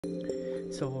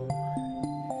So,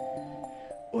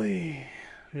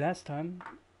 last time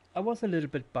I was a little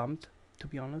bit bummed, to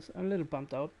be honest. I'm a little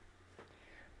bummed out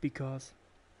because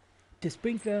the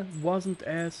sprinkler wasn't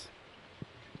as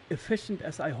efficient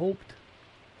as I hoped.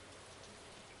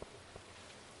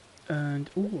 And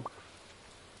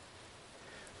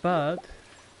but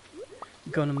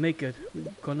we're gonna make it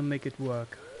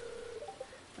work.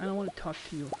 And I want to talk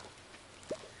to you.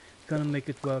 Gonna make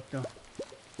it work though.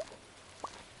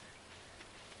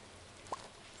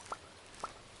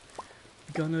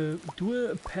 Gonna do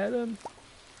a pattern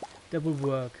that will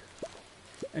work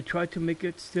and try to make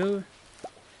it still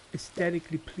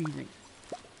aesthetically pleasing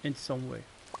in some way.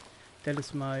 That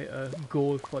is my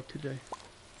goal for today.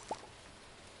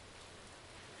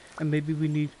 And maybe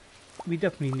we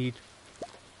definitely need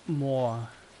more,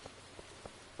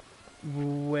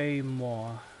 way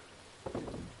more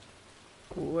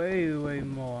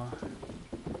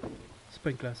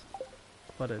sprinklers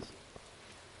for this.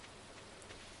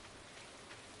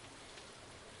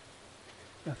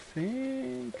 I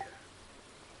think.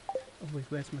 Oh wait,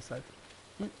 where's my scythe?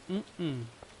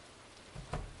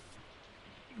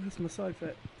 Where's my scythe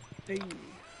at? Hey.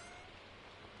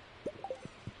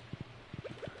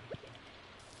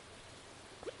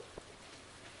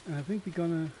 And I think we're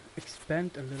gonna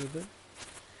expand a little bit,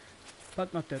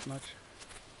 but not that much.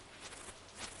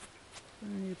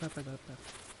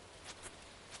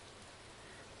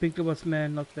 Big was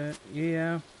man, not that.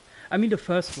 Yeah. I mean the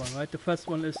first one, right? The first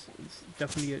one is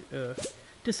definitely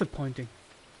disappointing.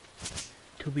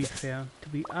 To be fair, to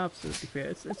be absolutely fair,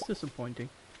 it's disappointing.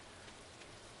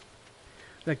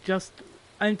 Like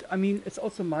and I mean it's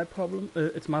also my problem.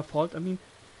 It's my fault. I mean,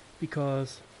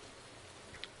 because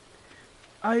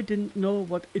I didn't know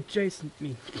what adjacent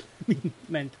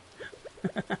meant.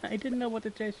 I didn't know what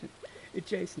adjacent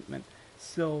meant.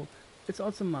 So it's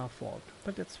also my fault,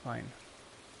 but that's fine.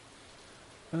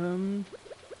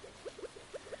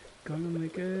 Gonna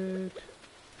make it.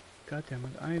 God damn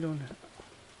it! I don't.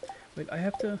 Wait, I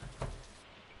have to.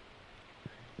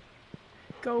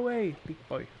 Go away, big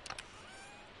boy.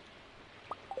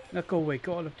 Not go away.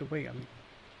 Go out of the way. I mean.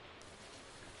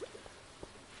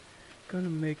 Gonna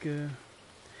make a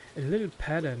little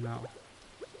pattern now.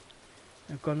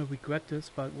 I'm gonna regret this,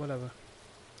 but whatever.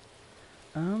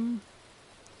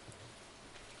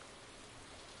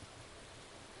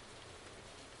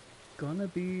 Gonna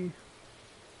be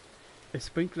a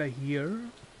sprinkler here,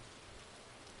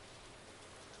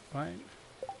 right?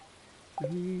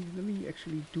 Let me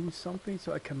actually do something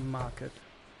so I can mark it.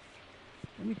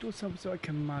 Let me do something so I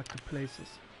can mark the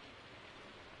places.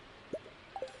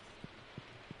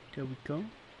 There we go.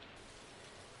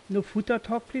 No footer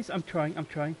talk, please. I'm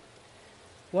trying.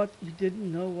 What? You didn't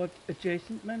know what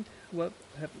adjacent meant? What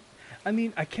happened? I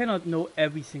mean, I cannot know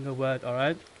every single word,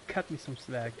 alright? Cut me some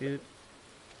slack, dude.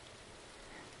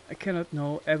 I cannot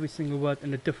know every single word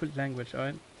in a different language,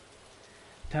 alright?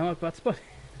 Time out, butt spot.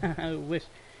 I wish.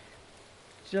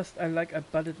 Just I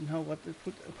didn't know what the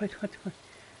foot. Wait, what?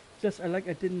 Just I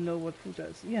didn't know what footer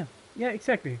is. Yeah,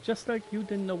 exactly. Just like you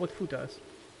didn't know what footer is.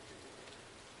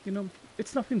 You know,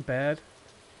 it's nothing bad.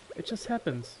 It just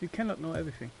happens. You cannot know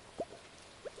everything.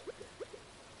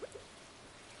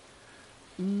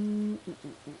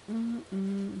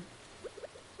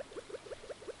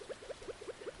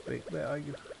 Wait, where are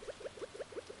you?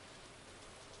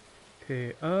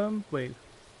 Okay, wait.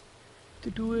 To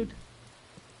do it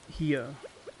here.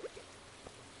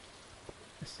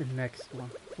 That's the next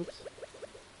one. Oops.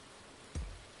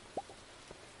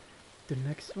 The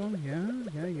next one,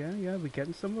 yeah. We're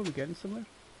getting somewhere.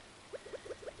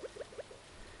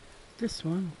 This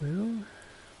one will...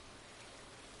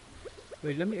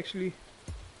 Wait, let me actually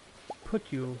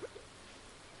put you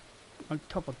on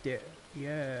top of there.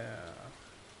 Yeah.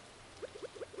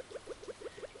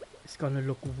 It's gonna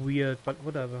look weird, but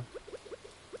whatever.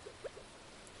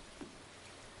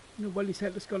 You know, Wally's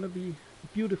head is gonna be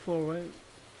beautiful, right?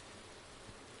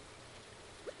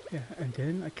 Yeah, and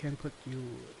then I can put you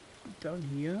down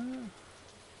here.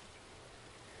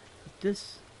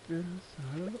 This,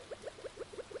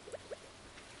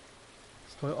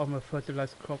 destroy all my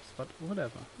fertilized crops, but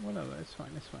whatever, it's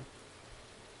fine.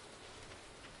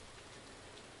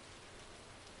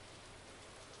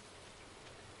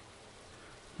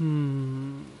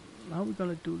 How are we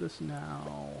gonna do this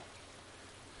now?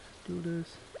 Do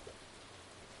this.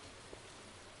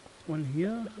 One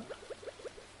here.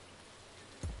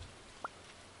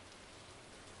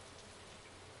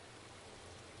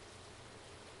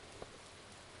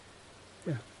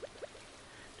 Yeah.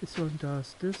 This one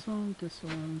does this one,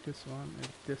 and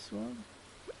this one.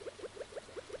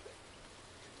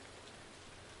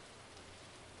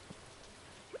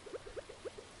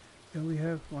 Then we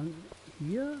have one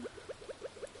here.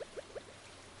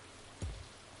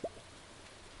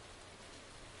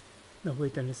 No,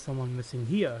 wait, then there's someone missing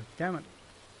here. Damn it.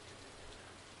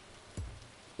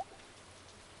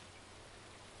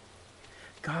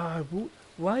 God,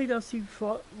 why did he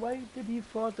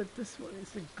thought that this one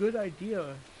is a good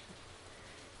idea?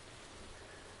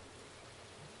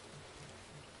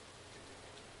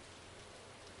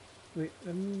 Wait,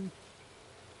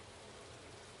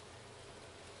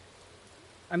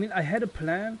 I mean, I had a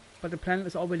plan, but the plan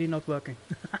is already not working.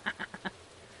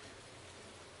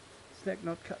 Select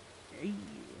not cut.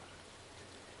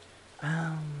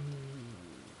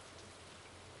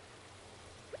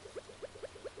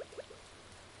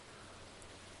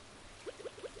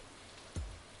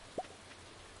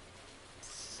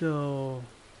 So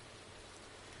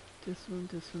this one.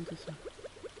 This one.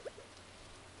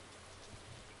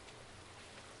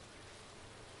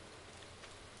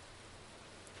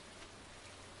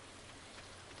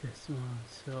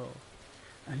 So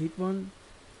I need one.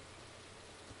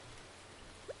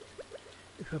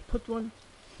 If I put one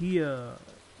here,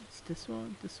 it's this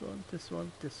one.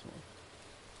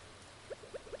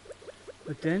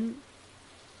 But then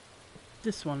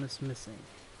this one is missing.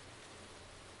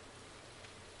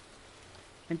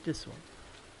 And this one.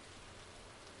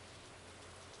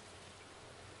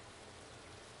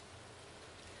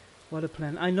 What a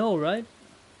plan. I know, right?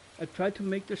 I tried to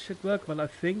make this shit work, but I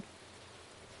think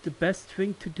the best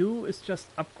thing to do is just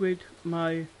upgrade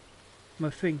my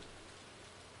thing.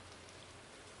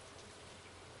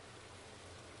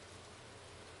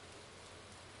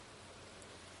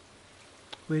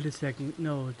 Wait a second.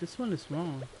 No, this one is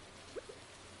wrong.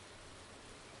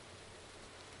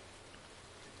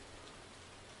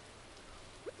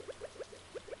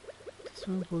 This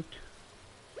one would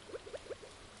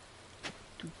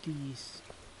do these.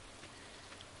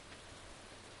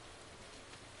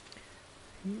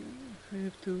 Here I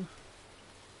have to.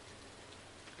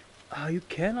 Ah, you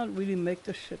cannot really make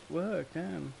this shit work,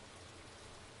 damn.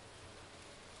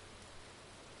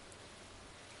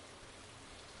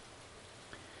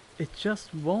 It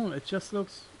just won't. It just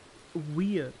looks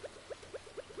weird.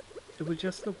 It will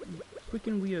just look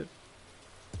freaking weird.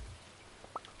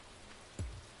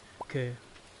 Okay.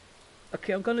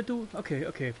 Okay, I'm gonna do.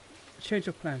 Okay. Change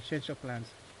of plans.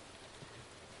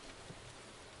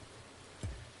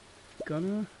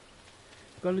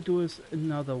 Gonna do this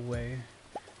another way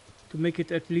to make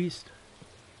it at least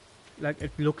like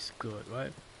it looks good,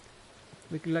 right?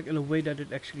 Make it like in a way that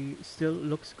it actually still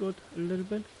looks good a little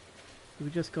bit. We're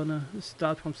just gonna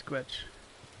start from scratch,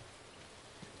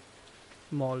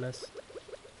 more or less.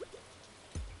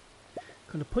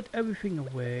 Gonna put everything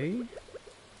away,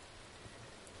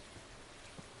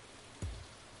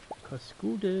 cause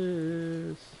screw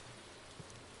this.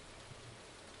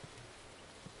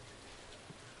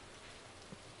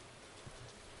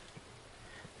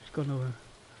 Just gonna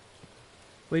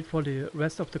wait for the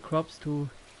rest of the crops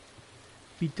to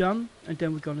be done, and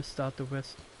then we're gonna start the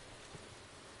rest.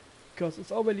 Because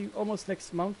it's already almost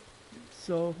next month,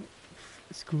 so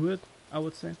screw it, I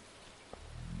would say.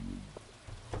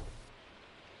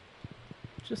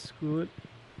 Just screw it.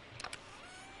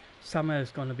 Summer is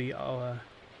gonna be our.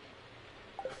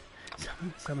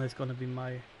 Summer is gonna be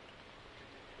my.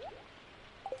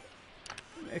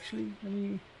 Actually, let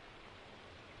me.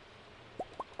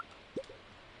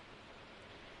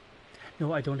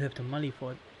 No, I don't have the money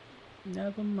for it.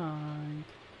 Never mind.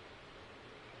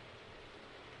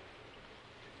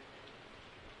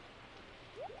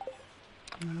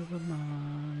 Never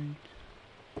mind.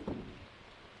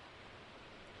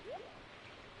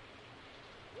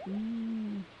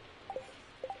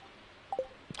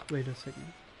 Wait a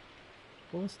second.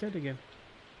 What was that again?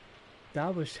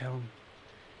 Darvish helm.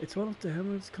 It's one of the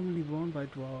helmets commonly worn by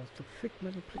dwarves. The thick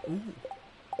metal plate. Ooh.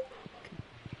 Okay.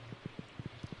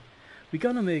 We're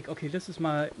gonna make. Okay, this is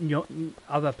my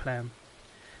other plan.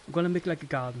 I'm gonna make like a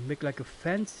garden. Make like a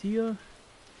fence here.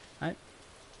 Right.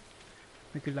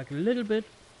 Make it like a little bit,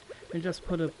 and just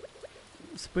put a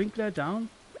sprinkler down.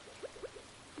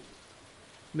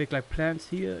 Make like plants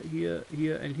here,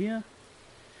 and here.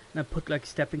 And I put like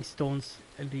stepping stones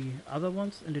in the other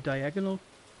ones, in the diagonal.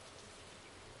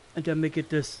 And then make it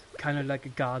this kind of like a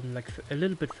garden, like a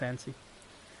little bit fancy.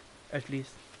 At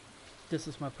least. This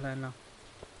is my plan now.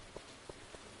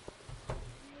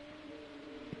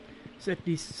 It's at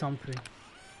least something.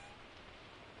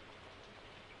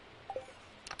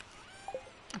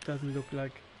 It doesn't look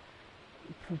like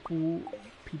poo-poo,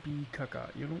 pee-pee, caca,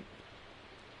 you know?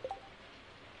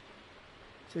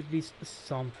 It's at least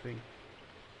something.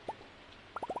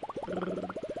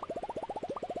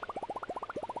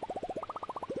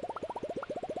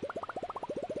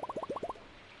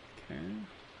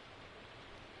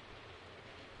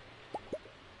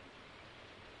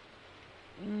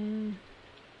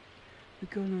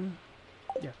 gonna...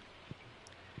 Yeah.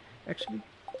 Actually,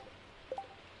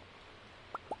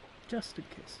 just in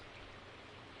case.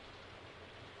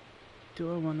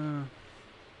 Do I wanna...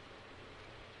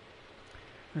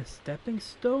 a stepping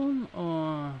stone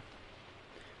or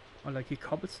like a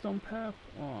cobblestone path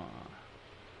or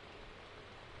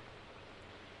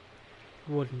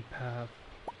wooden path?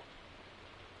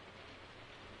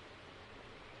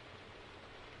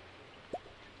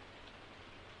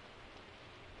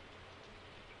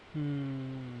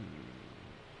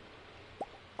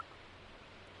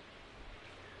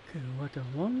 Okay, what are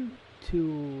 1,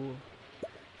 2,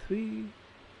 3.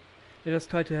 Let us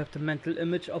try to have the mental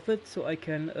image of it so I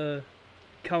can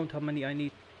count how many I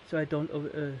need, so I don't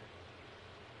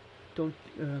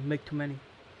make too many.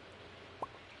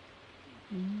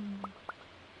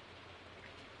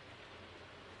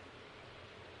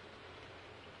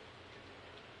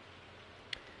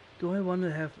 Do I want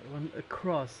to have a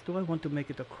cross? Do I want to make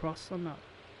it a cross or not?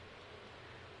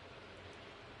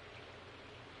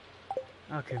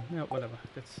 Okay, no, whatever.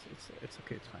 It's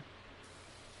okay. It's fine.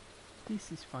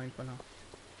 This is fine for now.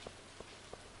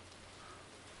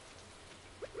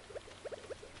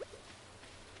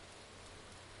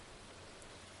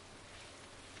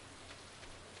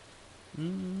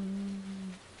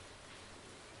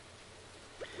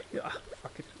 Yeah,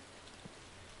 fuck it.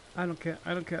 I don't care.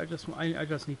 I don't care. I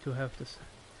just need to have this.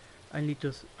 I need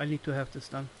to have this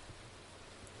done.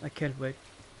 I can't wait.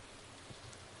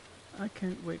 I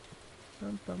can't wait.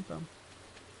 Bum bum bum.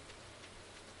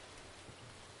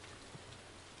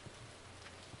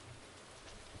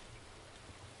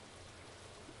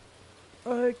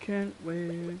 I can't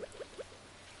wait.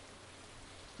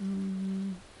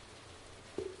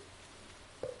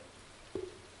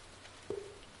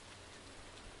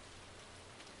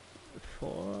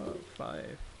 4,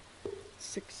 5,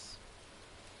 6.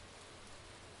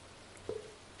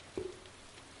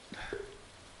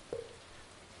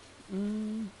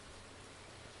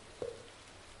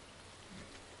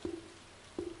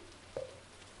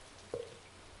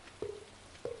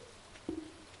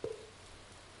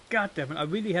 God damn it, I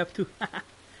really have to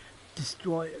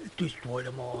destroy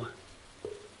them all.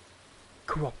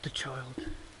 Corrupt the child.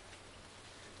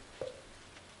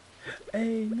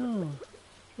 Hey, no.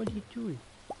 What are you doing?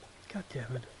 God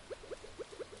damn it.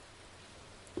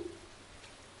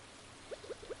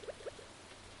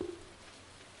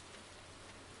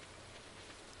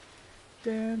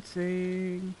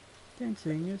 Dancing.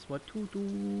 Dancing is what to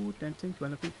do. Dancing's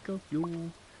when I think of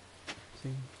you.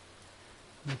 Sing.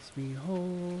 Makes me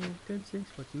whole. Dancing's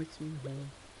what makes me whole.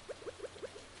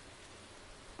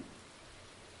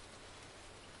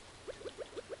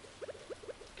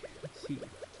 Okay, let's see.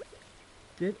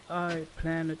 Did I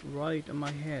plan it right in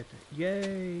my head?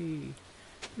 Yay!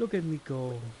 Look at me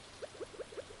go.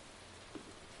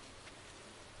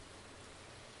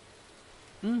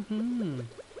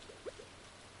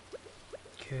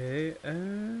 Okay,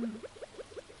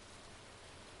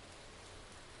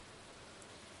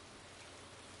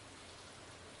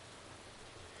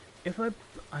 if I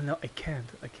know I can't.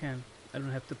 I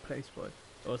don't have the place for it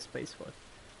or space for it.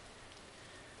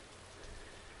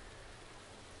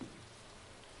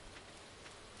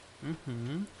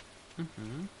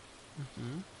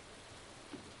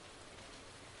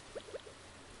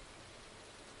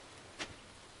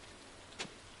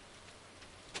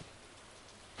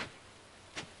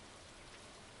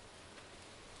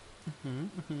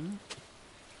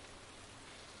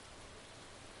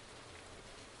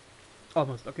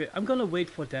 Almost. Okay, I'm gonna wait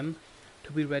for them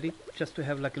to be ready, just to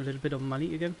have like a little bit of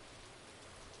money again.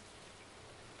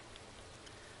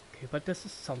 Okay, but this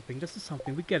is something.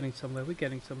 We're getting somewhere.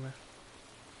 So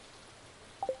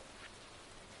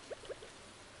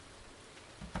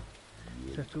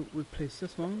I have to replace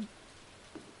this one.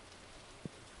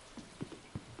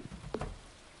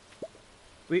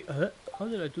 Wait, how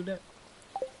did I do that?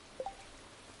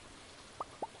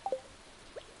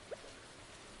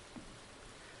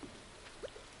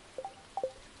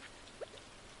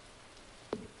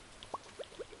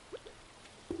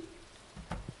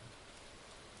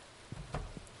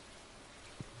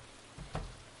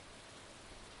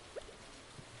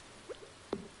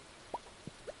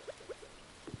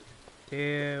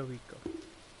 There we go.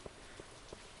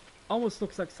 Almost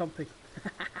looks like something.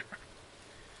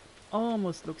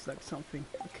 Almost looks like something.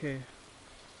 Okay.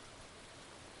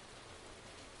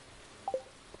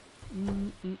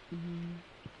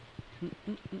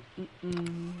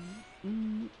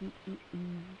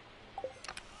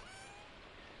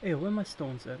 Hey, where are my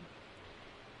stones at?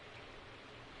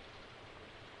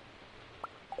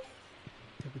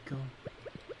 There we go.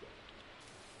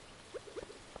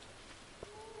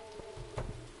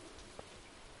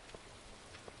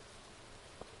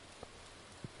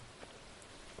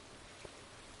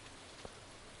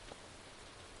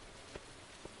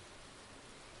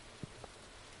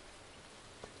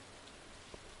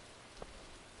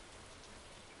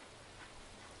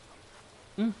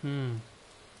 Mm-hmm.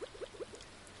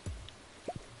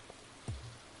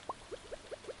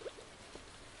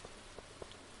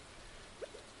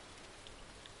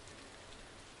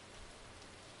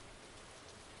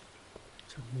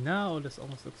 So now this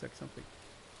almost looks like something.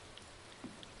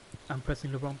 I'm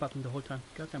pressing the wrong button the whole time.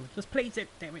 God damn it. Just place it,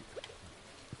 damn it.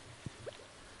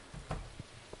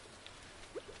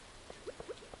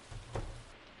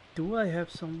 Do I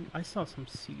have some... I saw some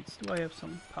seeds. Do I have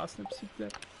some parsnip seed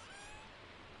left?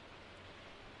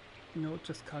 No,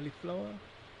 just cauliflower.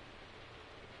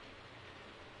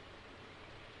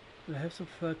 Do I have some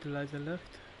fertilizer left?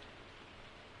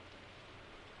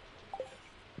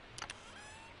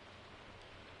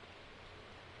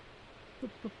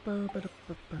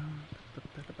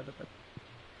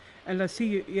 And I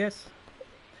see, yes,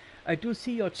 I do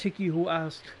see your chickie who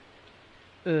asked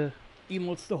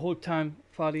emotes the whole time,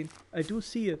 Fardin. I do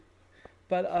see it,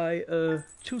 but I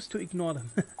choose to ignore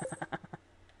them.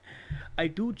 I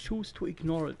do choose to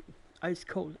ignore it. Ice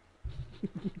cold.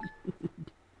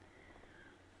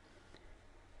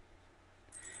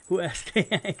 Who asked?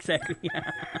 Exactly.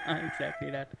 Exactly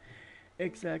that.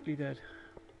 Exactly that.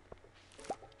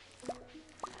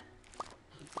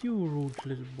 You rude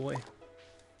little boy.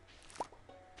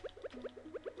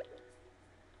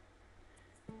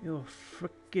 You're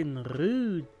freaking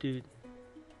rude, dude.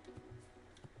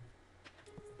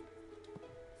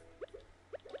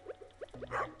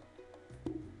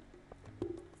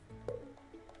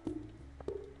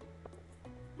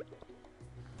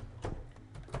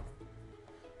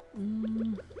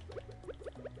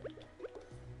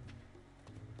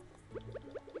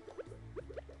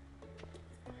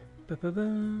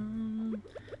 Ba-ba-bum,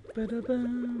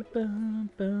 ba-da-bum, bum,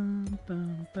 bum,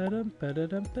 bum, ba-dum,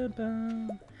 ba-da-dum, bum,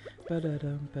 bum,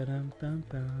 ba-da-dum, ba-dum, bum,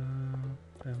 bum,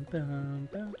 bum, bum,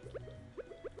 bum.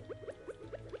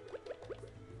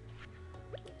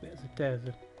 Where's it? There's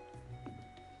it.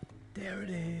 There it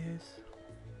is.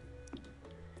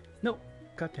 No,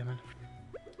 goddammit.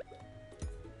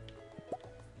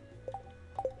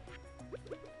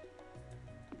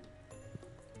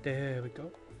 There we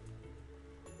go.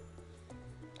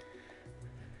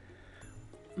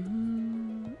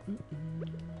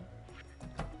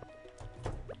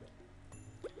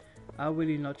 I'm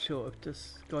really not sure if this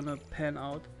is gonna pan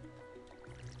out.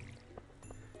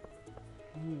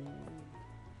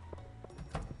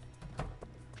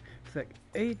 It's like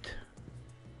 8.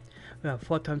 Yeah,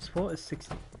 4 times 4 is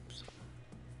 60.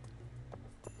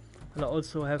 But I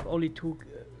also have only 2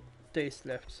 days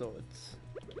left, so it's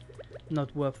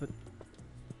not worth it.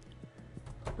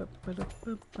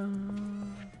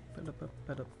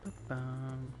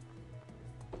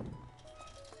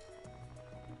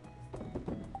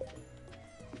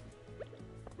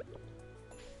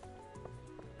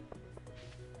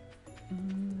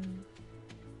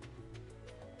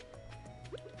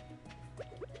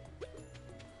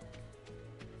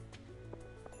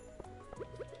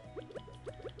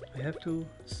 I have to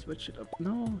switch it up.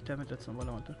 No, damn it, that's not what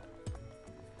I wanted.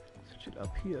 Switch it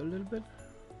up here a little bit.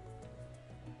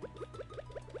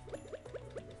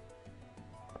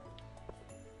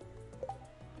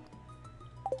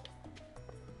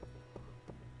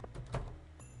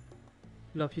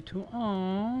 Love you too.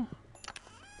 Aww.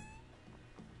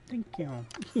 Thank you.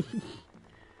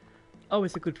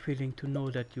 Always a good feeling to know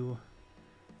that you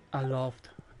are loved,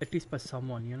 at least by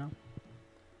someone, you know?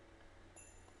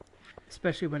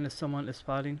 Especially when someone is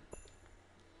farting.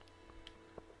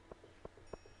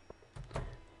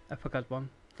 I forgot one.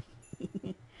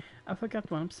 I forgot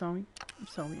one, I'm sorry. I'm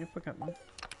sorry, I forgot one.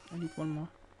 I need one more.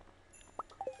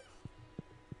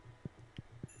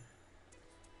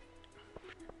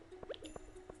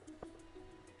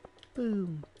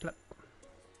 Boom. Plop.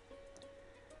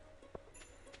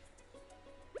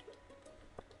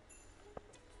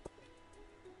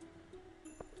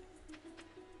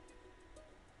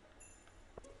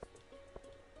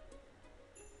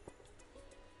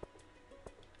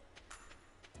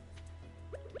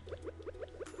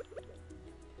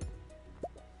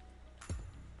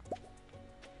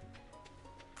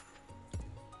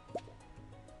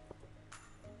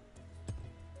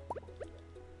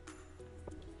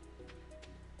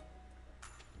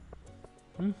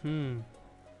 I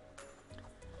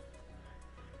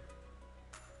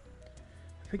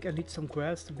think I need some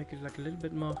grass to make it like a little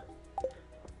bit more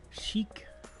chic.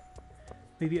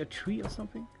 Maybe a tree or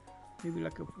something. Maybe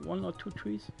like 1 or 2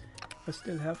 trees. I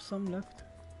still have some left.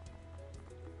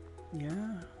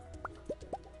 Yeah.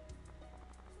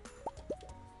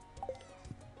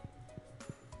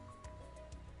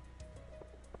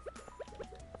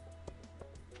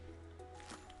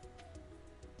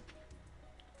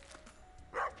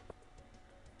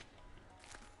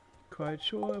 quite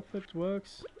sure if it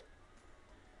works.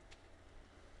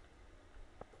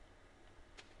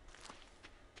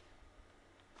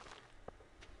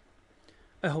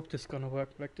 I hope this is gonna work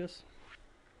like this.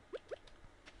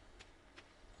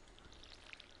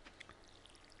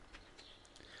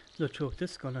 Not sure if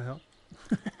this is gonna help.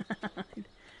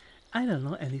 I don't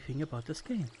know anything about this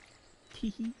game.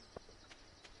 Teehee.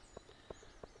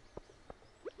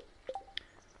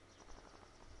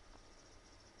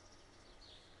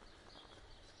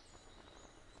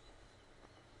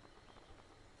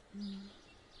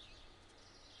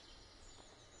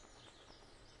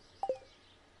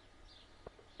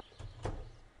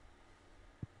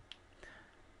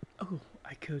 Oh,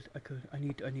 I could. I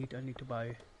need to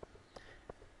buy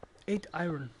 8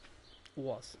 iron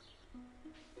ores.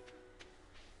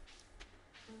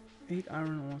 8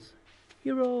 iron ores.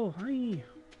 Hero, hi.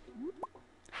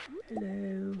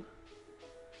 Hello.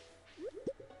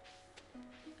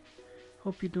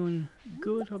 Hope you're doing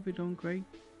good. Hope you're doing great.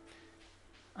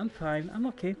 I'm fine. I'm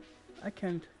okay. I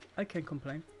can't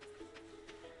complain.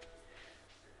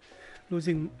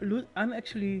 I'm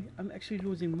actually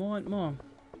losing more and more.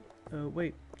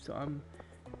 Wait. So I'm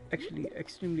actually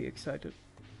extremely excited.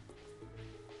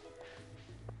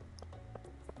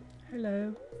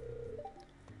 Hello.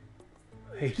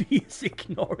 Haley is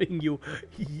ignoring you.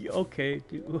 Okay,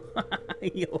 dude.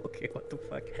 Okay, what the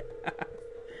fuck?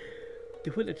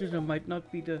 The food addition might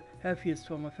not be the healthiest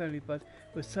for my family, but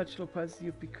with such low prices,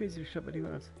 you'd be crazy to shop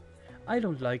anywhere else. I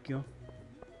don't like you.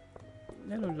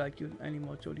 I don't like you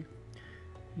anymore, Jodie.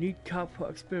 Need carb for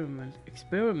experiment.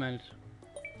 Experiment.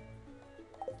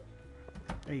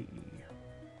 Hey.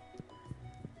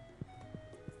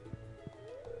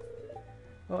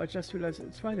 Oh, I just realized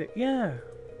it's Friday. Yeah.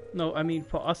 No, I mean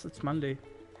for us it's Monday.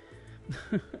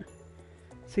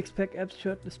 6-pack abs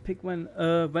shirtless pic when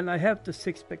I have the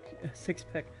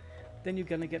 6-pack, then you're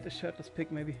gonna get a shirtless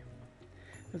pic maybe.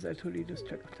 Because I totally lose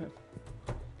track of time.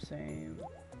 Same.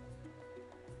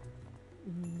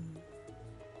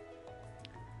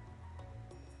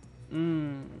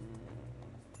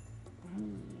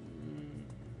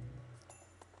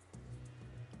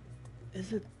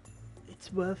 Is it?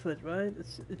 It's worth it, right?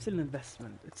 It's an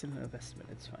investment. It's an investment.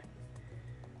 It's fine.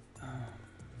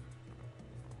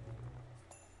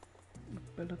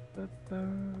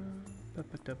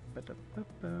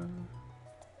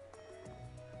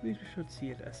 We should see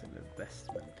it as an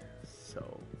investment.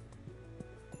 So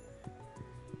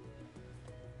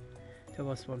there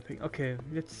was one thing. Okay,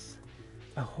 let's.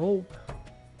 I hope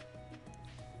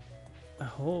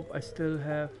I still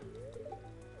have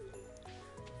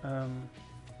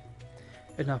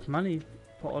enough money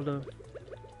for all the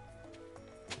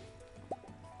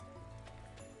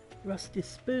rusty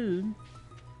spoon.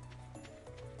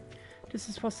 This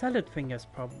is for salad fingers,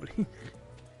 probably.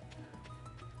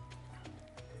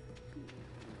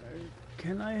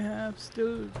 Can I have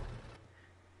still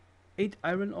 8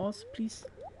 iron ores, please?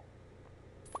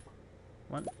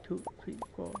 1, 2, 3,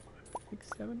 4, 5, 6,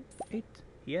 7, 8.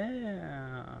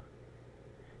 Yeah.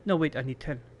 No, wait, I need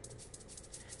 10.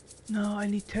 No, I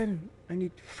need 10. I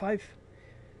need 5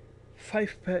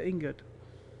 per ingot.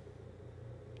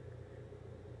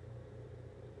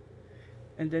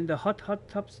 And then the hot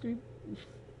tub stream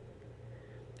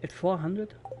at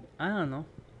 400. I don't know.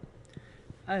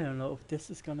 I don't know if this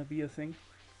is gonna be a thing.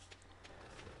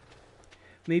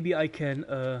 Maybe I can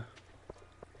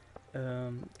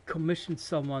commission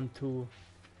someone to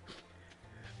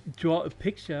draw a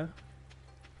picture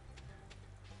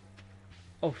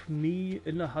of me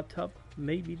in a hot tub.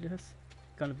 Maybe that's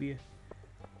gonna be.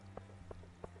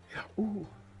 Ooh,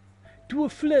 do a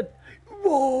flip!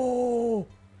 Whoa!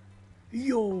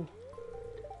 Yo!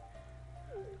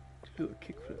 Do a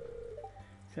kickflip.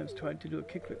 Sam's trying to do a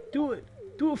kickflip. Do it!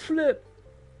 Do a flip!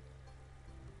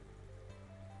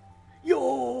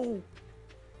 Yo!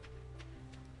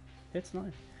 That's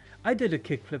nice. I did a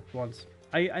kickflip once.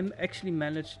 I actually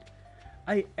managed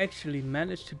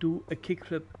to do a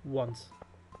kickflip once.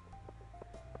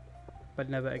 But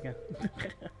never again.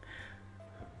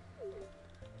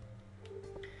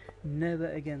 Never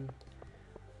again.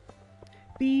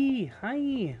 B,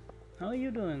 hi! How are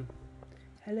you doing?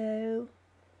 Hello!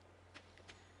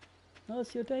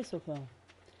 How's your day so far?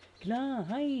 Klar,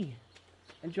 hi!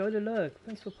 Enjoy the lurk.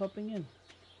 Thanks for popping in.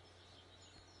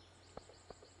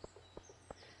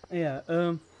 Yeah,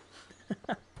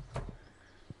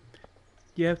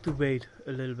 you have to wait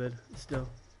a little bit still.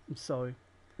 I'm sorry.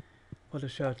 For the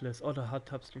shirtless or the hot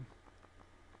tub stream.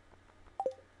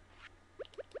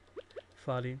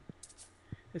 Fadi.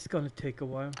 It's gonna take a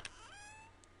while.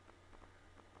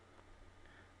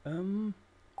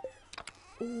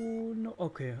 Oh no.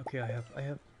 Okay, okay. I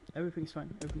have. Everything's fine.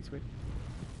 Everything's great.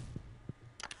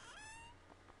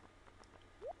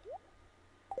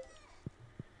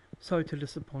 Sorry to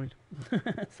disappoint.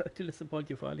 Sorry to disappoint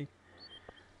you, Farley.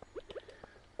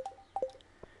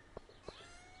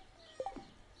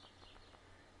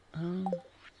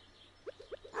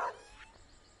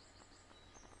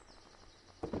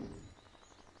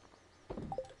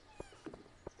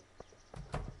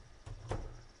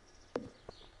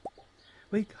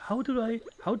 Wait, how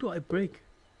do I break?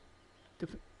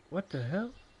 What the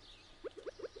hell?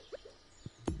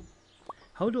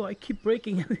 How do I keep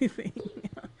breaking everything?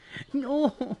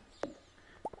 No!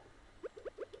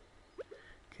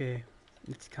 Okay,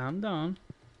 let's calm down.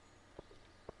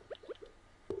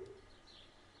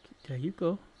 There you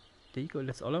go. There you go,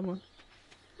 that's all I want.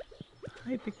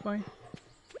 Hi, big boy.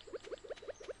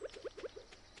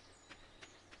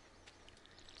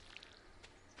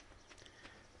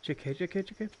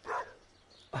 JK.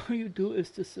 All you do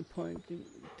is disappoint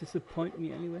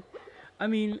me anyway. I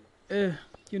mean,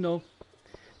 you know,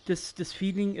 this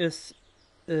feeling is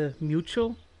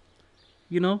mutual.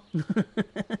 You know,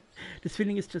 this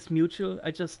feeling is just mutual.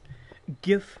 I just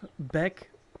give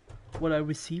back what I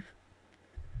receive.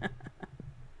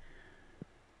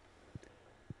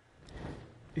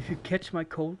 If you catch my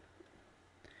cold.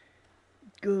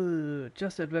 Good.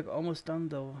 Just at work, almost done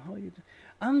though. How are you?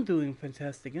 I'm doing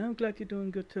fantastic, and I'm glad you're doing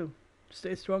good too.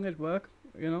 Stay strong at work,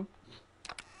 you know.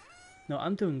 No,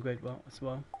 I'm doing great as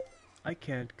well. I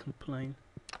can't complain.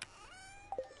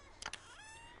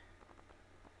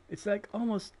 It's like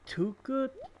almost too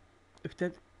good, if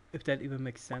that even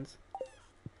makes sense.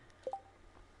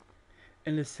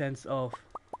 In the sense of,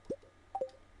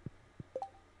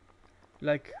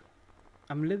 like,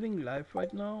 I'm living life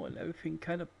right now, and everything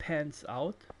kind of pans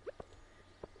out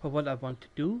for what I want to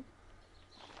do.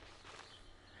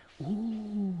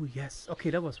 Ooh, yes.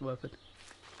 Okay, that was worth it.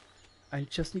 I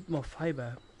just need more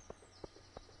fiber.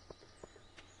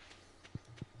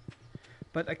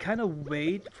 But I kind of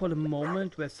wait for the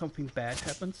moment where something bad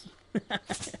happens.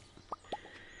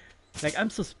 Like, I'm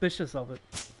suspicious of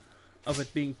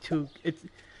it being too...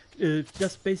 It's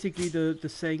just basically the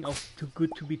saying of too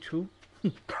good to be true.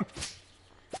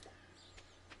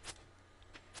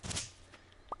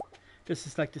 This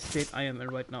is like the state I am in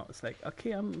right now. It's like,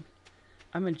 okay, I'm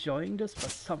enjoying this, but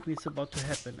something is about to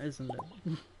happen, isn't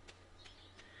it?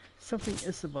 Something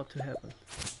is about to happen.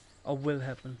 Or will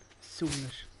happen.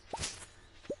 Soonish.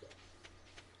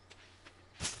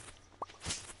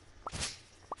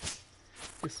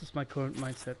 This is my current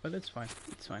mindset, but it's fine.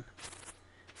 It's fine.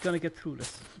 Gonna get through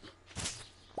this.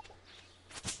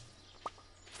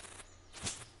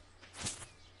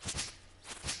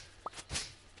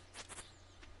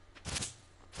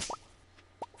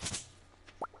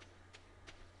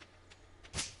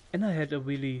 And I had a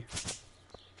really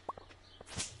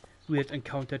weird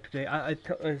encounter today. I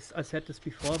said this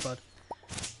before, but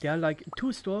there are like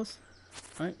two stores,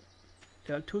 right?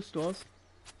 There are two stores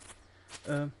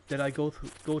that I go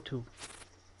to.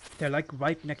 They're like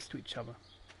right next to each other.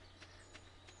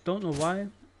 Don't know why,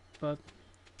 but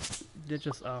they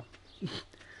just are.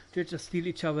 They just steal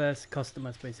each other as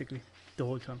customers basically the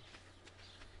whole time.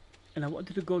 And I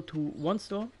wanted to go to one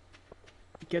store,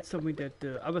 get something that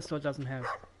the other store doesn't have.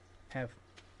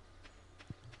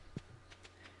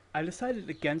 I decided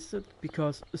against it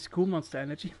because screw Monster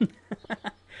Energy.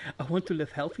 I want to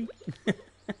live healthy.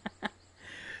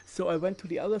 So I went to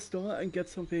the other store and get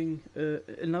something,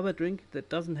 another drink that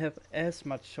doesn't have as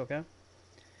much sugar.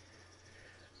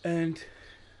 And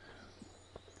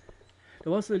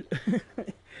there was a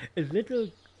little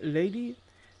lady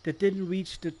that didn't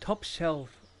reach the top shelf.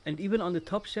 And even on the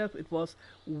top shelf it was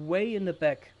way in the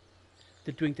back,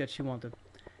 the drink that she wanted.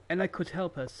 And I could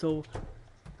help her, so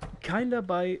kinda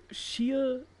by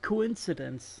sheer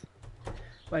coincidence,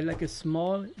 by like a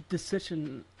small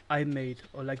decision I made,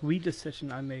 or like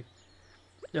re-decision I made,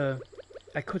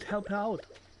 I could help her out.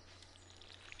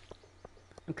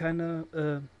 I'm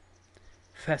kinda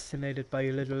fascinated by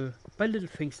little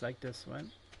things like this, right?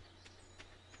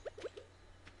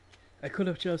 I could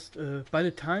have just, by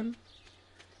the time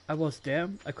I was there,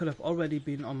 I could have already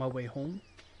been on my way home,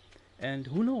 and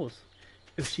who knows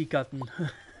if she gotten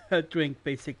her drink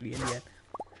basically in the end.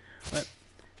 But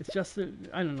it's just,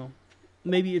 I don't know,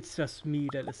 maybe it's just me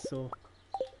that is so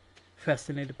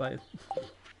fascinated by it.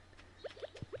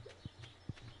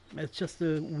 It's just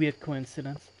a weird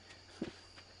coincidence.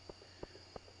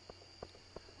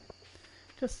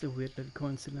 Just a weird little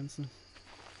coincidence.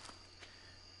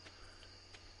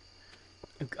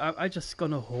 I just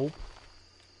gonna hope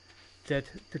that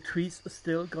the trees are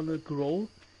still gonna grow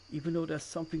even though there's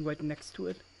something right next to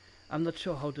it. I'm not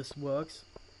sure how this works.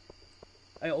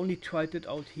 I only tried it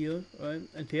out here, right?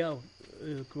 And they are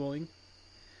growing,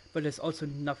 but there's also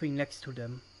nothing next to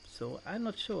them, so I'm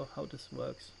not sure how this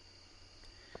works.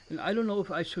 And I don't know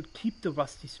if I should keep the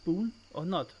rusty spoon or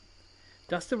not.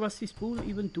 Does the rusty spoon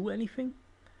even do anything?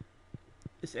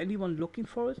 Is anyone looking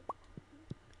for it?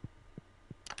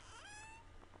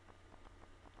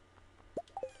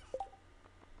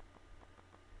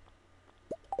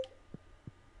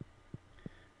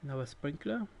 Now a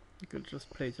sprinkler. You can just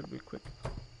place it real quick.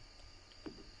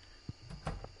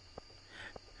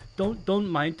 Don't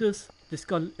mind this. This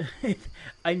gun.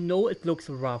 I know it looks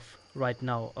rough right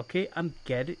now. Okay, I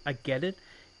get it.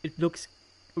 It looks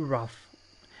rough,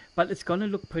 but it's gonna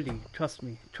look pretty. Trust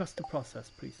me. Trust the process,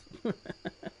 please.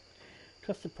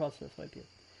 Trust the process, right here.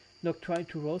 Not trying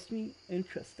to roast me.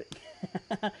 Interesting.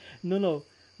 No.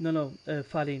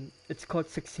 Farin. It's called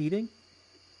succeeding.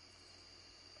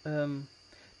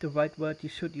 The right word you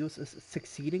should use is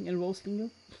succeeding in roasting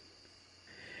you.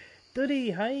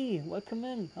 Dudy, hi, welcome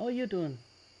in. How are you doing?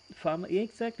 Farmer, yeah,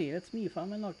 exactly, that's me,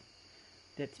 Farmer Noct.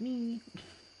 That's me.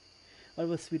 What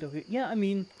was sweet of you? Yeah, I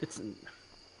mean, it's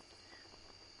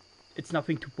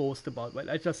nothing to boast about, right?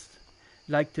 I just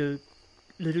like the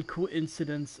little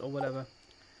coincidence or whatever.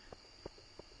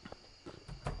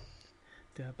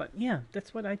 But yeah,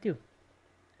 that's what I do.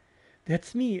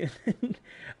 That's me.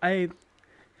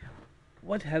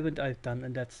 What haven't I done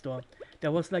in that store?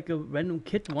 There was like a random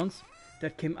kid once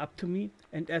that came up to me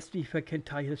and asked me if I can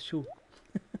tie his shoe.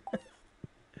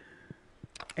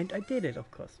 And I did it, of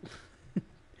course.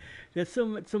 There's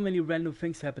so many random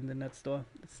things happened in that store.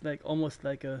 It's like almost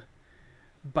like a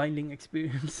binding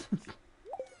experience.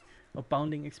 Or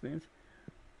bounding experience.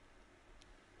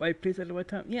 Right place at the right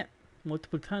time? Yeah,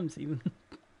 multiple times even.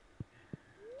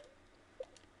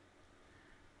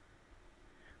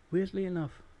 Weirdly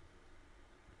enough.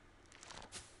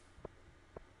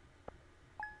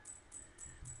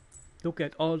 Look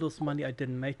at all those money I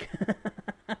didn't make.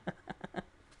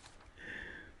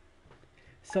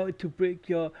 Sorry to break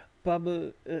your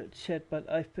bubble, chat, but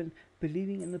I've been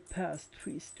believing in the past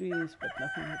 3 streams, but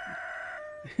nothing happened.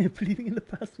 Believing in the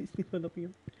past 3 streams, but nothing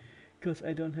happened. Because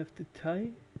I don't have to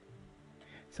tie.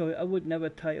 Sorry, I would never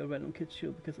tie a random kid's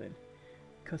shoe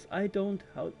because I don't.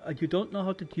 You don't know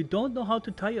how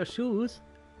to tie your shoes.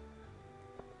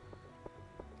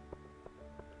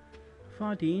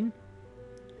 Fardeen.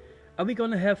 Are we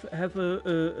gonna have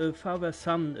a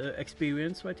father-son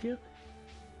experience right here?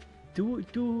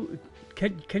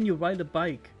 Can you ride a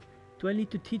bike? Do I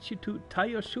need to teach you to tie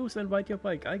your shoes and ride your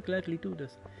bike? I gladly do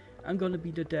this. I'm gonna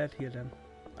be the dad here then.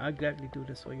 I'll gladly do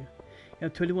this for you. Yeah,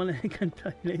 21 and I can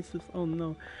tie laces. Oh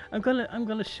no, I'm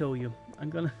gonna show you. I'm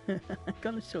gonna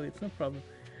show you. It's no problem.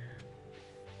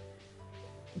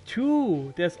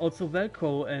 True. There's also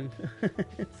Velcro and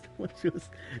shoes.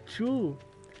 True.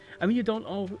 I mean, you don't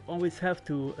always have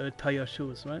to tie your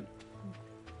shoes, right?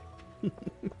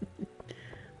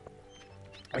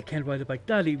 I can't ride a bike.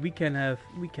 Dali, we can have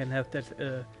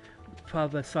that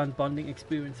father-son bonding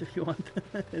experience if you want.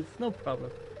 It's no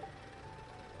problem.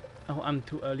 Oh, I'm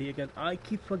too early again. I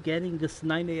keep forgetting this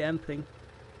 9 AM thing.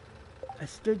 I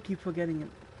still keep forgetting it.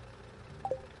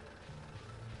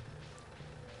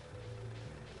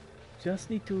 Just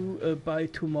need to buy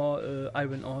 2 more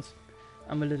iron ores.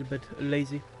 I'm a little bit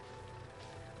lazy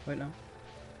right now.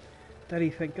 Daddy,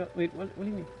 thank God. Wait, what do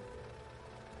you mean?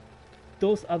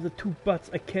 Those are the 2 butts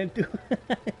I can't do.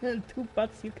 2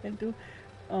 butts you can do?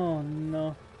 Oh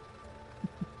no.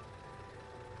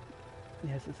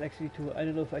 Yes, it's actually 2. I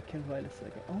don't know if I can write a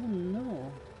second. Oh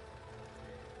no.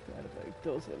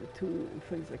 Those are the 2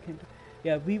 things I can do.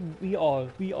 Yeah, we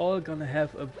all gonna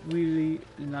have a really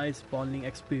nice bonding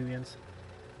experience.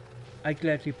 I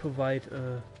gladly provide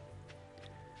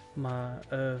my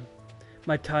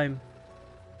time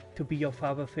to be your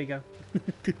father figure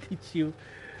to teach you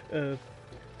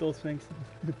those things.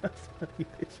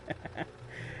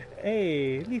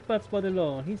 Hey, leave Buttspot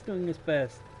alone. He's doing his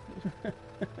best.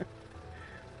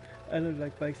 I don't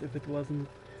like bikes if it wasn't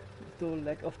the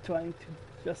lack of trying to,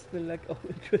 just the lack of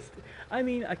interest. I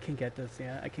mean, I can get this,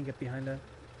 yeah, I can get behind that.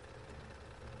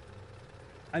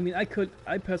 I mean, I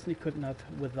personally could not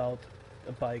without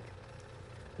a bike.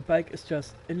 A bike is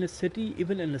just, in a city,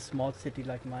 even in a small city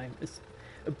like mine,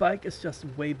 a bike is just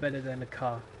way better than a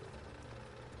car.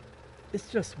 It's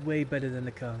just way better than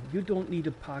a car. You don't need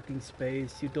a parking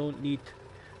space, you don't need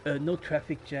no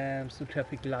traffic jams, no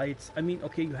traffic lights. I mean,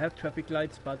 okay, you have traffic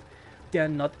lights, but they're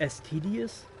not as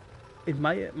tedious in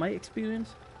my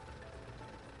experience.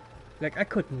 Like, I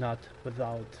could not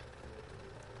without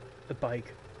a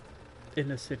bike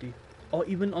in a city. or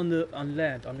even on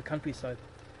land, on the countryside.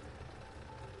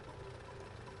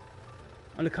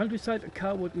 On the countryside, a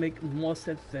car would make more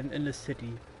sense than in the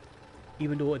city,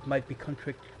 even though it might be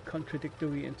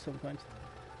contradictory in some points.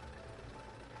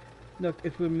 Look,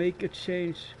 it will make a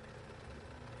change.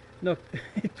 Look,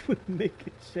 it will make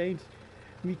a change.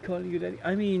 Me calling you daddy.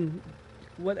 I mean,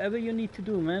 whatever you need to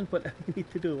do, man. Whatever you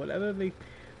need to do. Whatever makes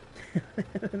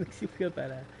you feel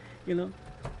better. You know?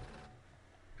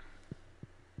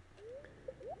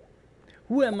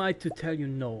 Who am I to tell you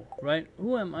no, right?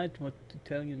 Who am I to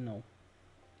tell you no?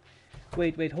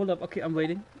 Wait, hold up. Okay, I'm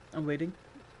waiting.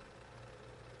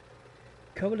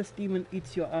 Coverless demon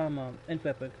eats your armor and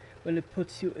weapon when it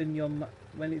puts you in your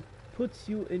when it puts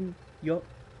you in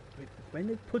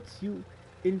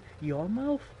your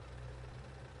mouth.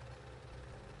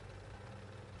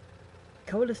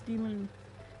 Coverless demon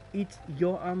eats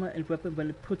your armor and weapon when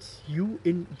it puts you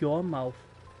in your mouth.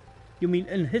 You mean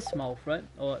in his mouth, right?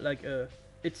 Or like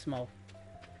its mouth.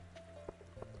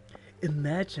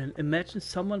 Imagine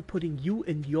someone putting you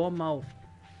in your mouth.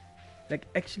 Like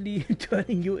actually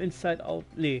turning you inside out.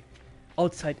 Nee,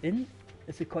 outside in?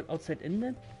 Is it called outside in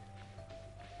then?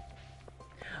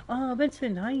 Ah,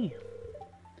 Vincent, hi.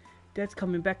 Dad's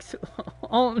coming back soon.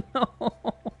 Oh no.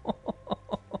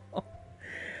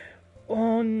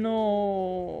 Oh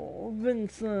no,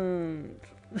 Vincent.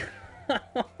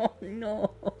 Oh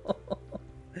no.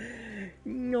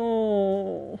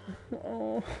 No.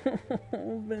 Oh,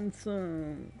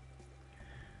 Vincent.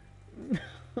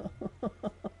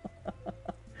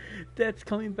 Dad's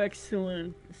coming back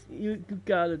soon. You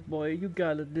got it, boy. You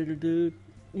got it, little dude.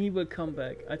 He will come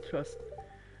back. I trust.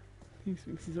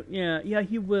 Yeah,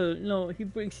 he will. No, he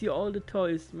brings you all the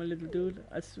toys, my little dude.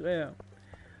 I swear.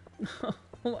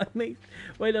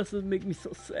 Why does it make me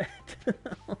so sad?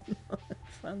 Oh, no, it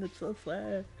sounded so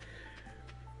sad.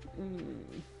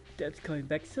 Dad's coming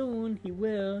back soon. He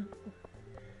will.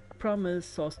 Promise,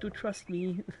 Sauce, to trust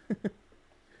me.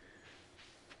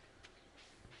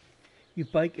 You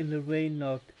bike in the rain,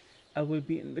 Noct. I will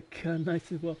be in the car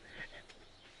nice as well.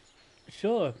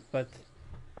 Sure, but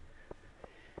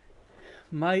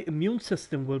my immune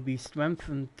system will be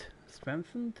strengthened.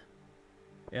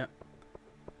 Yeah.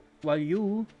 While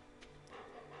you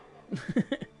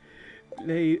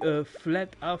lay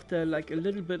flat after like a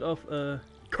little bit of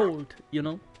cold, you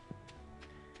know.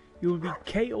 You will be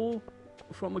KO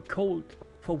from a cold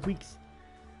for weeks.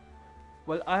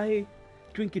 While I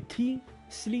drink a tea,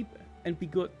 sleep, and be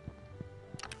good.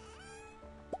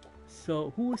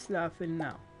 So who's laughing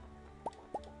now?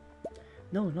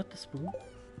 No, not the spoon.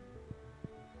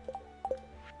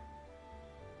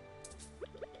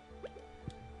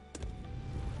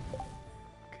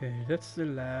 Okay, that's the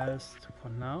last for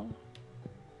now.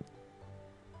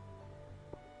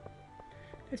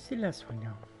 That's the last one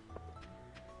now.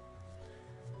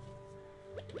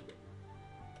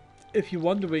 If you're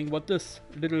wondering what this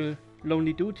little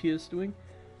lonely dude here is doing,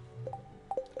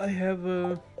 I have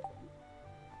a...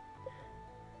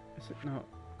 Is it now?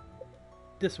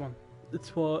 This one. It's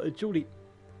for Jodie.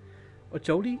 Or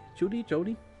Jodie?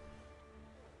 Jodie?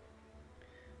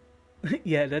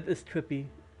 Yeah, that is trippy.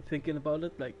 Thinking about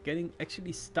it, like getting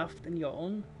actually stuffed in your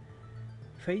own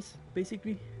face,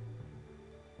 basically.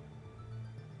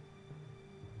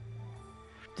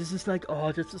 This is like,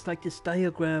 oh, this is like this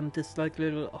diagram, this like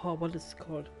little, oh, what is it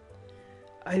called?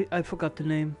 I forgot the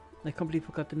name. I completely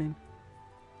forgot the name.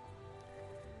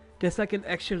 There's like an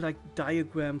actual like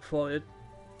diagram for it.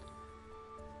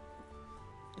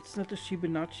 It's not the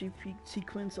Fibonacci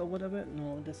sequence or whatever.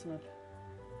 No, that's not.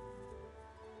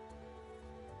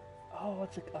 Oh,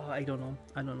 what's it? Oh, I don't know.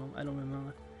 I don't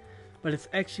remember. But it's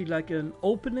actually like an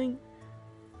opening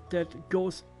that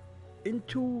goes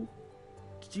into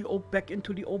the back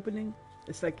into the opening.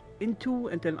 It's like into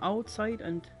and then outside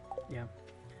and yeah,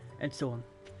 and so on.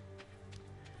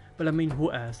 But I mean,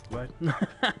 who asked, right?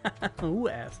 Who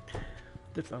asked?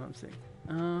 That's all I'm saying.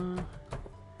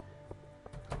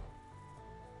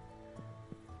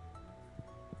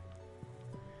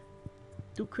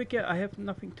 Do quicker, I have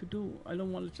nothing to do. I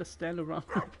don't want to just stand around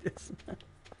like this.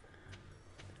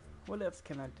 What else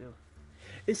can I do?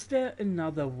 Is there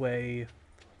another way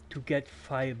to get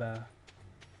fiber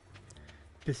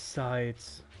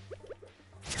besides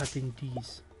cutting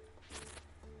these?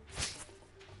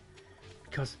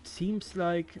 Because it seems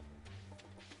like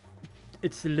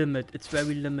it's a limit, it's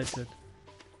very limited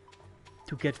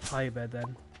to get fiber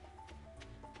then.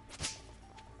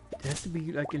 There has to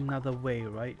be like another way,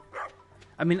 right?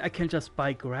 I mean, I can just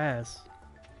buy grass,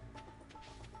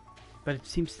 but it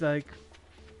seems like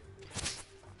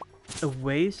a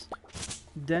waste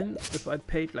then if I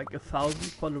paid like 1,000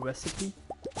 for the recipe.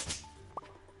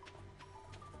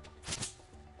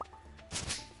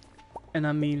 And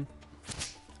I mean,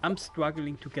 I'm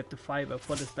struggling to get the fiber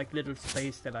for this like little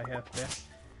space that I have there.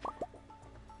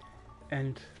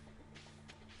 And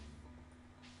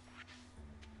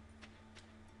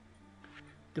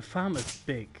the farm is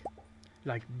big,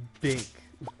 like big.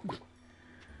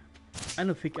 I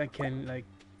don't think I can like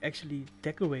actually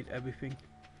decorate everything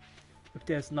if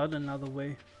there's not another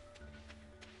way.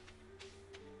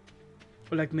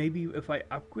 Or like maybe if I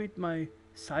upgrade my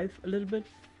scythe a little bit,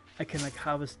 I can like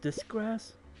harvest this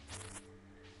grass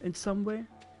in some way.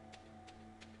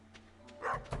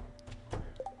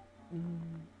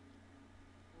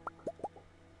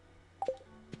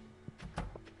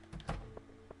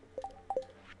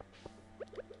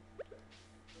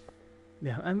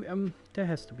 Yeah, there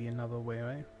has to be another way,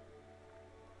 right?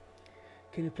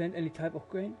 Can you plant any type of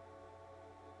grain?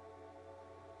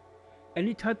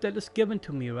 Any type that is given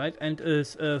to me, right? And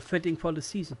is fitting for the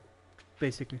season,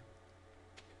 basically.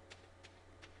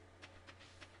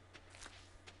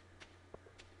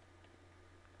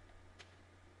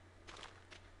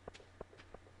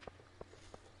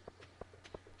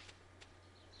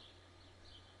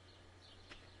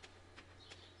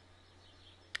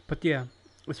 But yeah,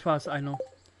 as far as I know.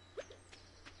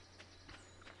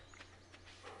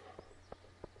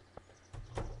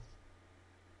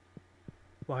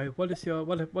 Why? What is your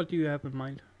what do you have in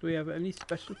mind? Do you have any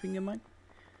special thing in mind?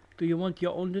 Do you want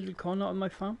your own little corner on my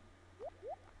farm?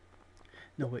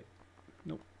 No, wait.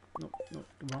 No, no, no,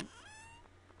 the wrong.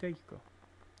 There you go.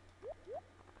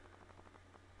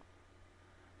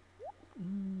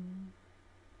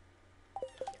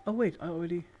 Oh wait, I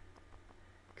already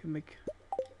can make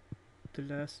the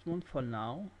last one for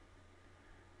now.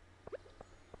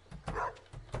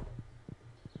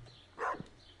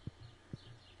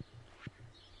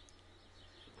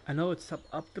 I know it's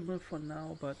suboptimal for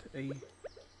now, but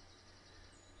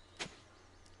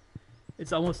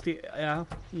it's almost the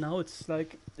now it's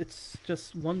like it's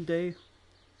just one day.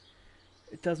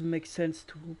 It doesn't make sense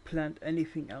to plant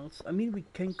anything else. I mean, we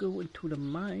can go into the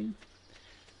mine.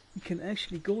 We can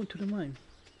actually go into the mine.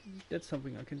 That's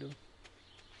something I can do.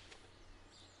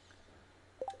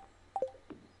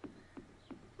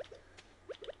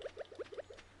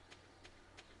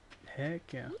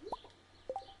 Heck yeah.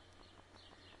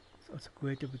 It's also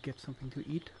great that we get something to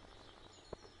eat.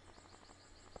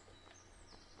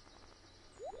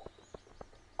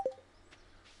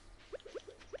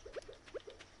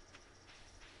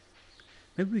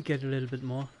 Maybe we get a little bit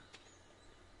more.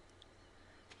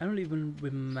 I don't even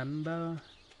remember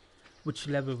which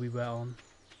level we were on.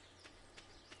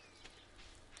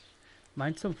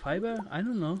 Mine some fiber? I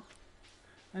don't know.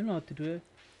 I don't know how to do it.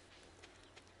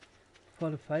 For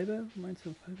the fiber? Mine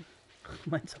some fiber.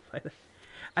 Mine some fiber.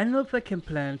 I don't know if I can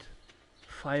plant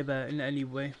fiber in any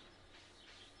way.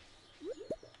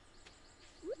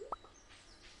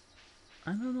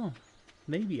 I don't know.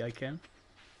 Maybe I can.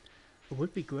 It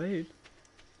would be great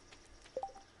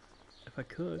if I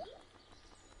could.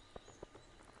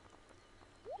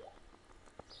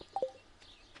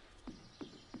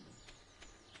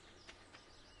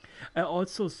 I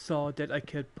also saw that I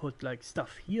could put like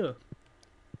stuff here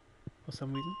for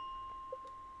some reason.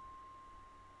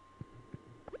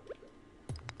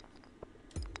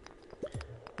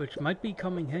 Which might be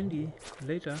coming handy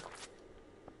later.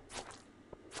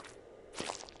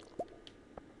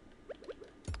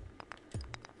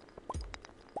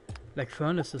 Like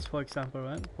furnaces, for example,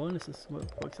 right? Furnaces, well,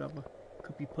 for example,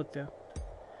 could be put there.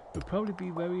 Would probably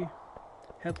be very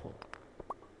helpful.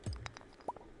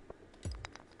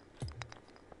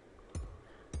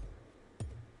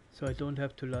 So I don't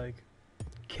have to like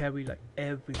carry like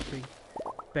everything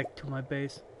back to my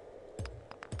base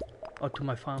or to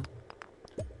my farm.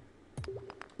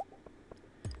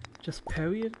 Just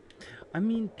parry it? I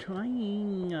mean,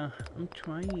 trying. I'm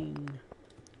trying.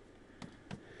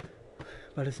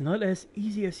 But it's not as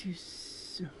easy as you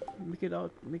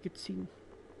make it seem.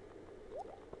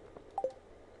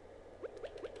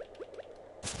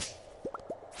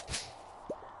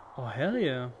 Oh, hell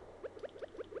yeah.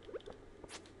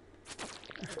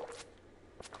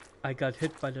 I got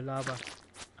hit by the lava.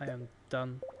 I am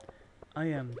done. I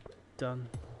am done.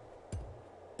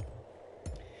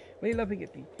 What are you laughing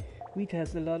at me? Wheat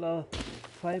has a lot of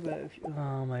fiber. If you,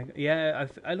 oh my god. Yeah,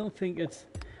 I don't think it's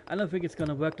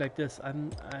gonna work like this.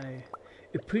 I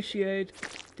appreciate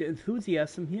the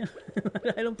enthusiasm here.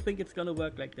 I don't think it's gonna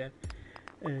work like that,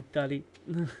 Dali.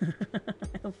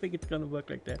 I don't think it's gonna work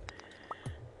like that.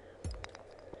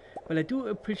 But I do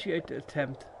appreciate the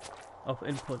attempt of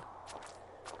input.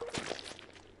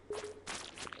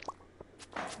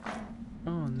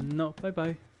 Oh no! Bye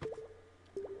bye.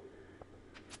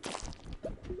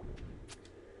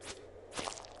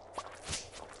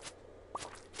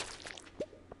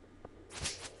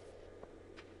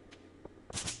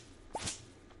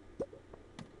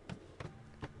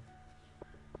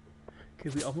 Okay,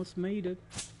 we almost made it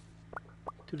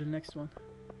to the next one.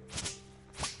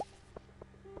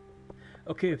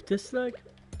 Okay, if this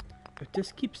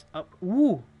keeps up,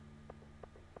 ooh,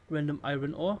 random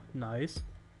iron ore, nice.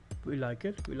 We like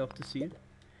it. We love to see it.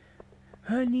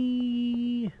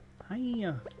 Honey,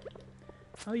 hiya.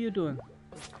 How you doing?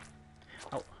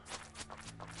 Ow.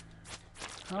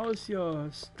 How's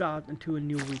your start into a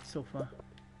new week so far?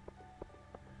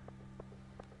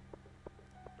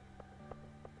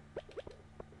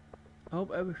 I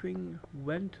hope everything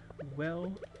went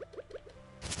well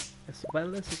as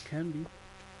it can be.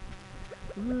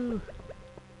 Ooh,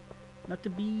 not the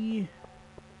bee.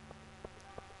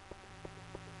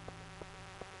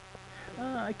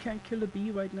 Ah, I can't kill a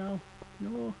bee right now.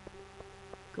 No,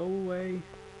 go away.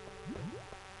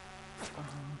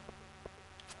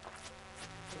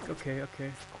 Okay,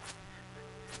 okay.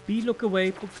 Bee, look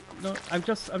away. No, I'm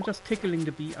just tickling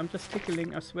the bee. I'm just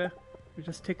tickling. I swear, I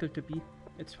just tickled the bee.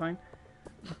 It's fine.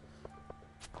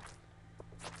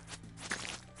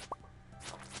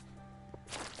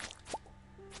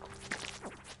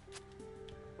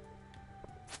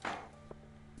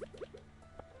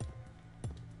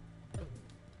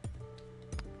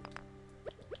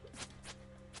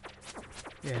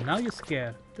 Yeah, now you're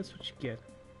scared. That's what you get.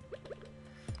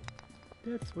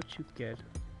 That's what you get.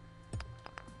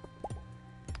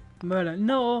 Murder.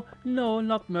 No, no,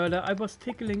 not murder. I was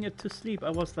tickling it to sleep. I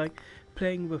was like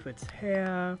playing with its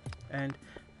hair and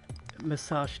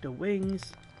massage the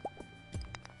wings.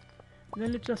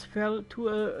 Then it just fell to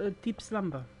a deep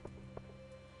slumber.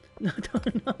 No,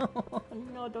 no,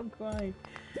 no, don't cry.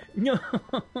 No,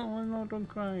 no, don't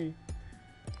cry.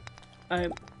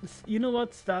 You know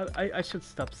what? I should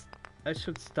stop. I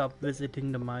should stop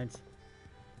visiting the mines.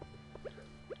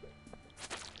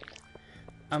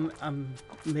 I'm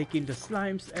making the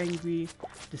slimes angry,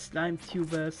 the slime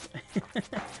tubers.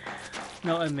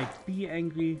 Now I make bee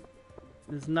angry.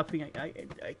 There's nothing.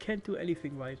 I can't do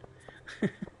anything right.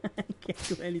 I can't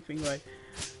do anything right.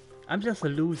 I'm just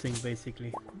losing,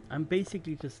 basically. I'm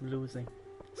basically just losing.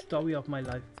 Story of my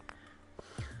life.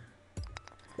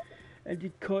 And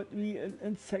it caught me an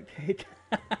insect hate.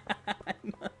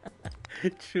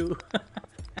 True.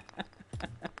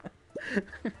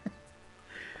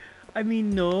 I mean,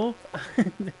 no.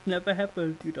 Never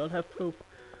happened. You don't have proof.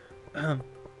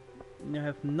 You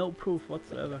have no proof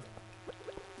whatsoever.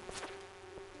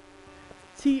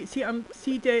 See,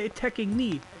 they're attacking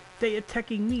me. They're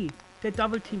attacking me. They're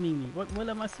double teaming me. What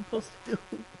am I supposed to do?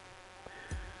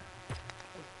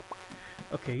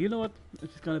 Okay, you know what? I'm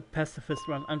just gonna pacifist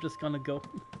run. I'm just gonna go.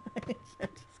 I'm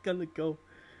just gonna go.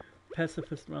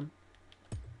 Pacifist run.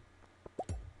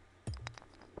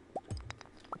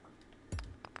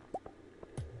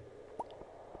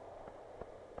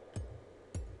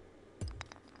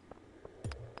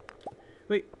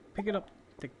 Wait, pick it up.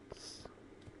 Thanks.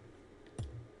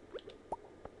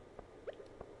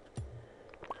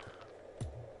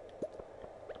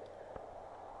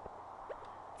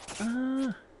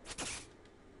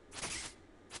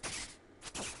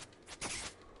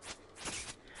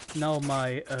 Now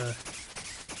my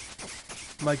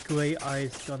gray eye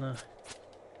is gonna.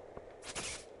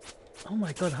 Oh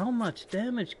my god, how much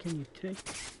damage can you take?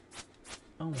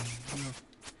 Oh no.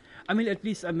 I mean, at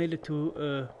least I made it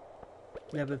to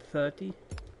level 30.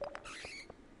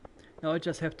 Now I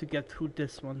just have to get through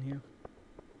this one here.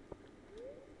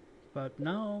 But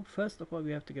now, first of all,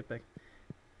 we have to get back.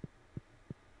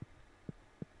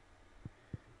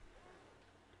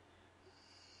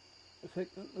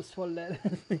 Effectiveness for level.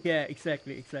 Yeah,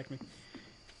 exactly.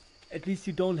 At least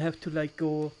you don't have to like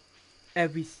go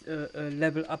every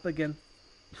level up again.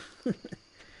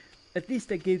 At least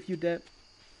they gave you that.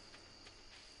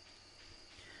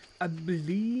 I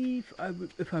believe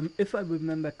if I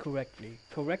remember correctly.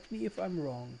 Correct me if I'm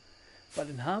wrong. But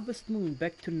in Harvest Moon,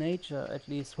 Back to Nature, at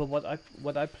least for what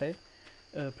I played,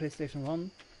 PlayStation 1.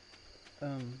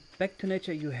 Back to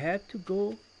Nature, you had to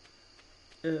go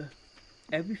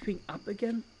everything up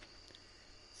again.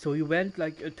 So you went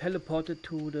like teleported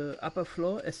to the upper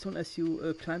floor as soon as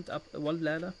you climbed up one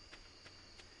ladder.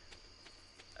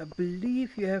 I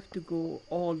believe you have to go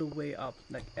all the way up,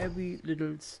 like every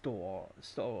little store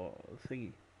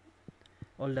thingy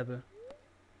or level.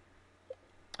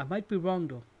 I might be wrong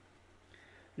though.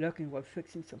 Lurking while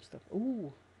fixing some stuff.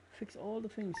 Ooh, fix all the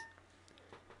things.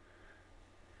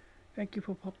 Thank you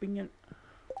for popping in.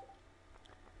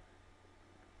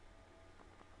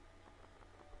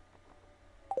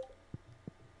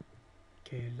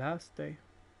 Okay, last day.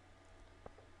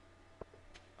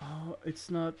 Oh,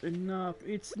 it's not enough.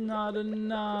 It's not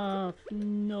enough.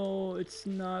 No, it's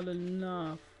not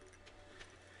enough.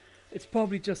 It's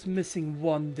probably just missing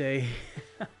one day.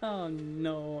 Oh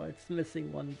no, it's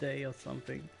missing one day or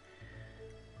something.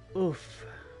 Oof.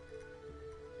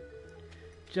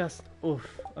 Just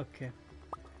oof. Okay.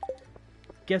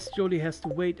 Guess Jolie has to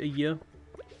wait a year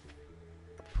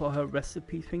for her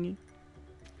recipe thingy.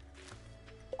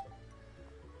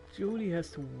 Jolie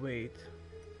has to wait.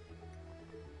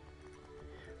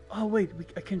 Oh wait,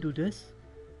 I can do this?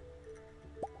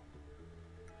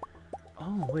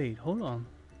 Oh wait, hold on.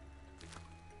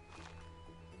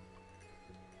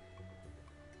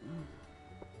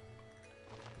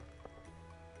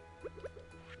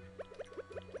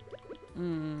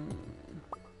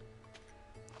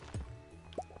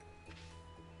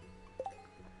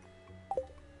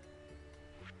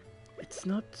 It's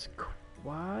not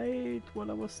quite what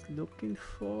I was looking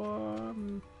for.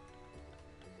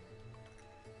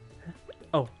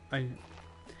 Oh, I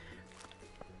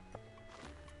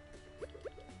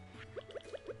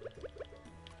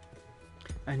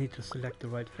need to select the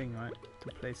right thing, right, to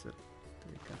place it.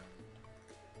 There we go.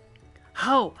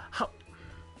 How?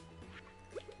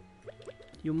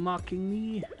 You're mocking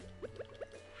me?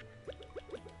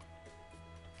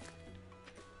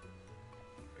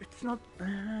 It's not.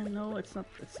 No, it's not.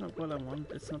 It's not what I want.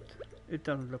 It's not. It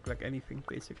doesn't look like anything,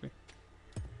 basically.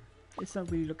 It's not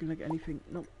really looking like anything.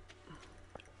 No.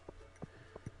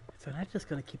 So I'm just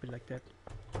gonna keep it like that.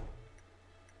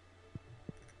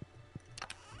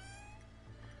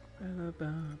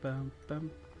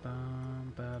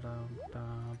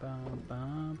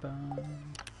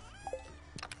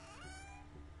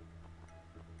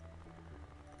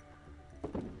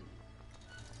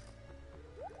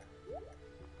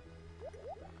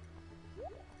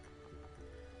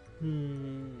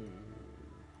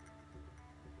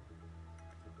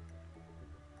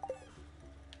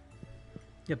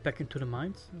 Yeah, back into the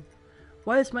mines.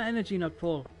 Why is my energy not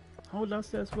full? How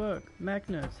does this work?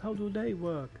 Magnets, how do they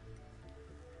work?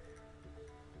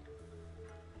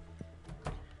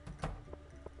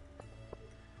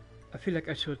 I feel like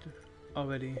I should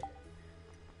already...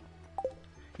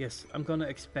 Yes, I'm gonna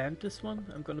expand this one.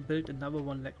 I'm gonna build another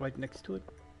one like right next to it.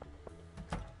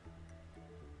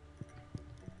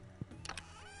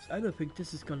 So I don't think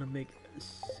this is gonna make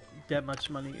that much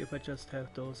money if I just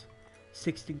have those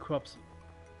 16 crops.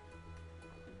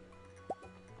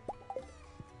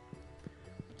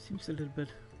 Seems a little bit...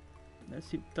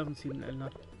 doesn't seem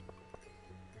enough.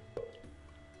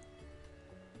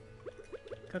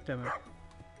 God damn it.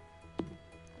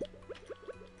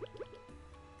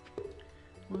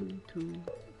 1, 2,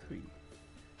 3.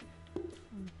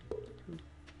 1, 2,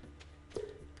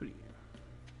 3.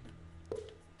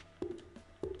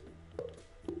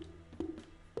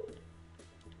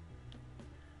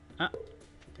 Ah,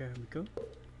 there we go.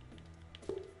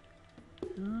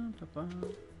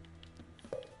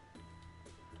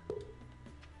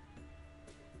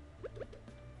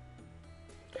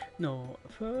 No,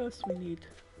 first we need...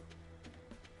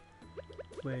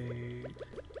 Wait,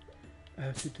 I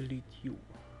have to delete you.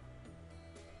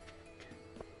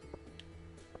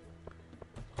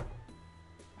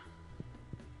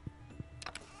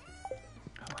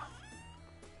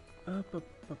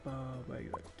 Where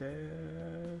you at?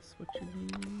 That's what you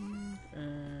need.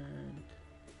 And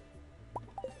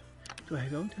do I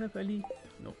don't have any?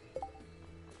 No.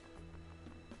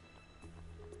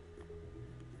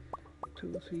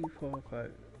 2, 3, 4,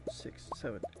 5, 6,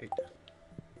 7, 8.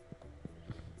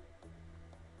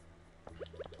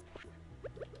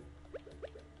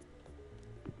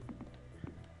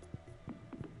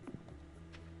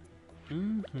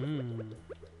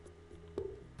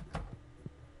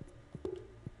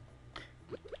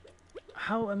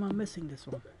 How am I missing this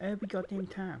one every goddamn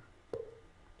time?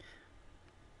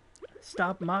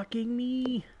 Stop mocking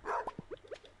me!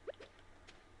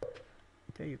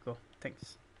 There you go.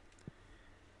 Thanks.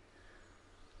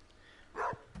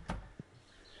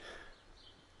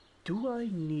 Do I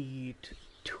need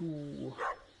to...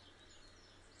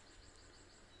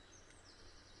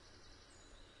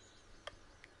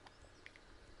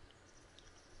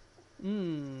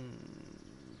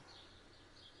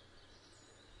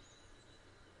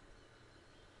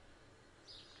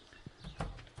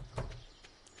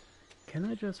 Can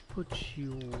I just put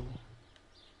you...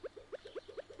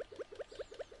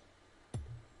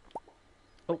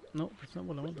 Oh, no, that's not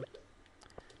what I wanted.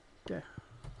 There.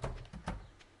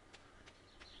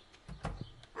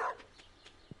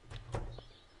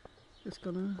 Just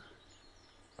gonna...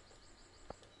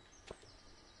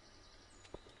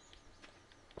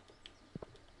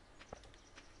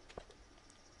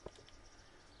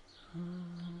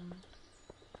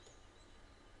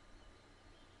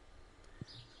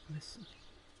 listen.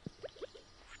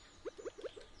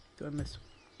 Do I miss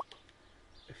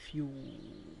a few?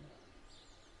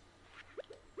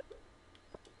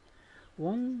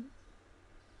 1,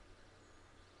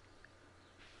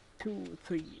 2,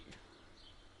 3.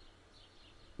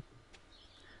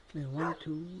 Then 1,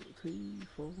 2, 3,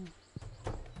 4,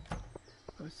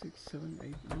 5, 6, 7,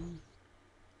 8, 9.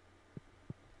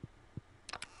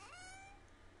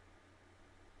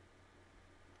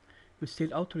 You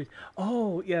still out to it?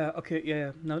 Oh yeah, okay,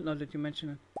 yeah. Now that you mention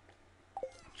it,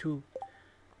 true.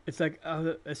 It's like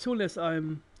as soon as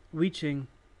I'm reaching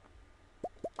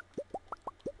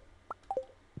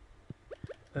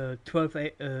 12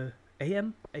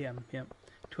 a.m. Yeah,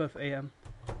 12 a.m.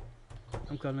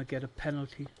 I'm gonna get a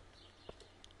penalty.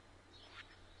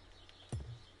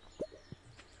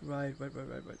 Right.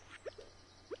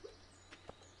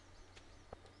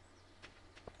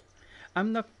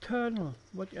 I'm nocturnal.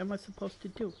 What am I supposed to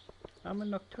do? I'm a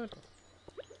nocturnal.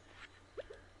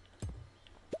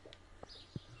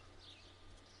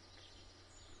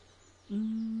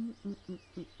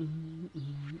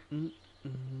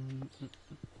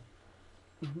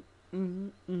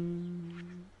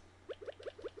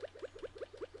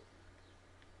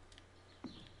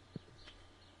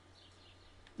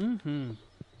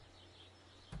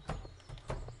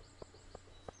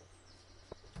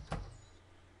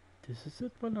 This is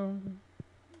it, Barone.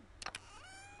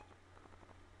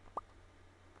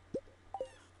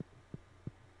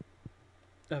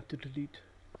 I have to delete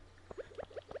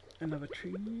another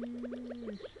tree.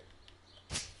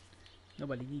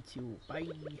 Nobody needs you. Bye.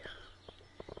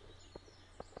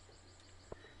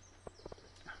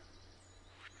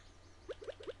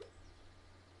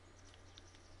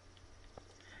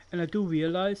 And I do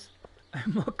realize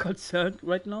I'm more concerned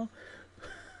right now.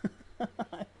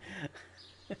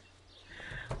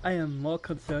 I am more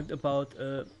concerned about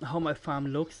how my farm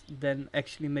looks than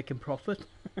actually making profit.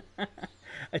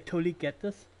 I totally get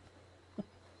this.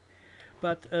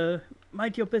 But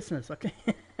mind your business, okay?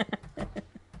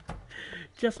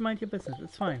 Just mind your business,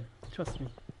 it's fine. Trust me.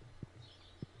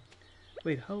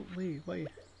 Wait, wait.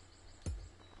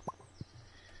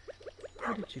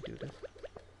 How did you do this?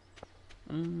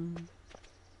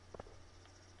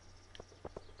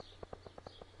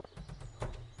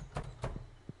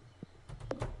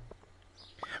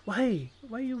 Why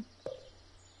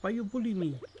you bullying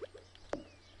me?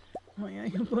 Why are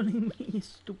you bullying me?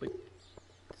 Stupid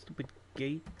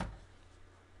gate.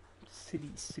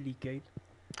 Silly gate.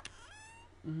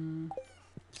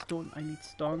 Stone, I need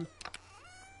stone.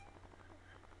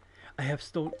 I have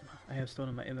stone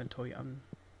in my inventory. I'm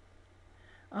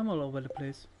all over the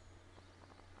place.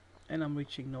 And I'm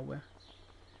reaching nowhere.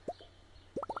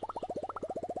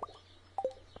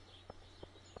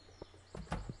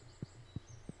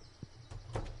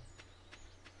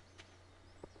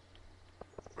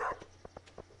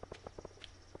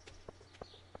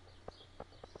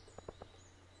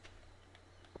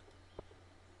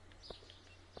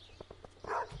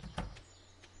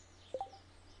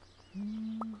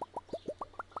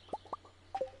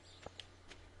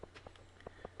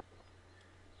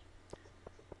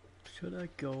 Should I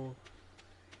go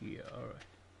here? Alright.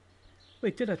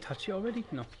 Wait, did I touch you already?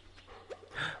 No.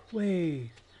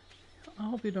 Wait. I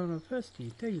hope you don't are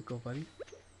thirsty. There you go, buddy.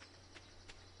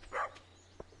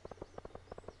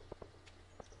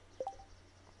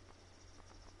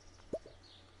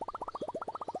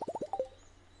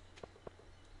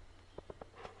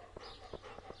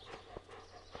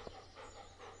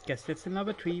 Guess that's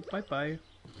another tree. Bye bye.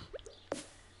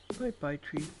 Bye bye,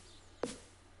 tree.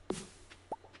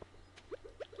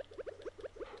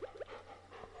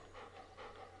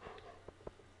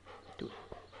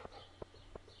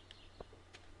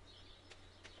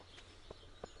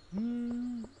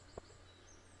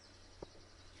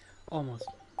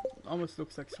 Almost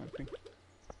looks like something.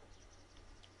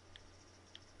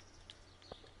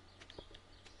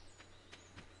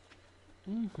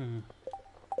 Okay.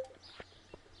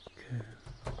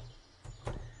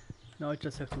 Now I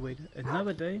just have to wait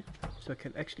another day so I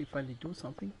can actually finally do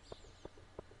something.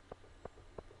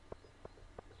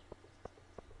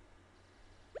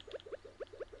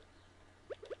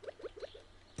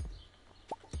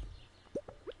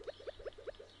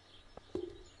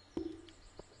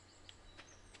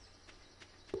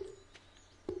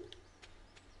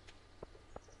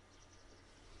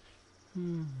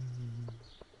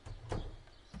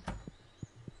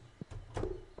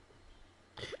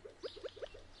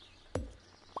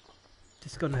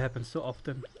 This is gonna happen so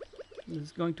often. This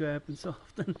is going to happen so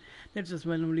often. They just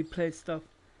randomly play stuff.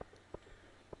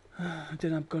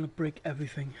 Then I'm gonna break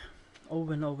everything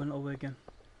over and over and over again,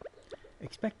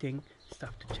 expecting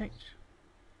stuff to change.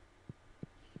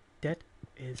 That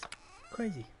is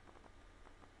crazy.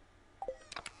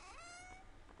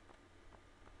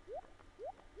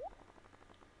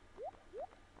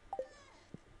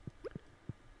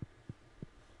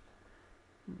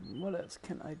 What else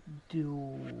can I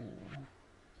do?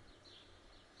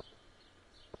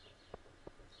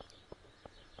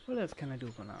 What else can I do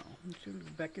for now? I should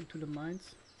go back into the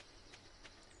mines.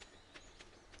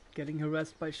 Getting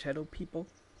harassed by shadow people.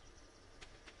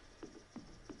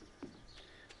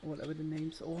 Whatever the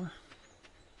names are.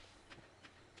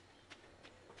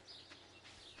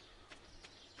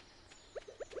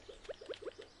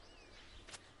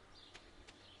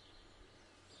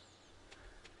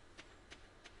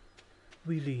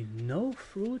 Really, no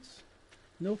fruits?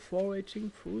 No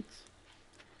foraging fruits?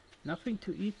 Nothing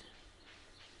to eat?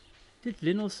 Did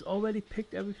Linus already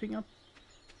picked everything up?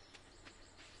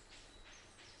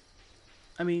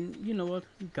 I mean, you know what?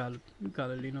 You got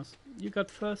it, Linus. You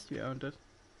got first, you earned it.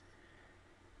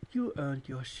 You earned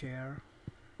your share.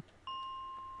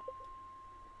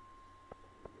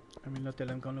 I mean, not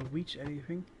that I'm gonna reach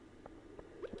anything.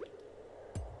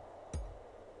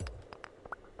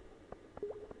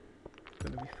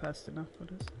 Gonna be fast enough for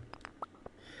this.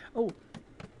 Oh,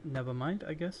 never mind,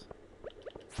 I guess.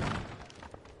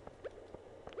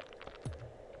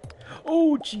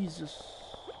 Oh, Jesus.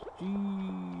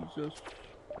 Jesus.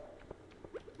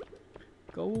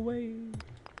 Go away.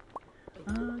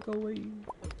 Ah, go away.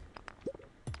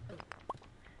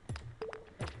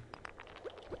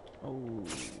 Oh.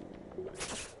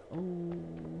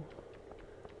 Oh.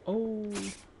 Oh.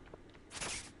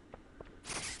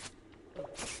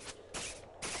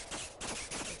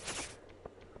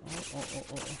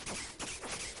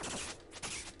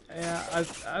 Yeah,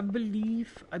 I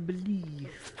believe I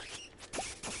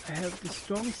have the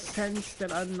strong sense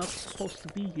that I'm not supposed to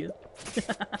be here.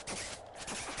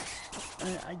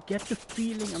 I get the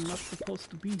feeling I'm not supposed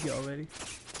to be here already.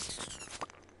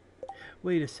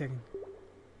 Wait a second.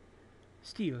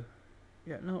 Steel.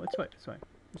 Yeah, no, it's fine, it's fine.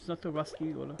 It's not the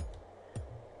rusty or the...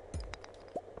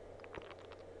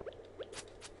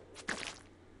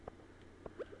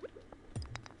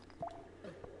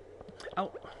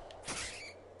 Ow!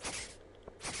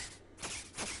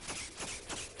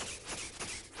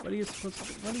 What are you supposed to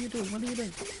do? What are you doing? What are you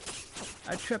doing?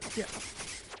 I trapped you.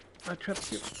 I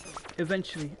trapped you.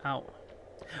 Eventually. Ow.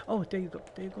 Oh, there you go.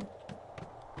 There you go.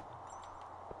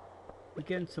 We're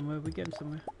getting somewhere. We're getting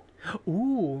somewhere.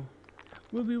 Ooh.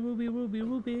 Ruby, ruby, ruby,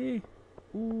 ruby.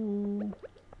 Ooh.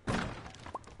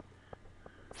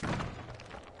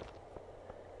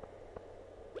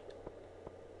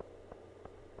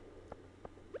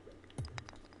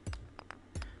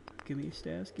 Give me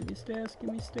stairs. Give me stairs.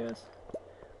 Give me stairs.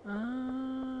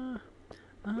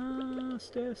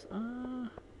 Stairs.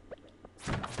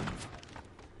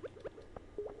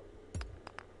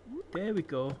 There we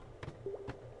go.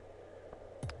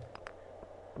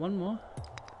 One more.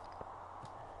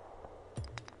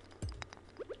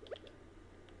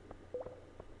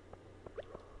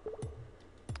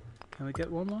 Can we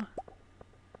get one more?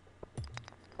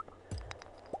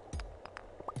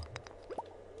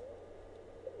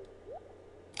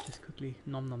 Just quickly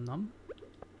nom nom nom.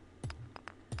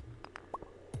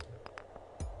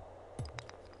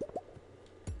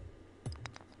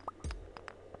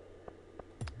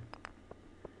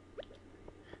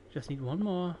 Just need one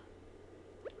more.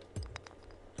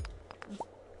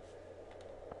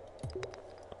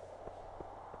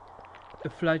 The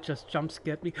fly just jump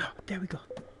scared me. There we go.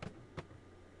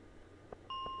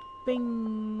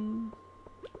 Bing.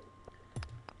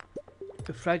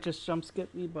 The fly just jump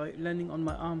scared me by landing on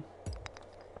my arm.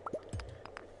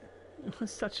 It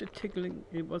was such a tickling.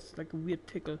 It was like a weird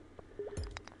tickle.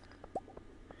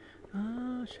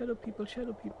 Ah, shadow people,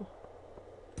 shadow people.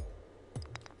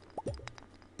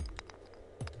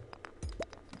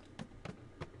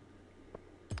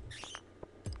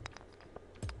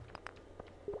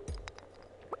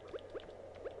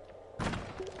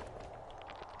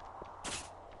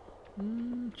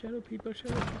 Shadow people,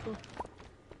 shadow people.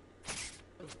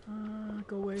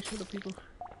 Go away, shadow people.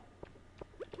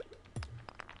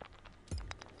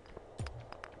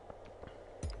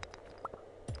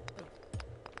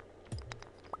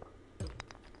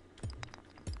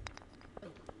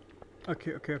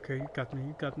 Okay, okay, okay, you got me,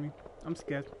 you got me. I'm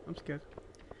scared, I'm scared.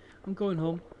 I'm going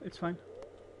home, it's fine.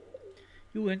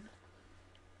 You win.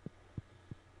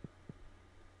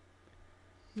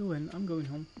 You win, I'm going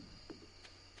home.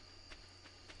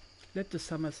 Let the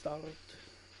summer start.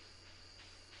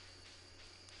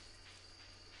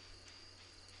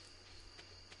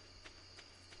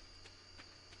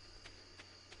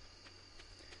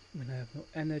 When I have no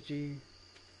energy.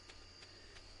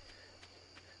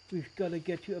 We've got to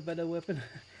get you a better weapon.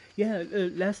 Yeah,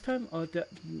 last time, or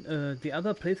the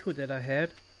other playthrough that I had,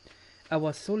 I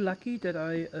was so lucky that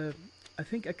I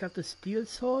think I got the steel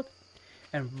sword,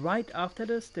 and right after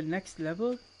this, the next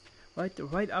level,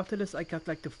 right after this, I got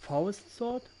like the forest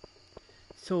sword.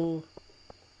 So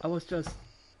I was just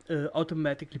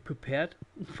automatically prepared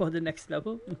for the next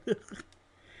level,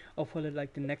 or for the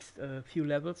next few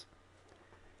levels.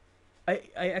 I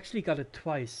actually got it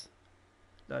twice,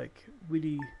 like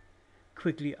really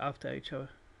quickly after each other,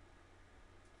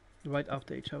 right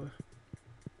after each other,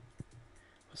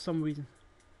 for some reason.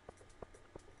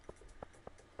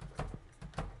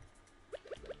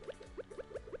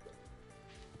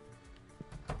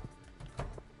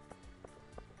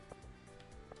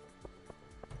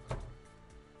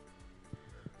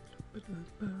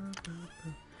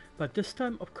 But this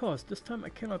time, of course, this time I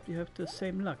cannot have the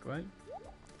same luck, right?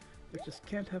 I just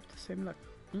can't have the same luck.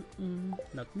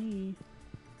 Not me.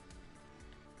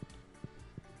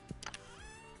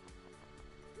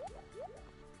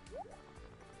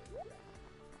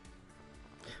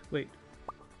 Wait,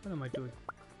 what am I doing?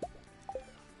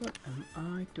 What am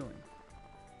I doing?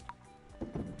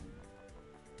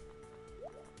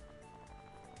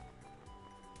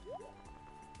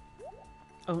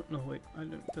 Oh, no, wait, I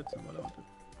don't, that's not what I wanted.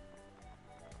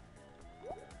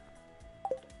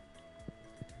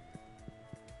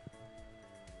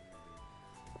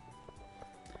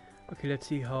 Okay, let's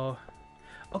see how...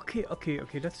 Okay,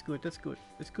 that's good, that's good.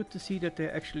 It's good to see that they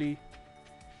actually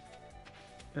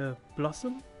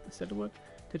blossom, is that the word?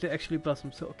 That they actually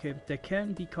blossom, so okay, they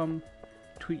can become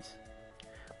trees.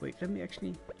 Wait, let me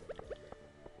actually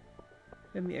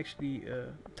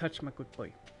touch my good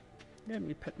boy. Let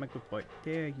me pet my good boy.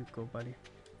 There you go, buddy.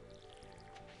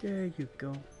 There you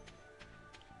go.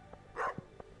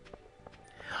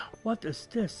 What is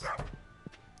this?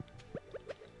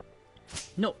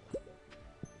 No.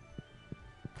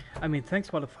 I mean, thanks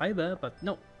for the fiber, but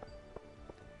no.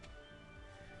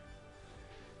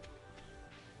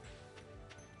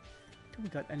 Do we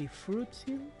got any fruits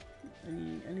here?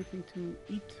 Anything to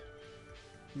eat?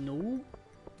 No.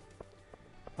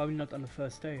 Probably not on the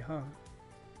first day, huh?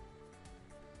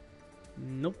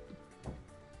 Nope.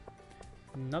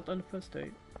 Not on the first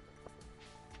day.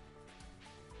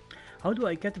 How do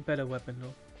I get a better weapon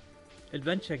though?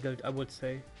 Adventure guild, I would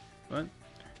say. Right?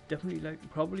 Definitely,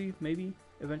 like, probably, maybe,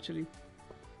 eventually.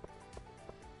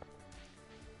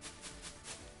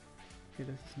 Okay,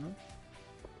 this is not.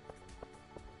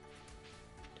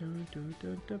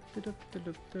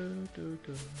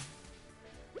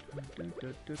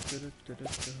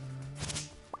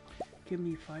 Give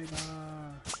me fiber.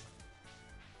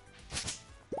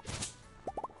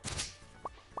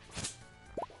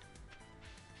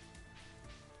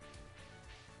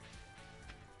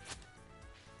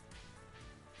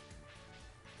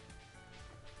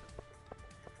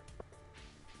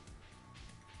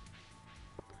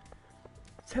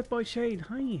 Sad boy Shane,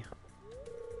 hi.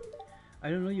 I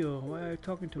don't know you. Why are you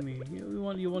talking to me? You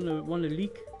want to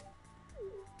leak?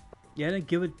 Yeah, then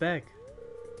give it back.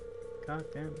 God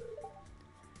damn.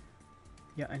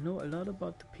 Yeah, I know a lot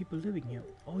about the people living here.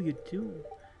 Oh, you do?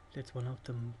 That's one of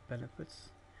the benefits.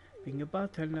 Being a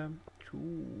bartender.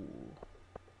 True.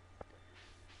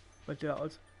 But there are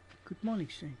also... Good morning,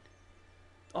 Shane.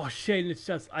 Oh, Shane, it's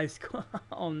just ice cold.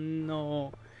 Oh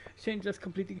no. Shane just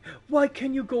completely... Why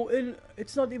can you go in?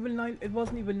 It's not even 9... It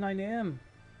wasn't even 9 AM.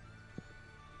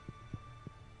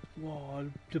 Wow,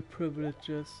 the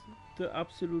privileges. The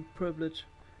absolute privilege.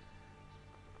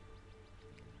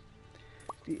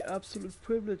 The absolute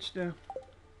privilege there.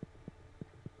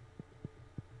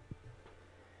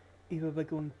 Either by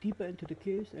going deeper into the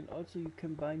caves, and also you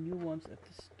can buy new ones at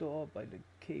the store by the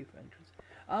cave entrance.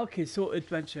 Ah, okay, so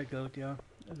adventure guild, yeah.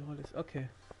 That's all this. Okay.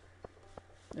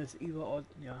 It's either or,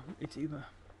 yeah, it's either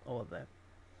all that.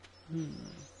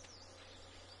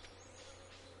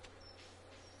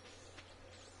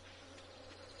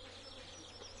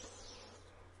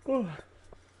 Oh.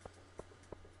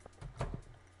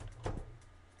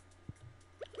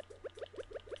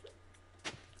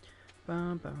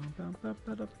 Bam, bam, bam, bam,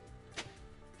 bam,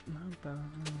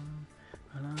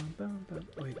 bam.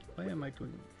 Wait, why am I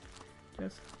doing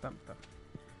just bam, bam.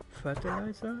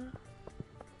 Fertilizer?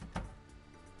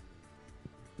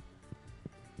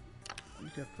 We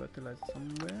have fertilizer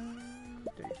somewhere.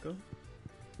 There you go.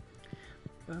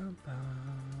 Bam, bam,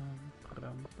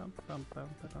 bam, bam, bam, bam,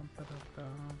 bam, bam,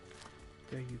 bam.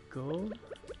 There you go.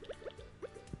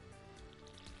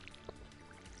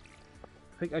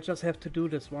 I think I just have to do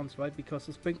this once, right? Because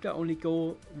the sprinkler only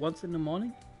go once in the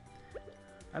morning,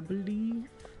 I believe.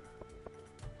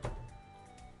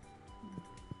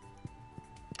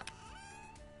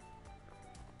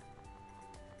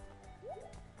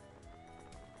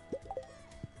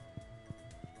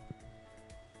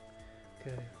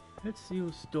 Let's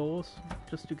use those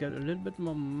just to get a little bit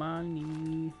more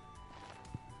money.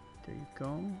 There you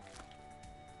go.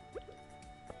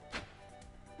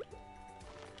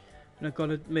 And I'm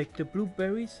gonna make the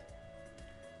blueberries.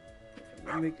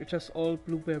 Make just all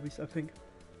blueberries, I think.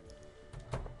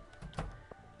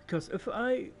 Because if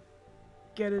I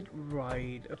get it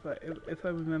right, if I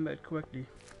remember it correctly,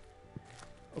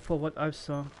 for what I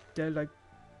saw, they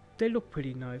look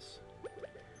pretty nice,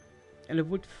 and it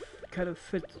would kind of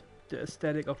fit the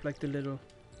aesthetic of like the little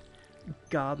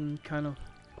garden kind of.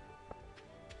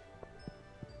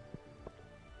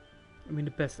 I mean,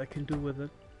 the best I can do with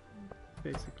it,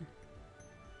 basically.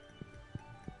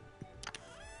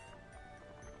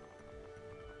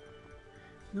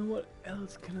 Now what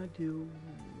else can I do?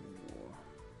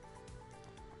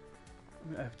 I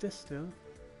mean, I have this still.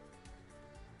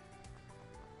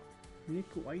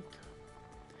 Nick White.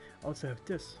 Also have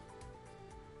this.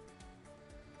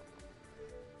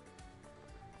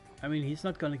 I mean, he's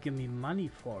not gonna give me money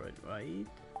for it, right?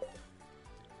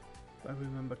 If I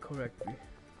remember correctly.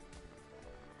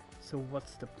 So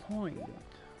what's the point?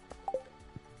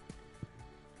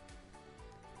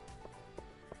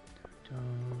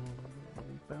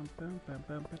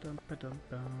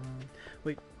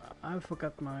 Wait, I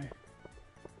forgot my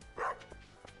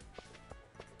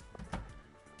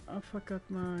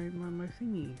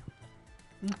thingy.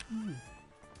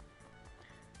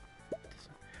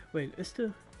 Wait, is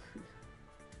the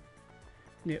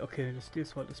yeah, okay, the steel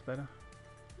sword is better.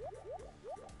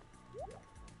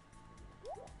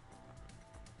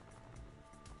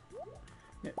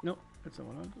 Yeah, no, that's not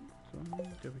what I do. So,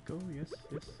 there we go, yes,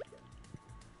 yes.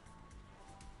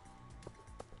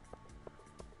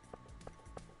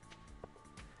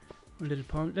 A little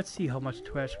pond. Let's see how much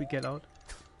trash we get out.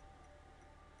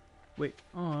 Wait,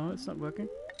 oh, it's not working.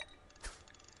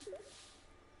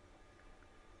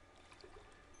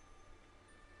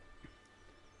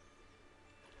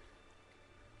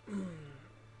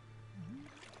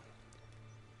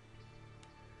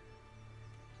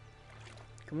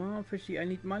 Come on, fishy, I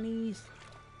need monies.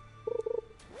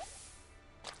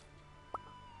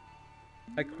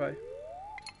 I cry.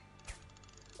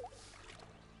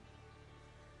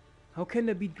 How can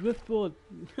there be driftwood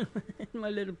in my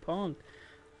little pond?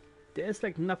 There's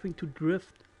like nothing to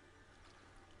drift.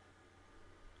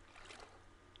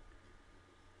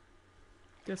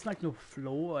 There's like no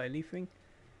flow or anything.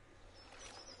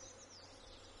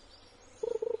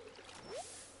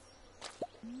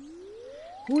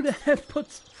 Who the hell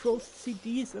throws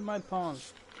CDs in my pond?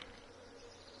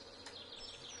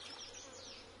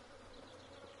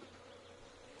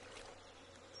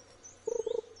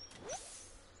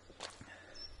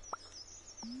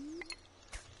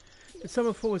 Did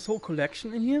someone throw his whole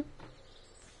collection in here?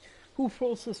 Who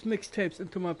throws his mixtapes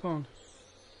into my pond?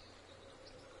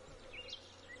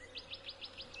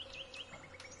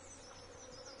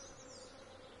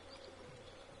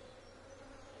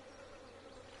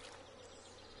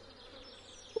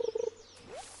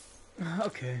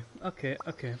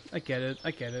 Okay, I get it,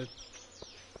 I get it.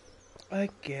 I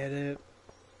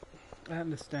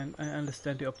understand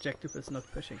the objective is not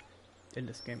fishing in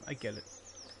this game, I get it.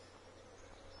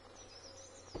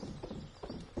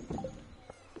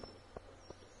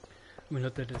 I mean,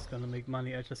 not that it's gonna make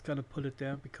money, I just gonna put it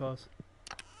there because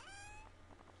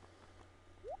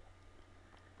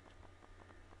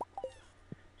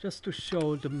just to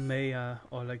show the mayor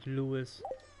or like Lewis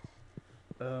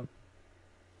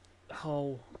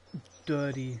how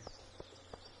dirty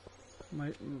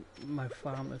my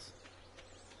farm is.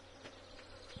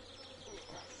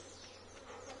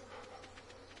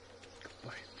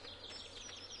 Goodbye.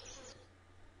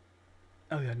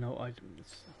 Oh yeah, no,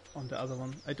 it's on the other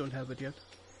one. I don't have it yet.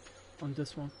 On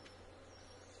this one.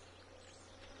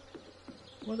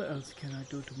 What else can I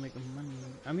do to make money?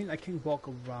 I mean, I can walk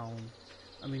around.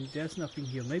 I mean, there's nothing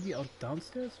here. Maybe out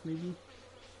downstairs? Maybe?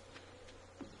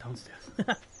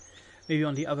 Downstairs. Maybe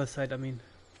on the other side, I mean.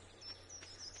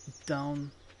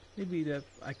 Down. Maybe there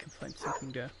I can find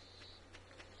something there.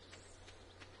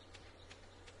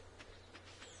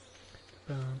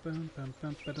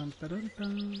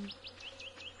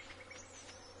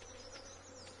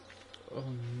 Oh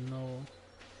no.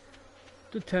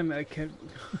 Don't tell me I can't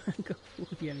go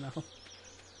through here now.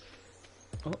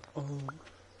 Oh.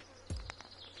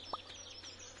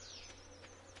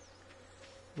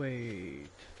 Wait.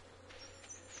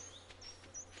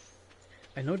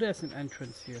 I know there's an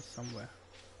entrance here somewhere.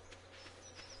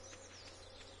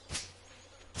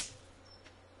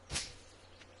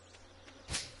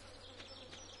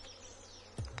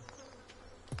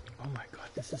 Oh my god,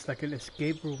 this is like an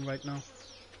escape room right now.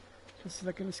 This is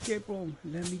like an escape room.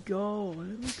 Let me go.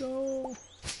 Let me go.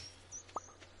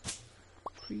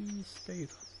 Please stay.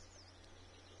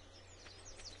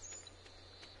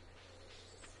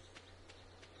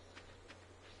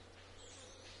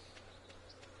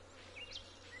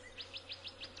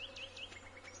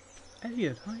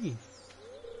 Elliot, hi.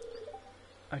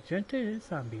 A gentle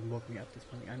zombie woke me up this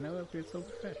morning. I never feel so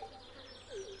fresh.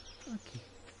 Okay.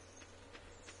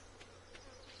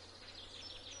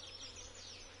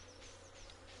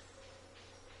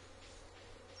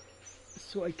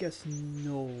 So I guess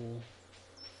no.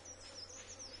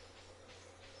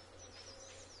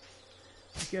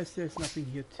 I guess there's nothing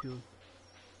here too.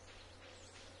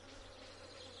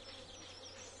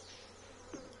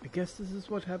 I guess this is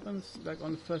what happens like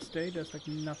on the first day. There's like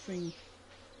nothing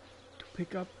to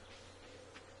pick up.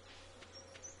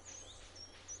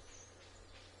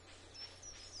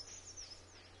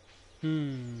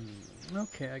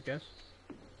 Okay, I guess.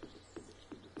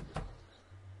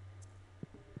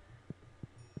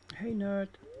 Hey nerd.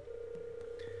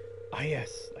 Ah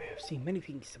yes, I have seen many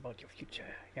things about your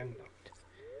future, young Noct.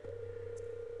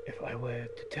 If I were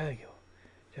to tell you,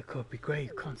 there could be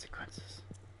grave consequences.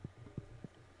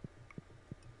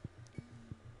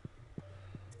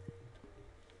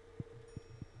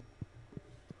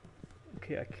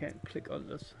 Okay, I can't click on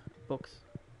this box.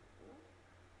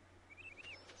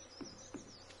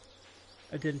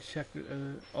 I didn't check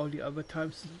all the other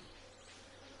times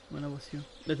when I was here.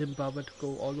 I didn't bother to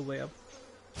go all the way up.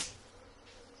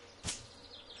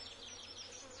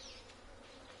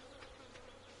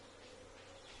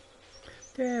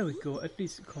 There we go. At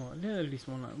least, come on, there at least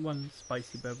one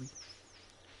spicy berry.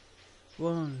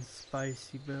 One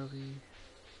spicy berry.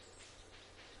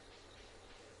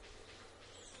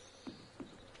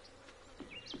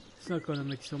 It's not gonna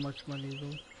make so much money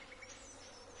though.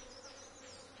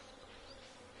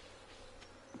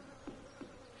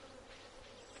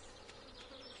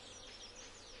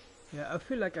 Yeah, I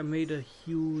feel like I made a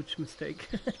huge mistake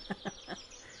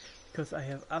because I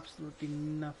have absolutely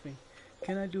nothing.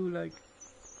 Can I do like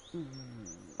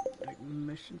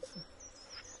missions?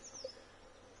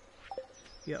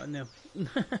 Yeah, no.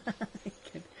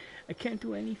 I can't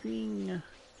do anything.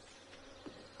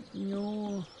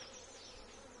 No.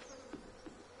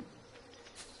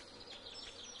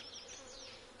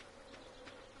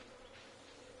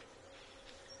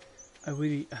 I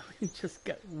really just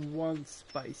got one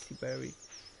spicy berry.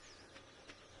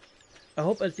 I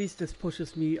hope at least this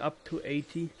pushes me up to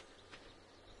 80.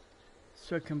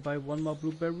 So I can buy one more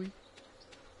blueberry.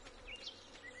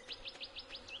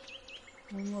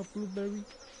 One more blueberry.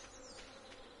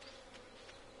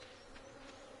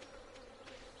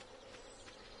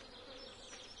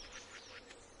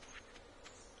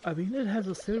 I mean, it has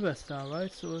a silver star,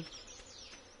 right? So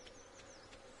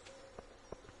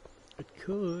it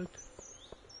could.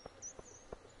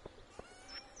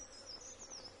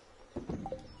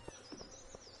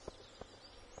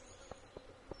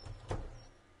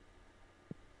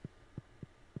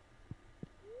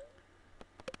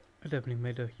 I definitely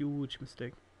made a huge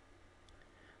mistake,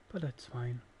 but that's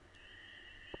fine.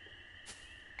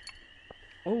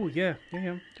 Oh yeah,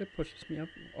 that pushes me up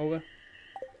over.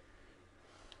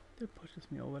 That pushes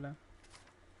me over there.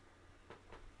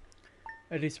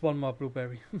 At least one more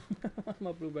blueberry. One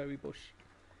more blueberry bush.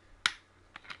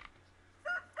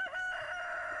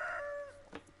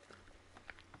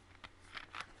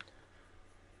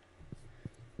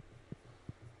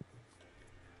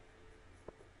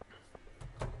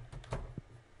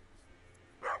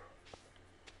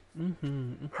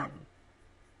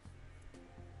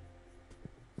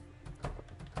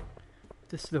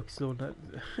 This looks so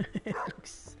it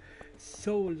looks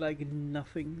so like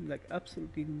nothing, like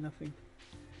absolutely nothing.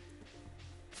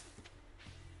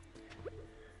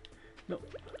 No,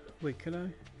 wait, can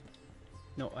I?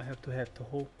 No, I have to have the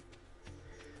hoe.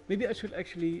 Maybe I should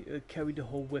actually carry the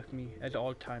hoe with me at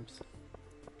all times.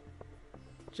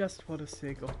 Just for the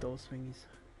sake of those thingies.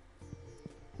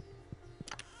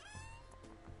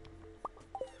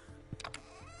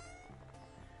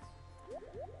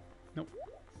 Nope.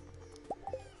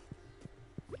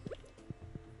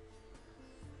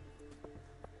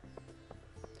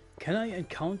 Can I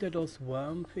encounter those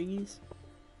worm thingies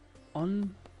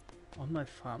on my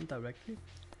farm directly?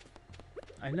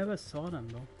 I never saw them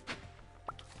though.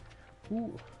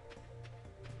 Ooh.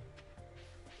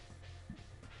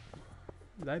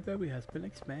 Library has been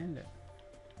expanded.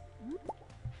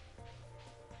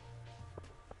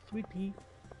 Sweet pea.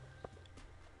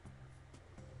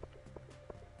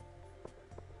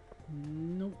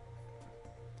 Nope.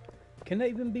 Can there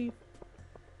even be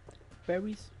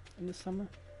berries in the summer?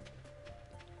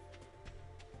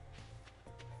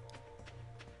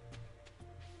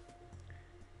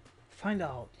 find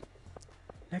out.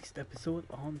 Next episode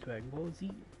on Dragon Ball Z.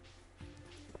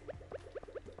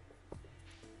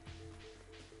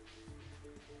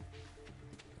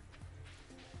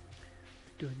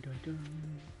 Dun, dun,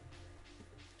 dun.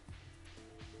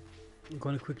 I'm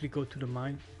gonna quickly go to the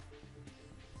mine.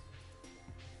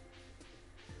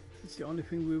 It's the only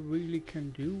thing we really can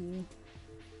do.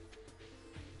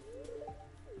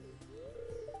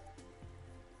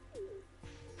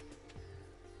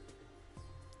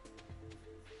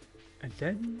 And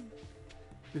then,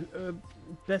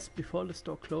 best before the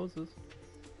store closes,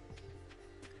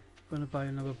 gonna buy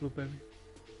another blueberry.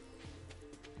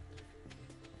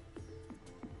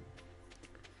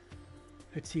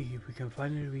 Let's see if we can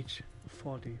finally reach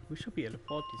 40. We should be at the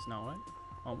 40s now, right?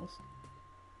 Almost.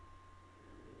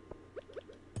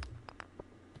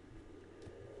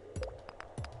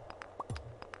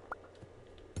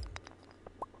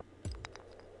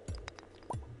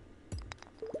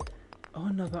 Oh,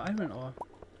 another iron ore.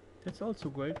 That's also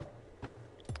great.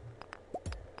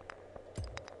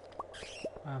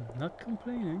 I'm not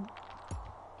complaining.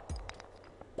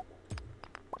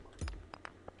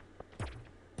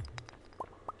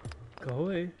 Go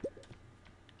away.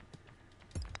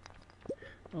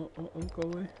 Oh, go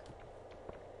away.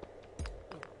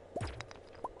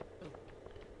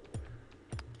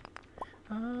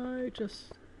 I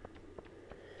just...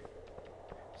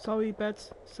 Sorry,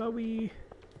 bats. Sorry.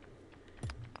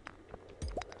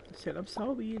 I said I'm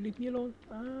sorry. Leave me alone.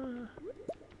 Ah.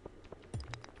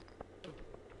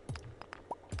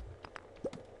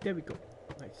 There we go.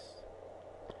 Nice.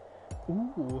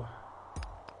 Ooh.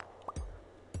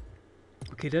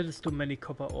 Okay, that is too many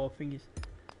copper ore thingies.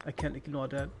 I can't ignore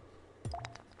that.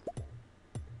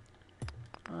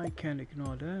 I can't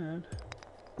ignore that.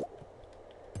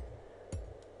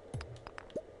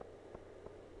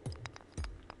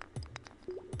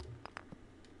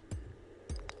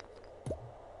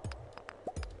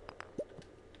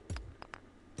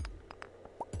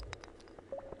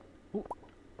 Oh,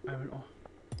 iron ore.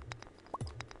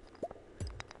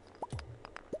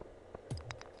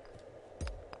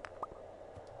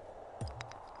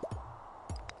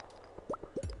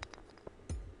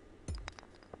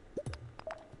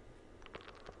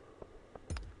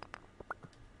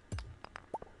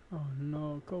 Oh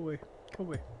no, go away, go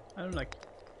away. I don't like it.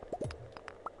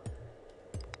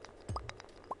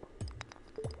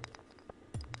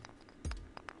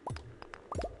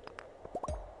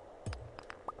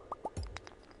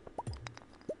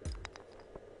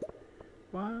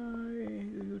 Why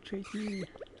do you chase me?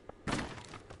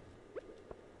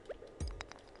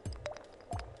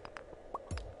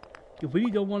 You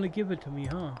really don't want to give it to me,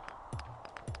 huh?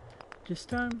 This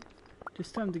time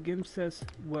the game says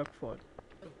work for it.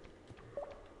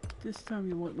 This time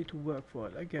you want me to work for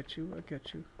it. I get you, I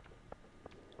get you.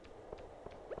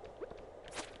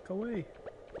 Go away.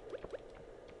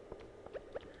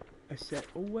 I said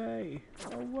away,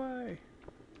 away.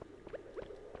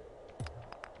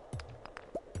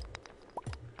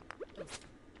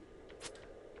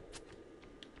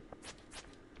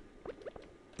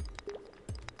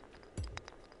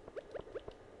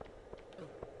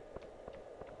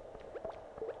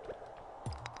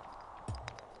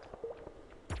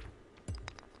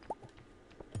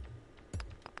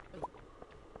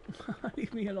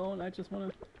 Leave me alone, I just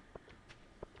wanna...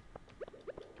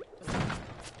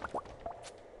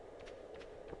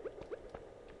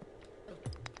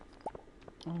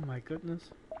 Oh my goodness.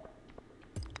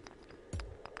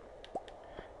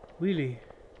 Really?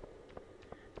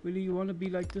 Really, you wanna be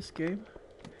like this game?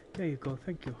 There you go,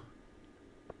 thank you.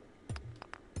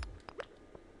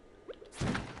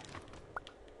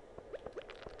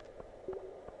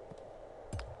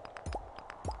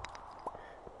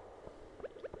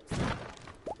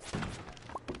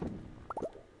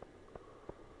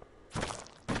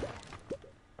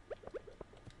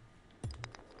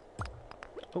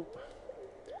 Oh,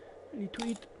 I need to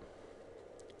eat.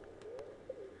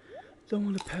 Don't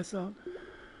want to pass out.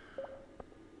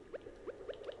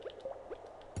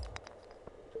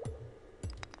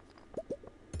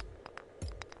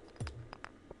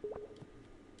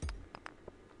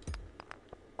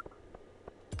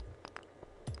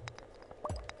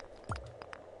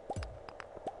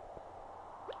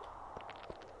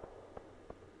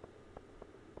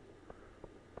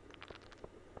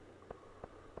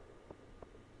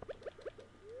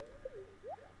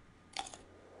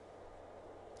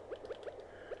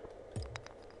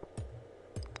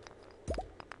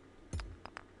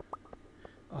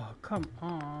 Oh, come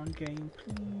on, game,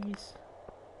 please.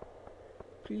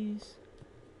 Please.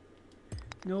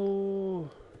 No,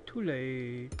 too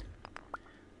late.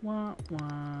 Wah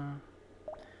wah.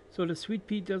 So the sweet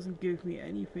pea doesn't give me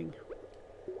anything.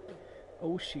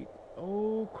 Oh shit.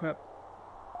 Oh crap.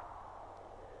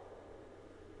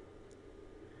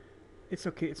 It's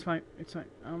okay, it's fine, it's fine.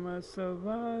 I'm a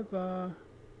survivor.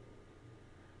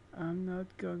 I'm not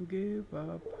gonna give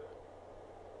up.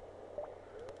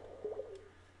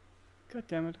 God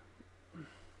damn it.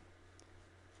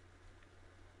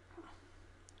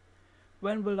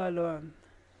 When will I learn?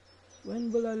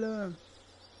 When will I learn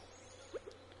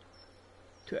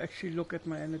to actually look at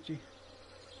my energy?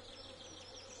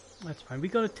 That's fine. We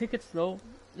gotta take it slow.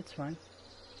 It's fine.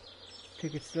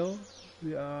 Take it slow.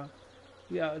 We are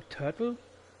a turtle.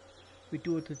 We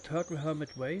do it the turtle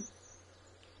hermit way.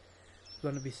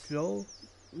 We're gonna be slow.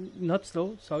 Not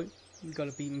slow, sorry. We're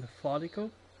gonna be methodical.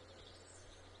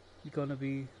 We're gonna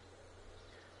be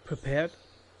prepared.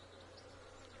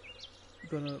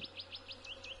 We're gonna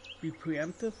be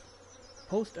preemptive,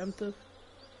 post-emptive,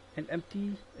 and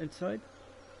empty inside.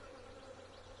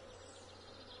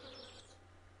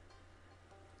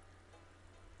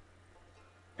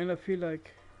 And I feel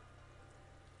like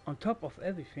on top of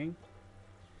everything,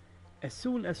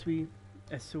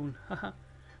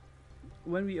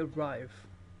 when we arrive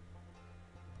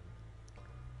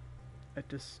at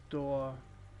the store,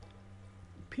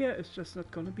 Pierre is just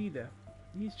not gonna be there.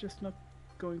 He's just not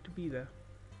going to be there.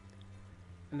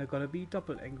 And they're gonna be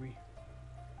double angry.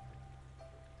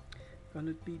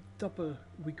 Gonna be double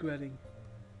regretting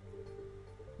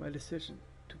my decision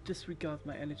to disregard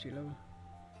my energy level.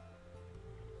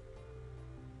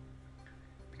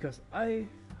 Because I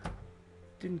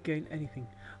didn't gain anything.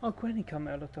 Oh, Granny come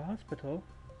out of the hospital.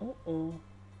 Oh oh.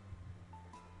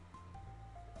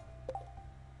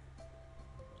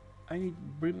 I need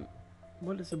brim.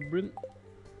 What is a brim?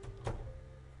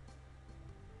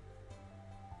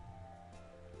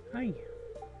 Hi.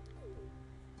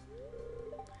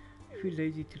 I feel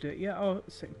lazy today. Yeah, oh,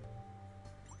 same.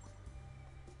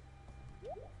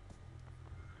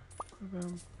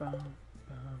 Bum, bum,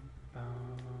 bum,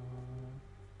 bum.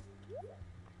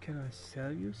 Can I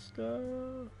sell you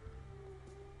stuff?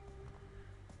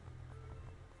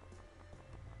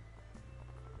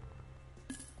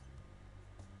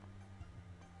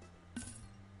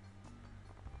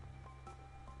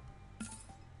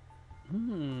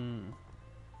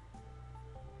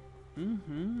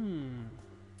 Mm-hmm.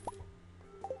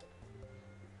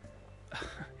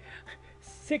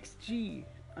 6G.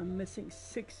 I'm missing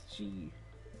 6G.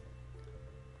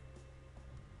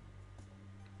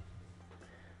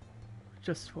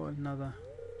 Just for another.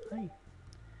 Hi.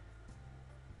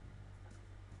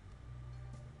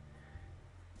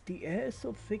 The air is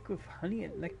so thick with honey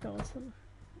and nectar or something.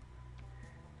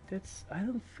 I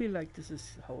don't feel like this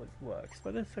is how it works,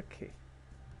 but that's okay.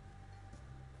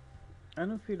 I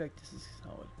don't feel like this is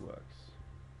how it works.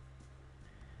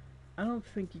 I don't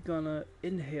think you're gonna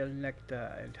inhale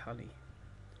nectar and honey.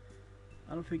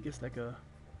 I don't think it's like a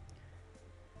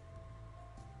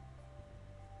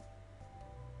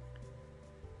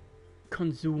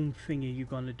consume thingy you're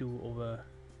gonna do over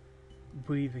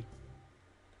breathing.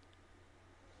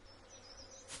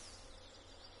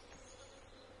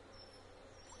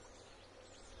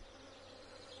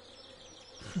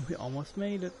 We almost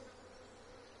made it.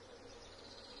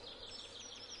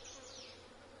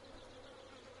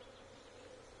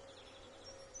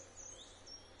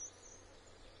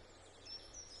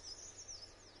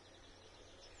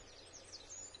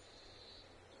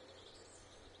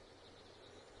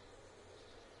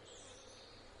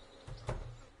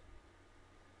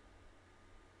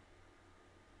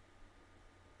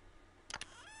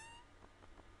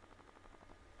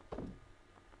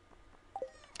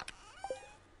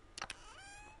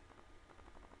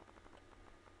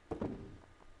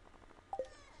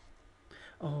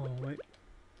 Oh wait,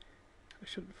 I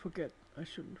shouldn't forget. I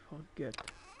shouldn't forget.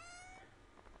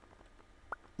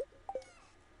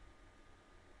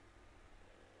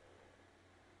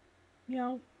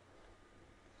 Meow.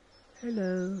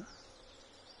 Hello.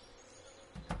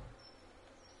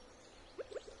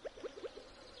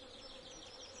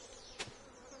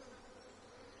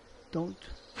 Don't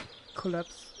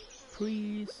collapse,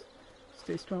 please.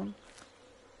 Stay strong.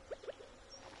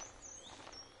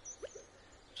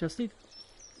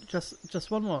 Just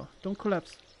one more. Don't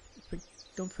collapse.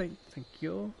 Don't faint. Thank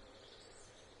you.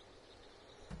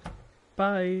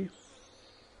 Bye.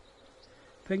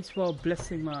 Thanks for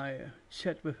blessing my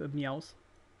chat with a meows.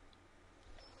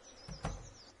 I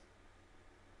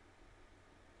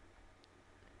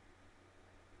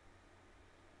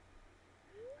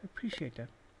appreciate that.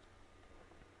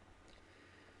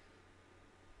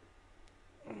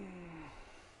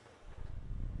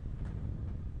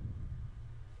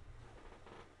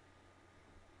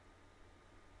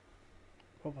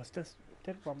 What was this?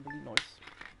 That rumbling noise?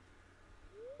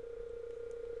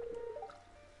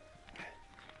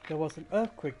 There was an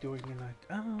earthquake during the night.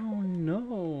 Oh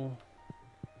no!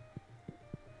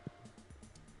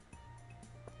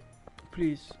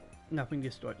 Please, nothing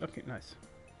destroyed. Okay, nice.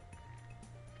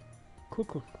 Cool,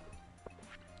 cool.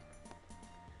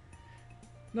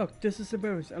 Look, this is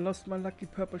embarrassing. I lost my lucky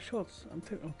purple shorts.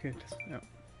 Okay, yeah.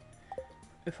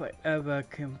 If I ever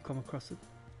come across it,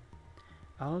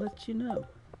 I'll let you know.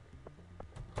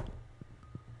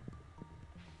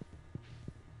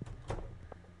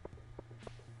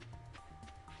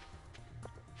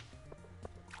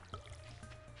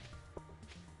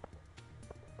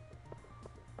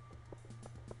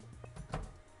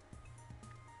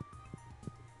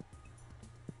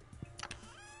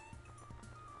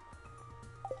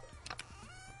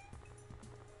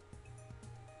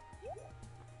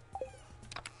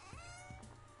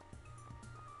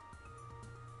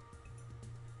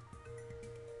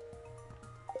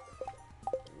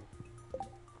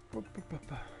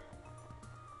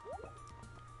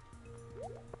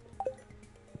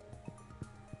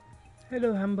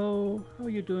 Hello Hambo, how are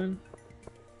you doing?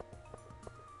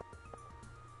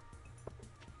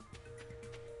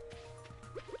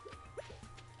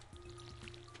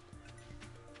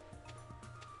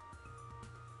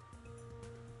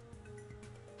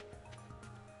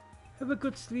 Have a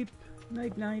good sleep,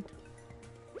 night night.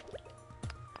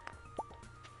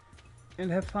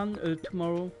 And have fun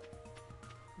tomorrow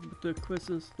with the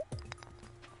quizzes.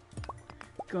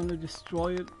 Gonna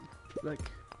destroy it like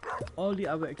all the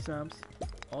other exams,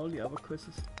 all the other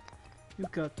quizzes. You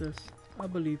got this. I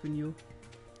believe in you.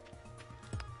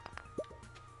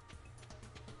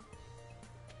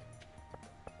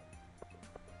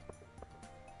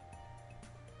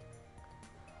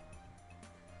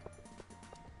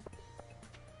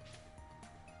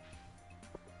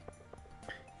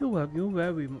 You're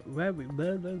very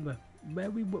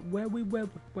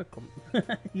welcome.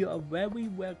 You are very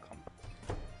welcome.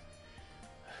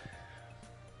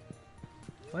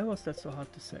 Why was that so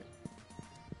hard to say?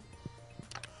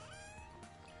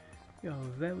 You're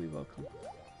very welcome.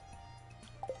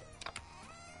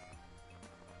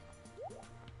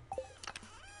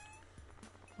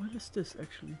 What is this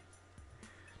actually?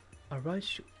 A rice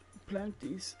should plant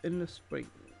these in the spring.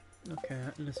 Okay,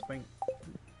 in the spring.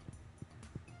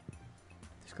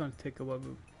 It's gonna take a while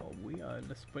before we are in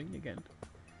the spring again.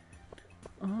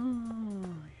 Oh,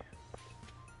 yeah.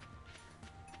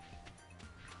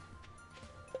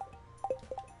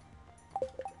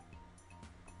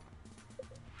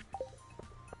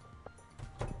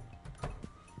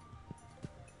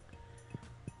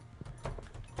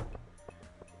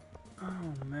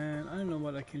 Oh man, I don't know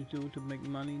what I can do to make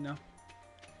money now.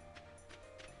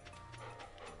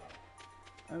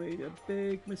 I made a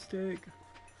big mistake.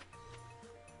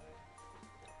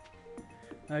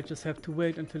 I just have to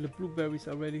wait until the blueberries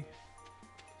are ready.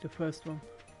 The first one.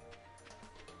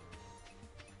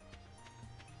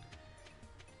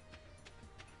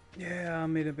 Yeah, I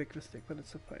made a big mistake, but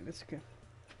it's fine, it's okay.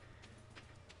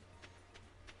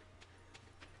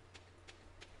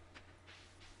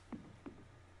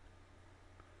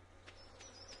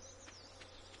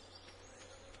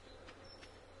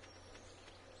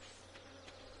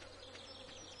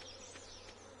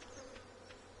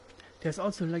 There's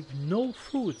also like no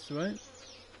fruits, right?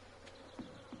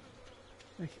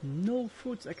 Like no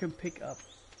fruits I can pick up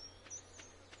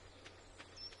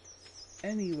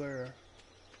anywhere.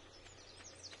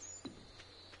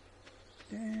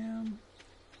 Damn.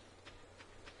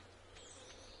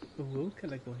 Oh,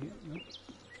 can I go here? No.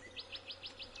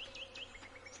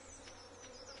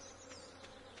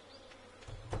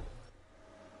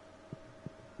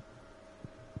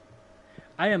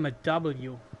 I am a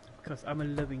W. Because I'm a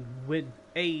living win.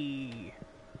 Hey.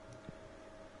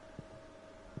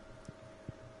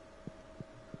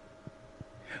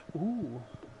 Ooh.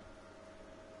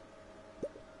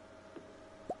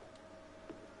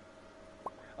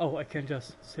 Oh, I can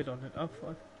just sit on it. Oh,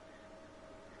 fuck.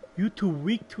 You too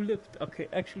weak to lift. Okay,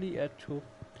 actually, true.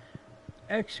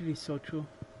 Actually, so true.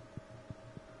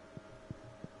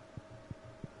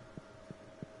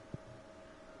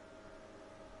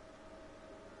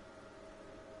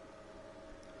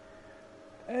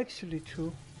 Actually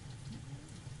true.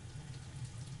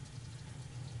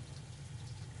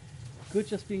 Good,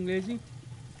 just being lazy.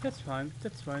 That's fine.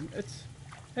 That's fine.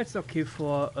 It's okay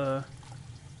for a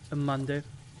Monday.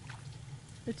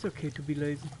 It's okay to be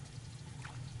lazy.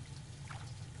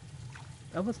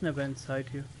 I was never inside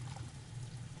here.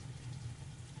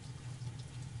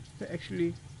 But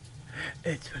actually,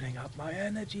 it's filling up my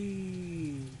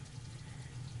energy.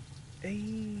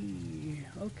 Hey.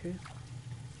 Okay.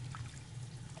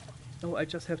 Oh, I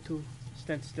just have to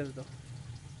stand still though.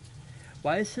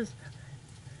 Why is his...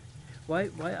 Why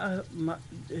are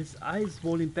his eyes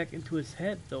rolling back into his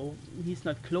head though? He's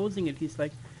not closing it, he's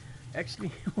like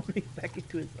actually rolling back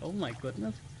into his... Oh my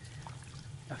goodness.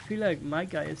 I feel like my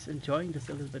guy is enjoying this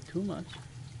a little bit too much.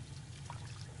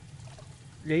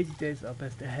 Lazy days are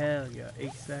best. Hell yeah,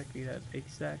 exactly that,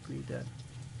 exactly that.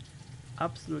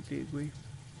 Absolutely agree.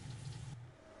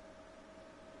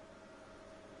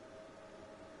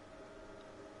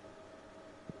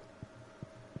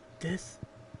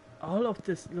 All of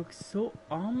this looks so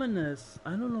ominous.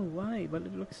 I don't know why, but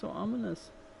it looks so ominous.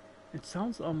 It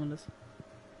sounds ominous.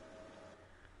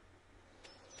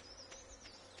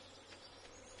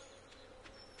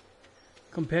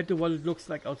 Compared to what it looks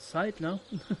like outside now.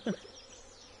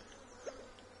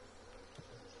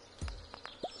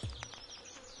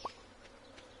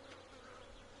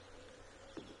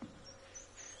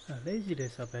 Lazy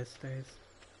days are best days.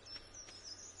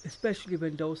 Especially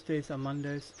when those days are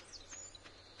Mondays.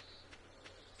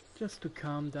 Just to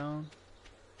calm down.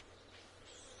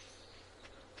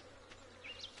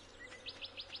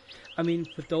 I mean,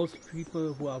 for those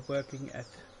people who are working at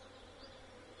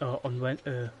on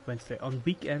Wednesday, on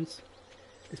weekends,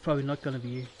 it's probably not gonna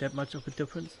be that much of a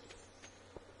difference.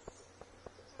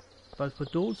 But for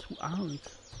those who aren't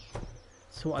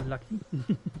so unlucky,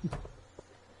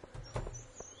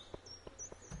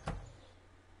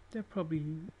 they probably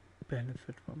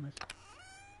benefit from it.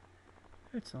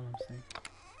 That's all I'm saying.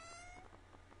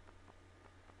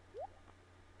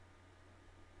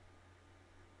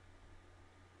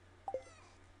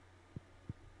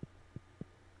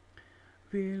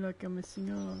 Feel like I'm missing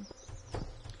out.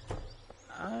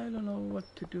 I don't know what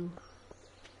to do.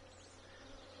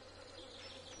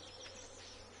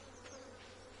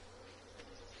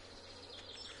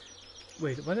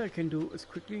 Wait, what I can do is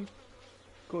quickly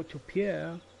go to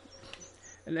Pierre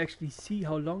and actually see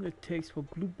how long it takes for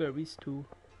blueberries to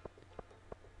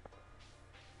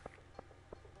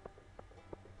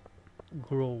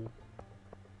grow.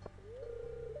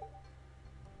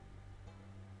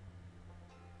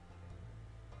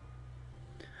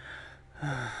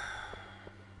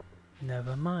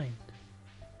 Never mind.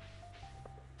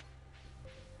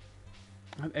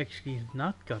 I'm actually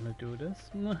not gonna do this.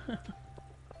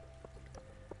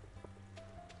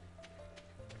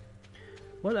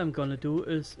 What I'm gonna do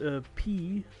is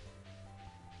P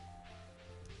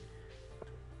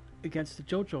against the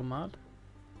JoJo mod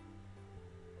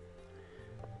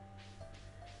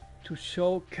to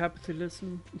show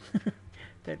capitalism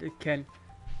that it can,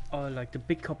 or like the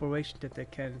big corporation that they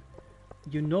can,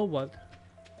 you know what?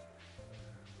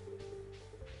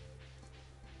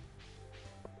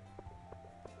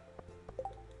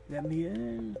 Let me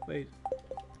in. Wait.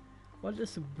 What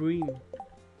is a bream?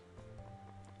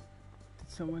 Did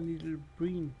someone need a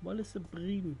bream? What is a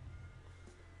bream?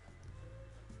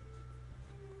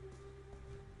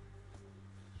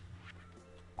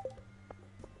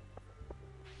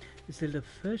 Is it a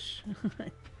fish?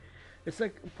 It's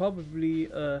like probably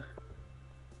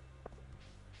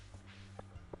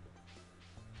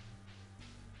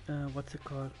what's it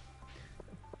called?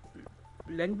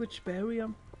 Language barrier?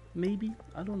 Maybe?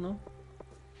 I don't know.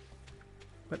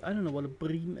 But I don't know what a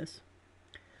bream is.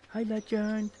 Hi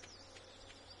Legend!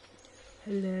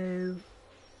 Hello!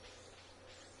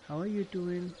 How are you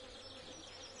doing?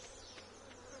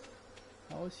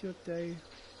 How was your day?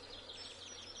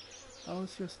 How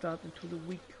was your start into the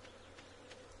week?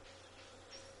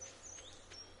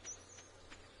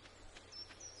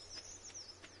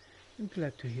 I'm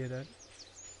glad to hear that.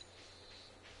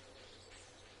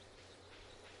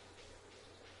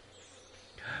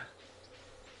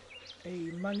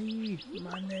 Hey, money,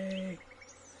 money,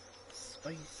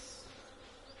 space.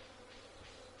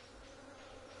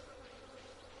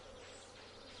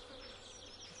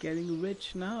 Getting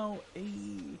rich now,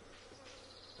 hey.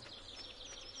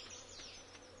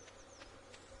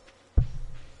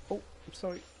 Oh, I'm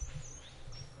sorry.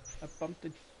 I bumped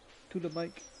it to the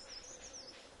mic.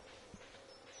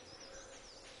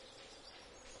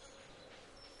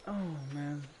 Oh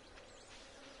man.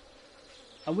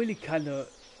 I'm really kinda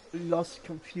lost,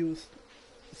 confused,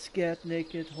 scared,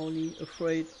 naked, horny,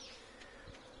 afraid.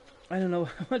 I don't know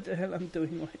what the hell I'm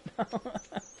doing right now.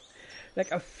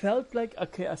 Like I felt like,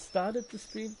 okay, I started the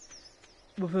stream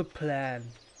with a plan.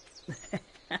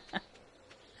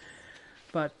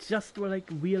 But just like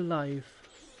real life,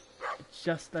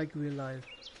 just like real life,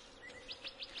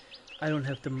 I don't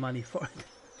have the money for it.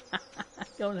 I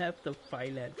don't have the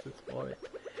finances for it.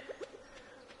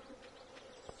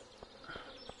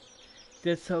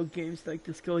 That's how games like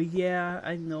this go. Yeah,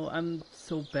 I know. I'm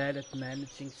so bad at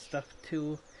managing stuff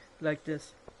too, like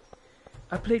this.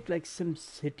 I played like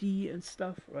SimCity and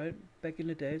stuff, right? Back in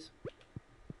the days.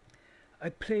 I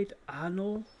played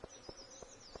Anno,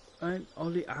 right?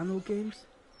 All the Anno games.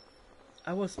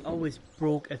 I was always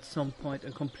broke at some point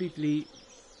and completely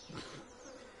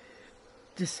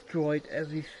destroyed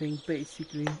everything,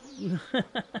 basically.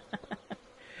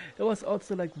 There was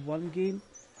also like one game,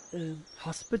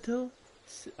 Hospital.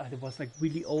 It was like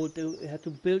really old. They had to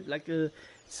build like a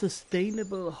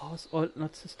sustainable or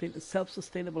not sustainable,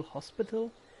 self-sustainable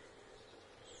hospital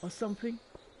or something,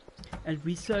 and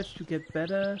research to get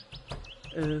better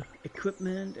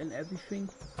equipment and everything.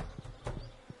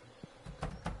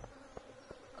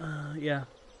 Yeah.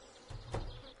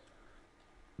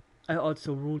 I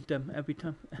also ruined them every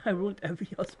time. I ruined every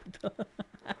hospital.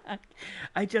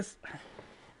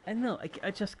 I know,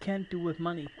 I just can't do with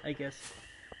money, I guess.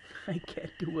 I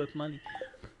can't do with money.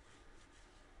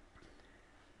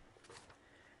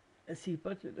 I see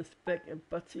budget is back and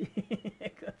Butsy.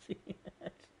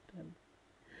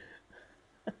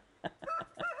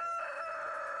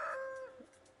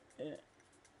 Yeah,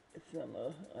 it's not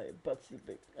Butsy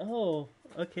big. Oh,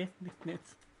 okay,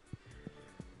 nicknames.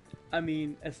 I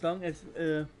mean, as long as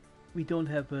we don't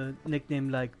have a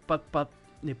nickname like Butt.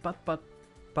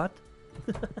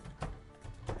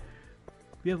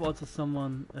 We have also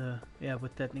someone, yeah,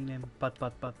 with that nickname, Butt.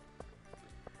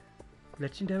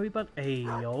 Legendary Butt, ayy,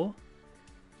 yo.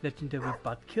 Legendary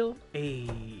Butt Kill,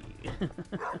 ayy.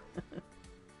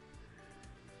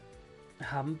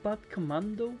 Hambat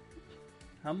Commando?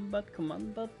 Hambat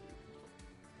Commando?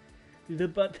 Le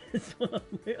Butt is one of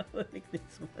my other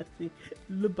nicknames.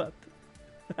 Le Butt.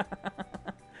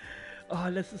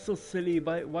 Oh, this is so silly.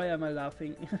 Why am I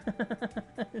laughing?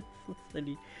 It's so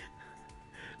silly.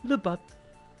 Le Butt.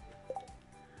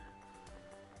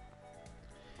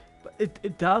 But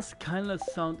it does kind of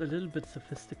sound a little bit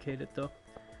sophisticated though.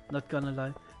 Not gonna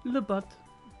lie. Le Butt.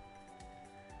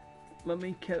 My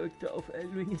main character of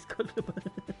Elden Ring is called Le Butt.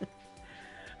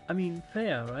 I mean,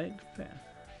 fair, right? Fair.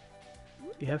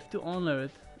 You have to honor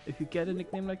it if you get a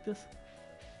nickname like this.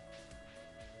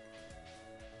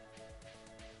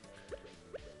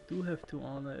 Do have to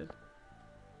honor it.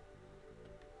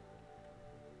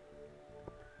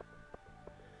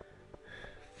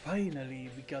 Finally,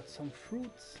 we got some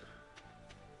fruits.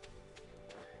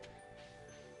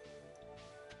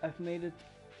 I've made it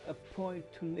a point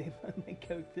to name my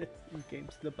characters in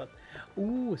games. But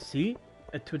ooh, see,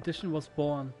 a tradition was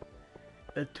born.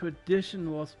 A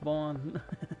tradition was born.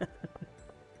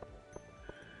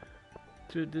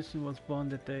 Tradition was born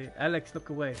that day. Alex, look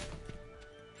away.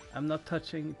 I'm not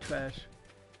touching trash.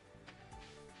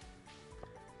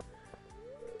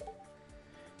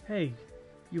 Hey,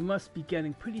 you must be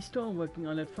getting pretty strong working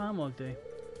on that farm all day.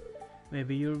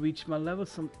 Maybe you'll reach my level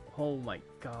some. Oh my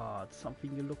god,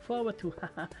 something you look forward to.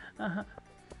 Haha.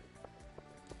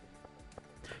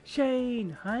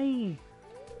 Shane, hi.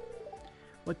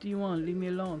 What do you want? Leave me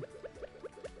alone.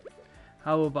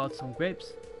 How about some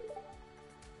grapes?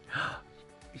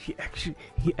 He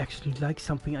actually likes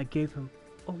something I gave him.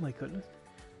 Oh my goodness.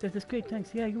 That is great,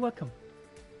 thanks. Yeah, you're welcome.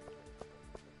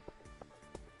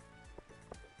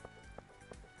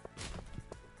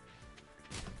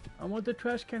 I want the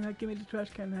trash can head. Give me the trash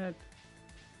can head.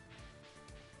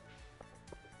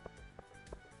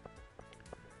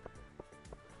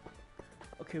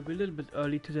 Okay, we're a little bit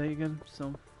early today again,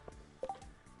 so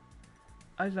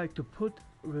I'd like to put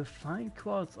refined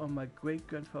quartz on my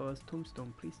great-grandfather's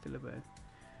tombstone. Please deliver it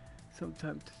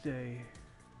sometime today.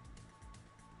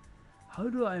 How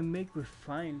do I make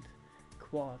refined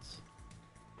quartz?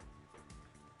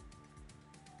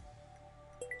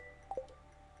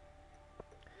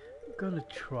 I'm gonna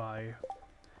try.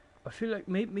 I feel like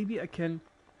maybe I can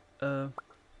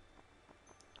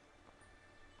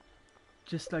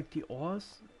just like the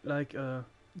ores, like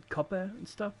copper and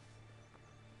stuff.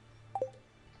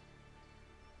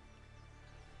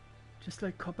 Just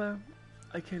like copper,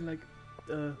 I can like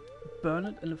burn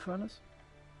it in the furnace.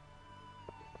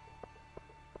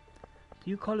 Do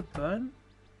you call it burn?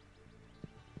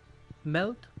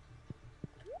 Melt?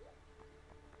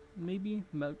 Maybe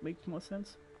melt makes more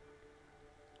sense.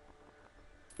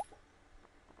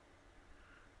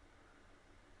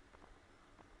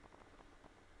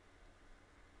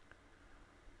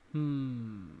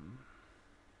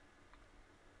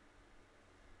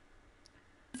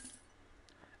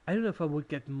 I don't know if I would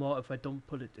get more if I don't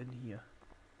put it in here,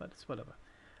 but it's whatever.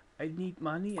 I need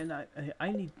money and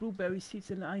I need blueberry seeds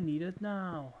and I need it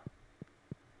now.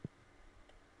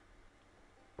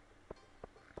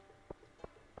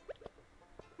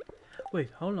 Wait,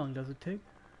 how long does it take?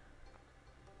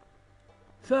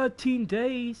 13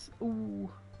 days!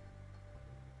 Ooh.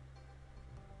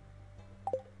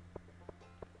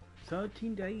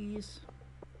 13 days.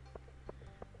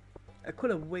 I could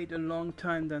have waited a long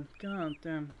time then. God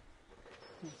damn.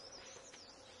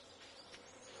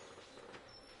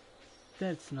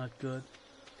 That's not good.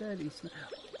 That is not...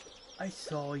 I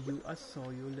saw you,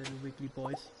 little wiggly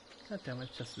boys. God damn it,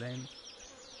 just lame.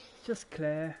 Just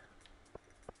Claire.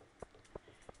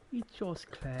 It's just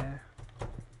Claire.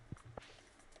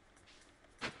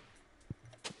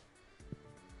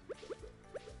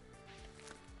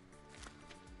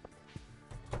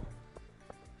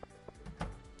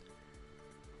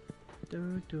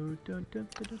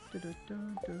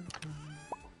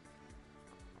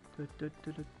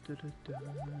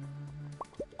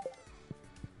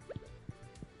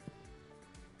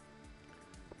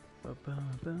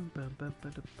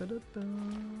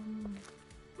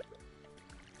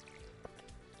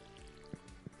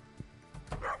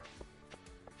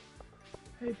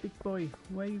 Hey big boy,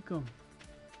 where you going?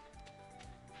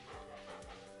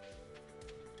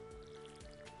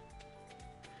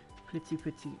 Flitzy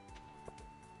flitzy.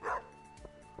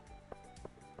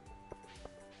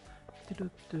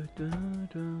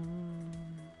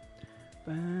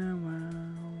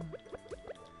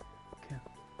 Okay.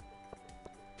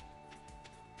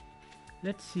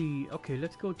 Let's see. Okay,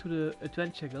 let's go to the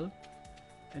adventure guild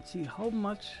and see how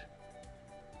much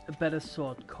a better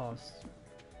sword costs.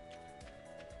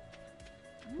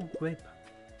 Oh, grape.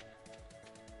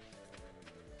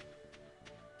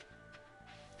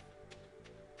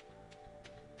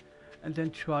 And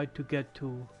then try to get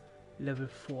to level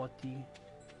 40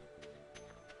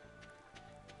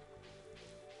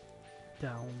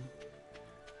 down,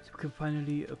 so we can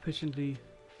finally efficiently,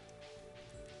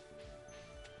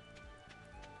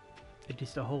 at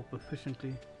least I hope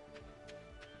efficiently,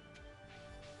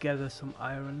 gather some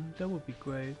iron. That would be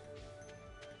great.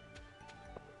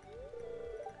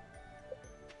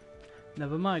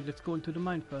 Never mind, let's go into the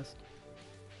mine first.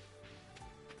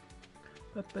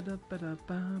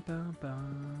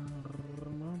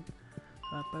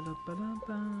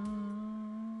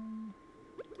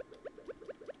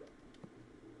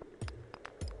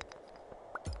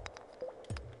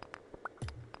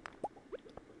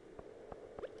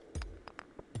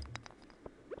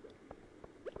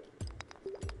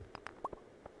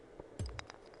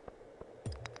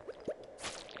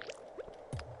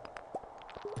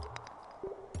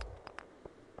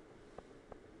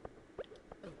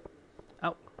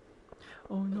 Ow.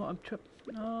 Oh no, I'm trapped.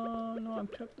 No, no, I'm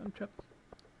trapped, I'm trapped.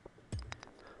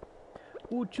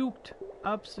 Oh, juked.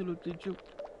 Absolutely juked.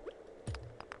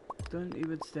 Don't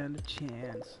even stand a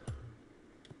chance.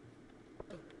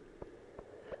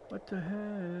 What the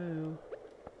hell?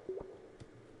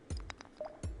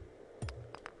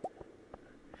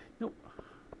 No.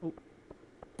 Oh.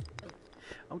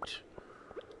 Ouch.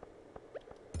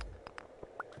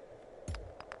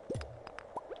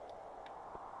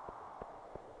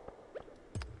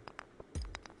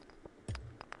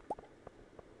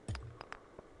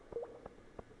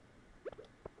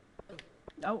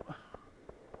 Ow.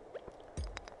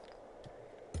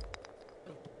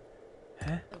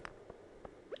 Huh?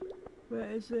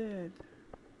 Where is it?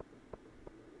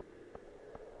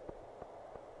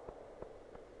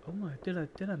 Oh my, did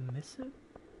I miss it?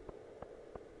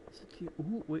 Is it here?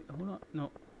 Ooh, wait, hold on.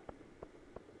 No.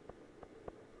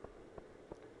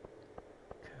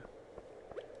 Okay.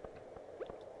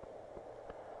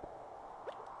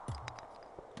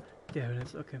 There it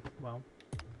is. Okay, wow.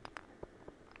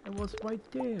 It was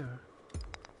right there.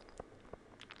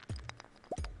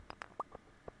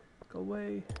 Go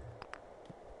away.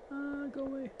 Go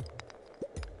away.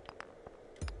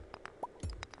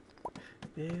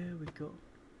 There we go.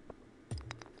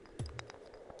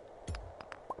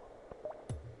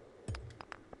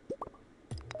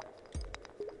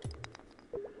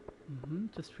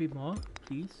 Just 3 more,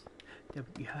 please. There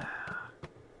we go.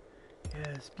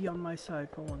 Yes, be on my side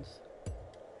for once.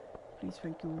 Please,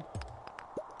 thank you.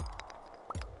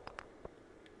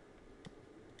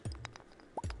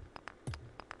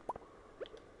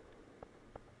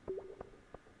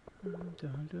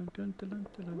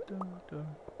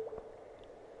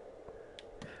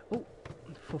 Oh,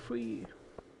 for free.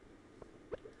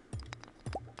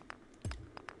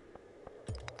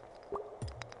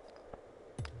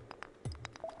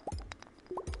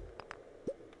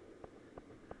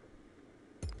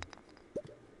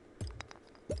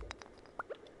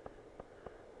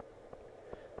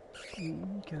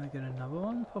 Can I get another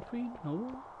one for free?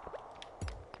 No.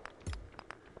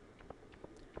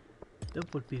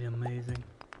 That would be amazing.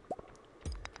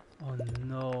 Oh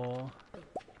no.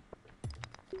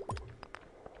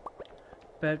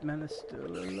 Batman is still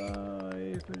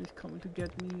alive and he's coming to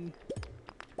get me.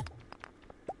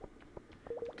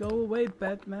 Go away,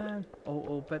 Batman.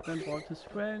 Oh, Batman brought his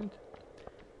friend.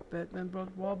 Batman brought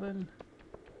Robin.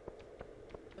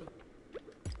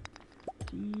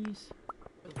 Jeez.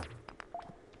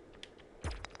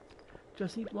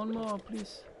 Just need one more,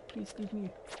 please. Please leave me.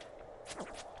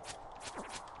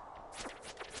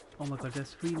 Oh my god,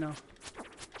 there's 3 now.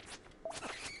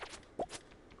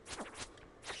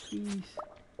 Please.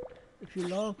 If you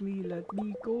love me, let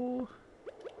me go.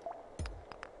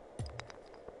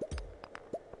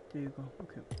 There you go,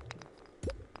 okay.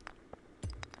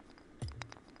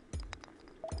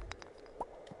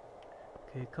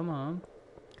 Okay, come on.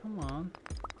 Come on.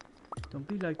 Don't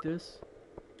be like this.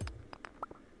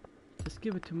 Just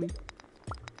give it to me.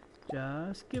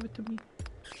 Just give it to me.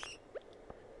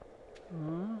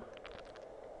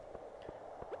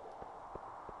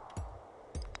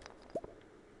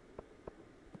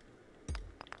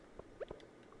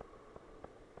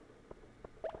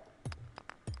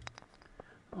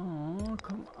 Oh,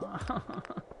 come on.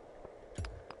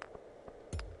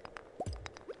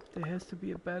 There has to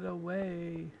be a better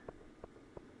way.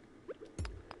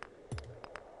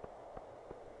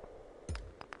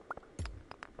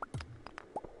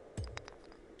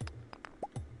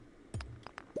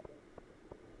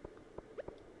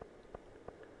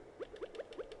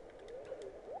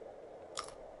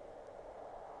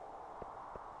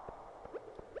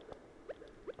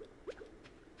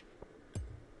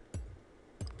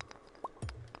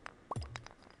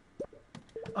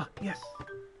 Ah, yes!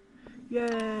 Yay!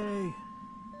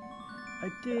 I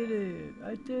did it!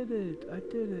 I did it! I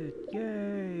did it!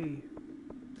 Yay!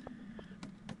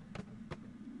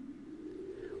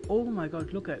 Oh my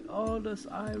god, look at all this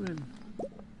iron!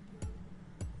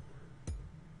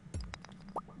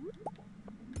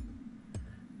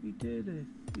 We did it!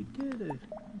 We did it!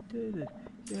 We did it!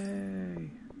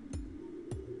 Yay!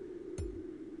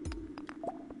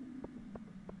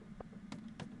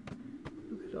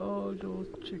 Look at all those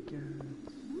chickens!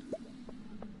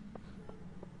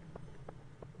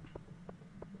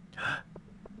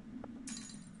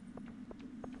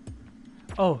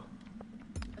 Oh!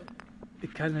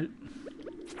 It kinda...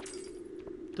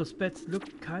 Those beds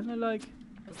look kinda like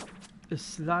a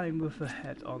slime with a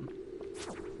head on.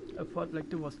 I thought like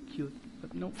that was cute,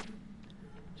 but no.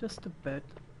 Just a bed.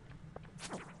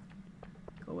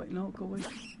 Go away, no, go away.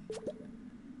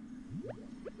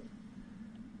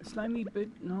 A slimy bit?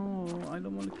 No, I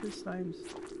don't want to kill slimes.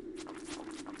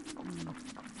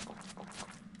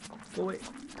 Go away,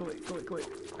 go away, go away, go away.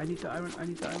 I need the iron,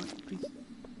 please.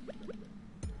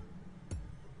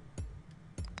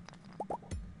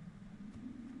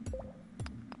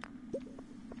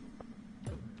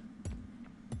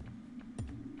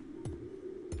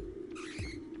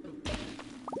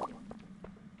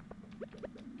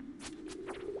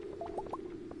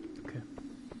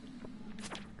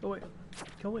 Go away.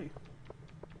 Go away.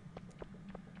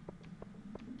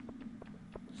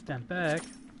 Stand back.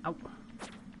 Ow.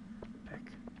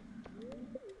 Back.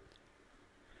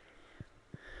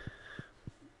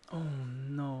 Oh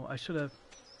no, I should have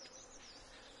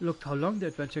looked how long the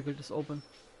adventure guild is open.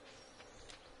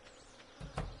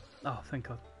 Oh, thank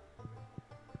god.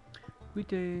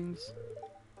 Greetings.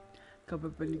 Come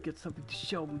up when you get something to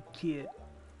show me, kid.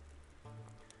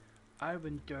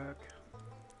 Iron Dirk.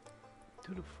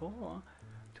 To the 4,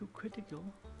 too critical.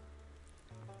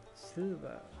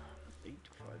 Silver, 8-5,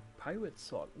 pirate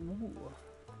sword. Ooh.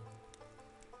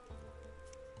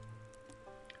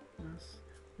 Yes.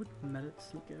 Wood mallet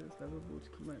seekers, level boots,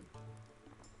 command.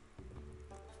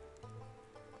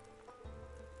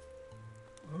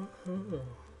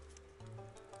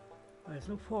 There's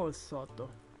no forest sword though.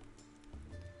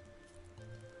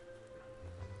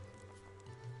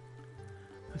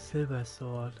 A silver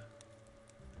sword.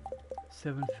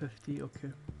 750,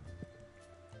 okay.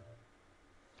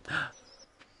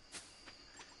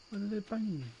 What a little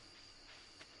bunny.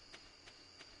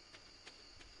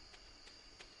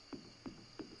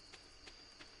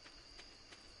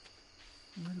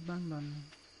 Little bun.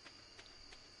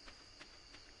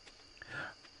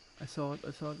 I saw it.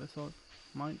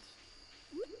 Mines.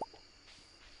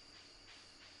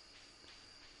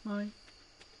 Mine.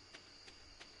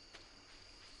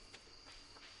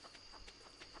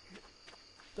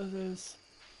 That is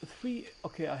 3.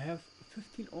 Okay, I have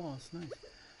 15 ores. Nice.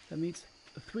 That means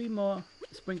 3 more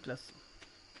sprinklers.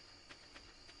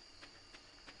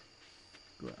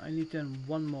 Good. I need then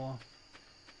 1 more.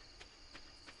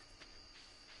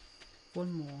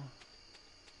 1 more.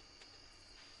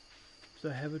 So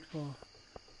I have it for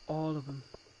all of them.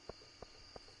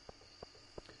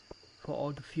 For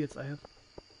all the fields I have.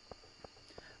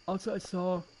 Also I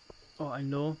saw, or I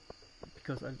know,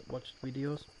 because I watched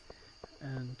videos,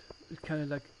 and it's kind of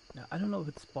like, I don't know if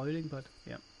it's spoiling, but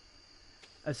yeah.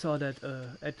 I saw that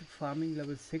at farming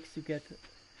level 6 you get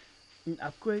an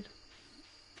upgrade,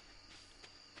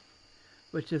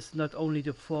 which is not only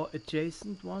the 4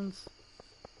 adjacent ones,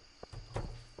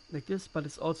 like this, but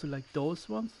it's also like those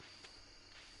ones.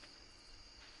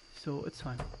 So it's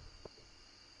fine.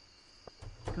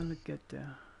 Gonna get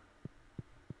there.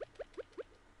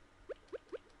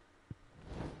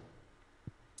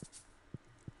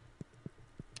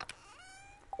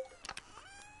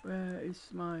 Where is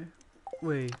my...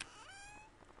 Wait.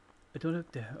 I don't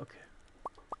have there, okay.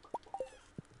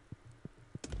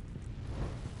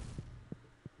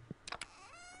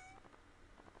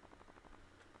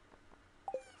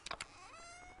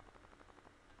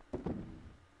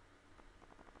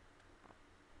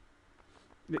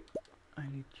 Wait, I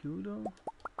need you though.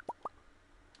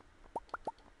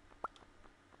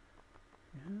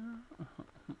 Yeah.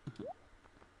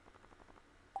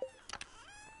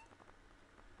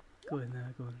 Go in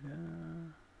there, go in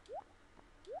there.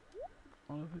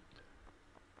 All of it.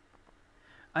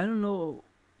 I don't know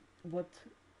what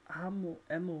ammo.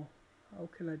 How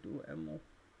can I do ammo?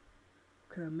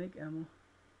 Can I make ammo?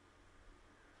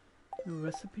 No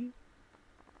recipe?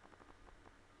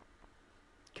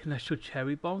 Can I shoot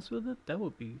cherry bombs with it? That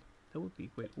would be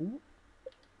great. Ooh.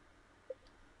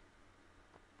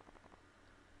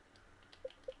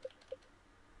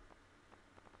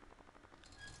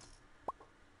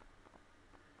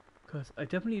 Because I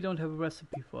definitely don't have a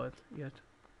recipe for it yet.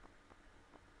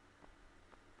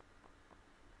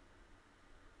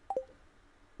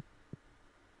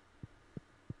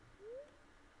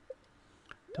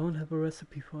 Don't have a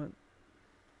recipe for it.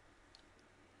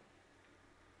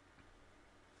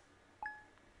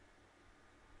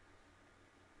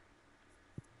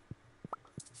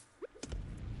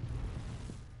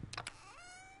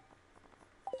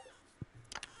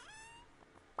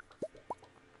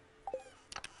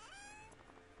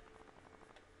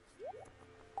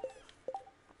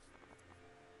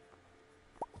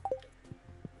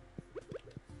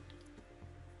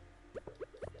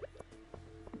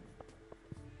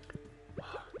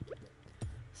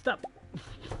 Stop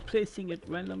placing it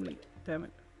randomly, damn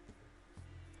it.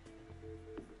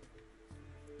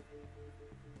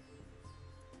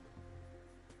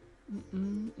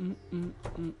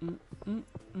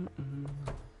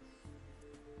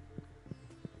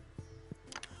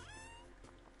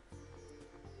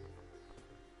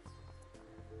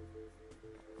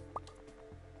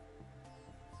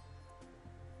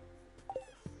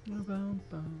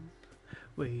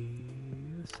 Wait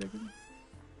a second.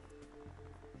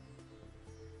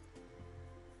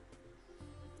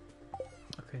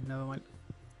 Okay, never mind.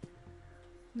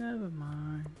 Never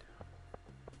mind.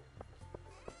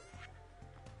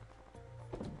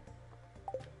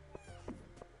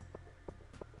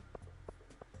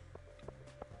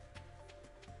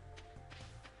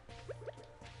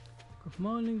 Good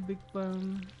morning, Big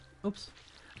Bum. Oops.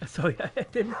 Sorry,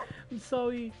 I'm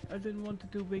sorry. I didn't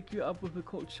want to wake you up with a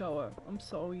cold shower. I'm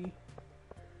sorry.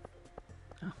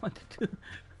 I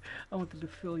wanted to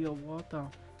fill your water.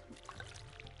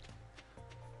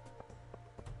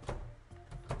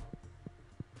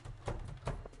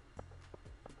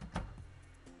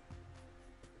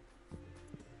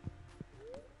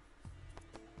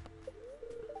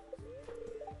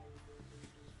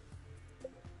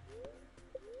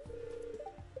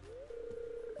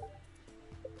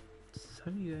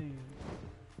 Sunny day.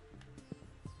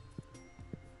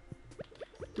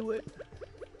 Do it.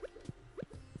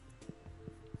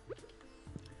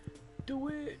 Do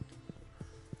it.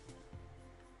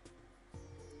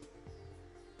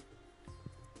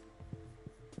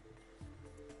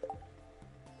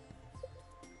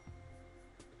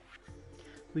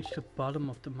 Reach the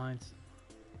bottom of the mines.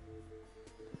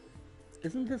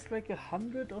 Isn't this like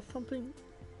 100 or something?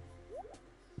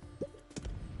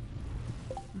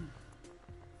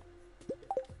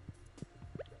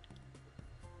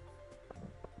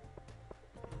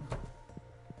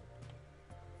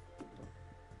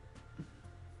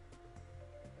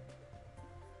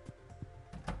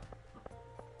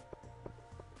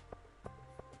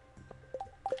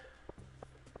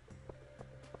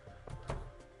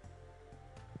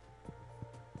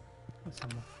 Some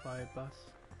more fibers.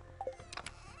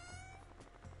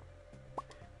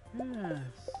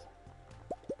 Yes.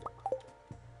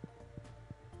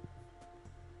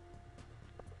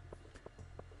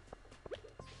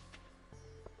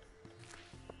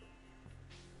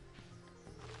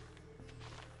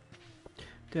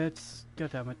 That's...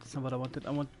 goddammit, that's not what I wanted.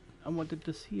 I wanted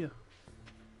this here.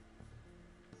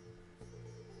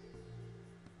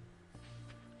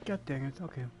 God dang it,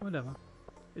 okay, whatever.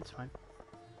 It's fine.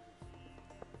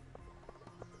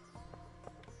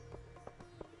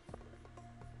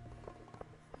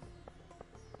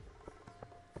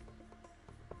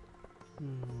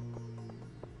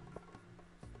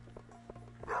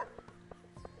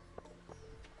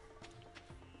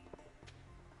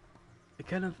 I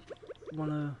kind of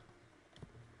wanna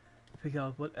figure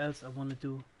out what else I wanna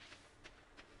do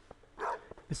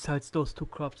besides those two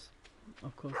crops,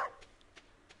 of course.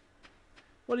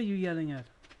 What are you yelling at?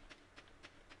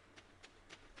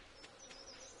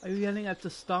 Are you yelling at the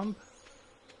stump?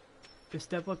 Is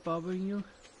that what bothering you?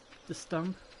 The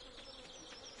stump?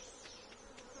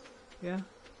 Yeah?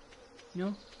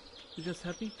 No? You're just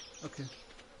happy? Okay.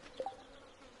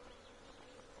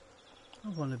 I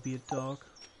wanna be a dog.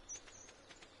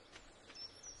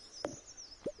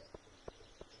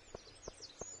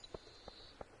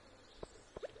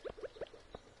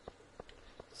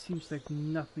 Seems like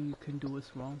nothing you can do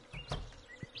is wrong.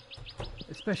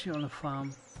 Especially on a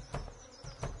farm.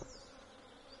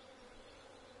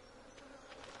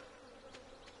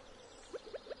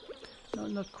 No,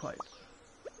 not quite.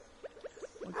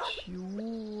 What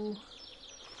you...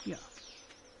 yeah.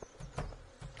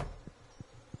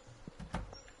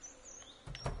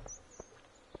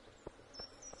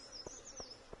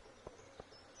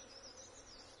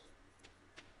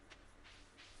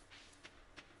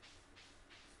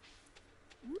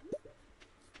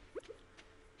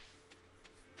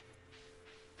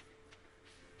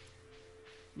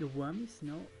 The wormies?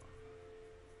 No.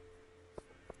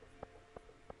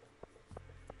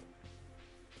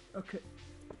 Okay.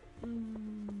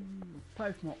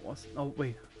 5 more was... oh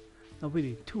wait. No,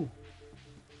 really, 2.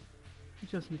 We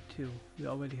just need 2. We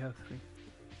already have 3.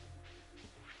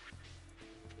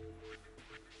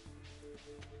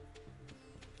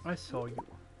 I saw you.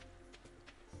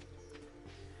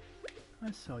 I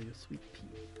saw you, sweet pea.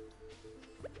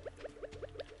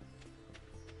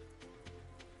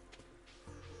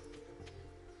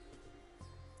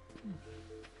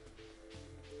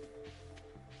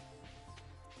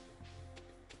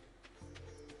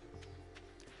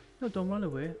 No, don't run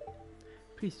away.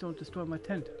 Please don't destroy my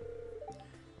tent.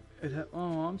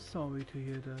 Oh, I'm sorry to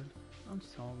hear that. I'm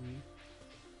sorry.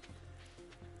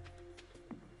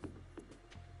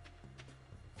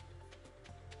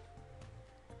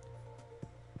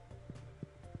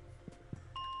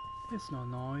 It's no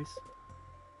noise.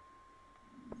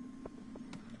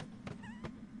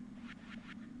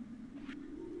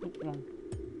 Oh, wrong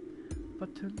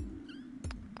button.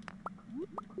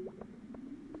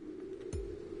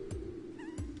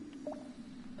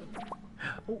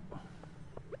 Oh.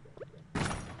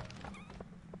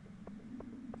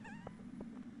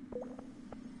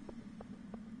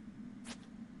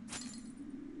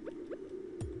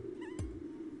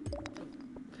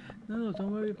 No,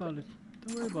 don't worry about it.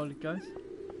 Don't worry about it, guys.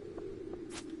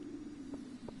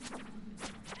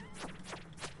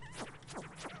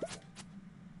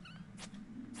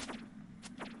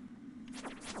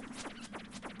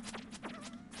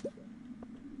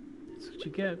 That's what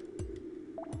you get.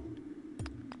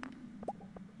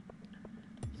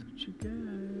 That's what you get.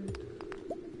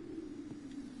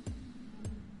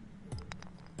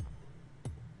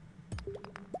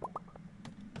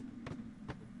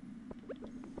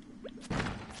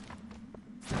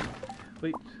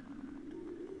 Wait,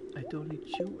 I don't need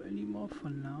you anymore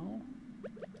for now.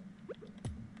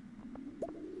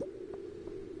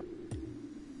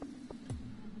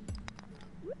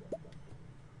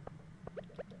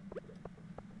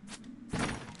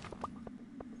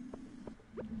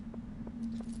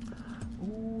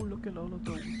 Oh, look at all of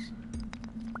those.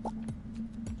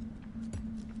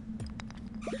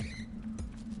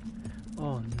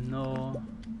 Oh no.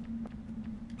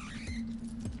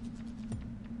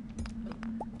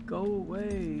 Go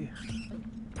away.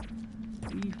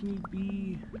 Leave me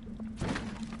be.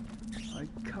 I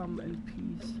come in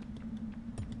peace.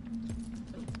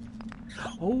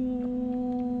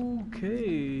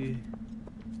 Okay.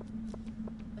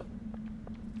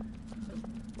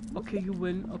 Okay, you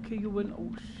win. Okay, you win.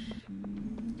 Oh, shit.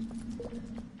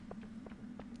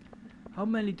 How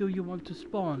many do you want to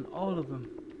spawn? All of them.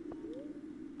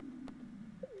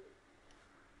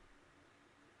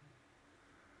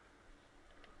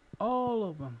 All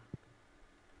of them.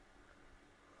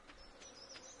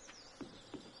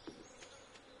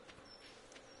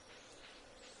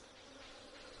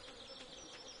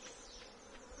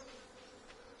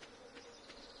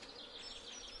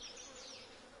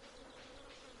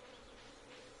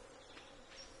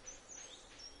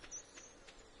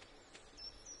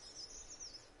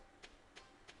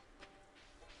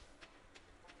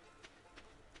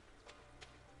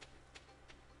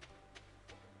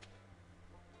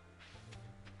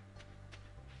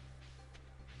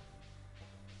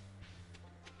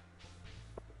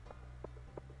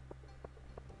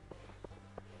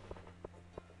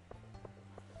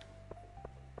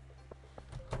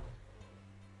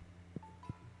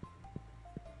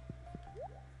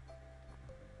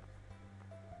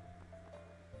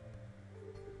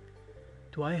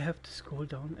 Do I have to scroll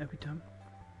down every time?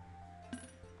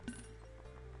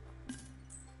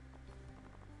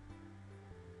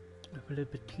 A little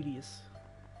bit tedious.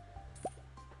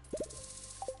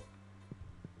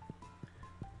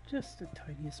 Just the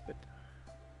tiniest bit.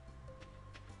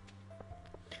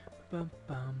 Bum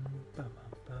bum bum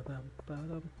bum bum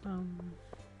bum bum.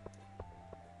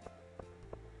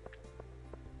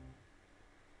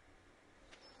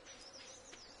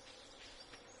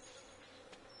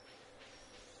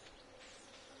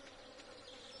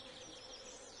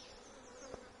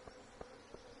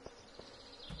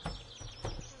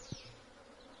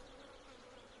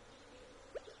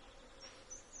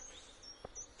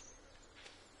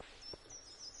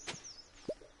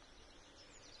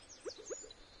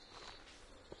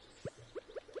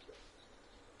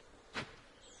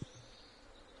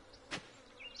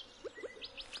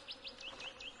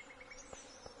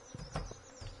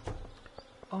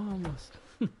 Almost.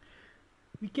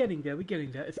 We're getting there, we're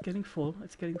getting there. It's getting full,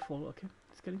 okay?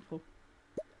 It's getting full.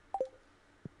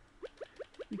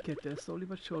 We get there slowly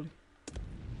but surely.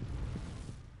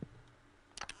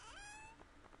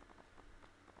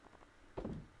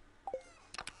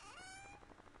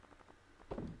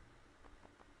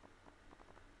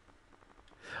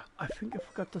 I think I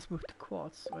forgot this with the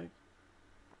quartz, right?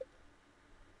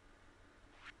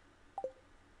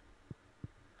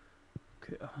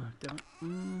 Okay, damn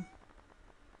it.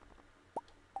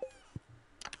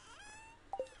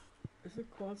 Is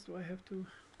it quartz? Do I have to?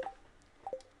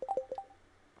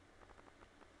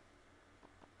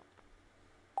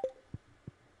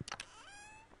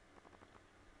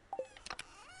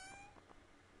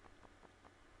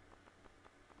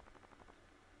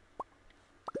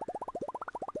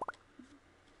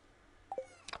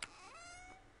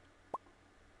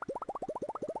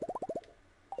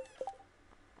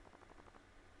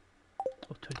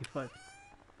 Oh, 25.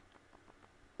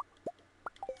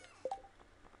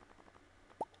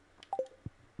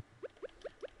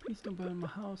 Please don't burn my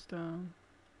house down.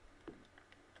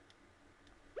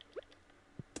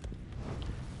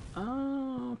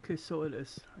 Ah, okay, so it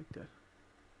is like that.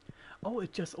 Oh,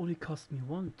 it just only cost me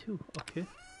 1, 2. Okay.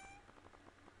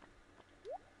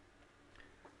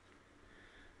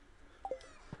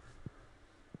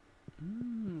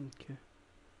 Okay.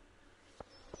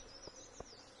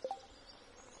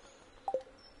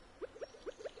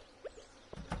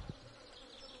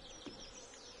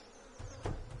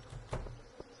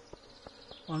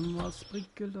 One more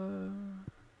sprinkler.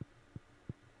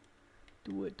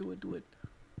 Do it, do it, do it.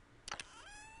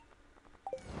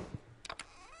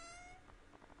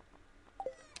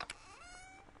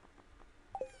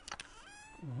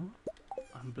 Oh,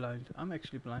 I'm blind. I'm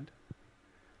actually blind.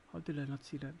 How did I not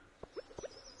see that?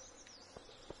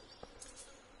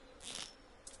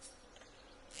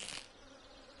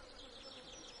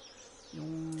 No.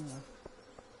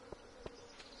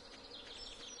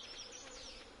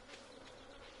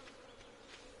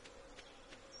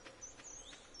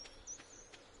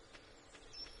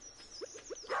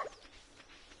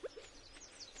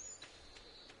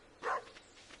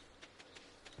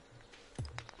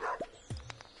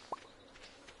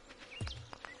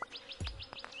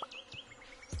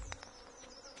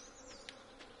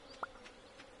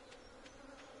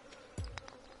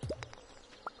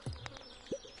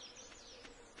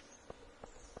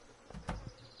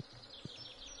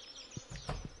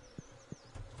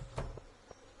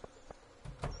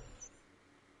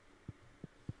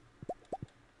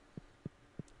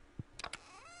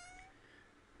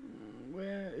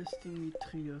 Where is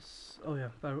Dimitrios? Oh yeah,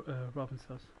 by Robin's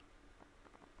house.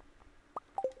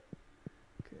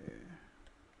 Okay.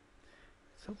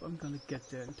 Let's hope I'm gonna get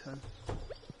there in time.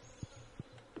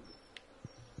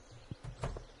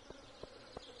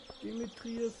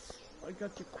 Dimitrios, I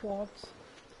got your quartz.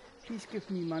 Please give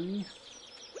me money.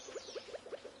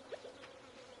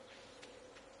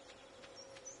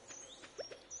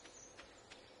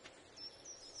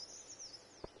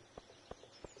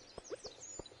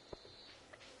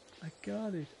 I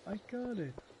got it, I got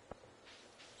it.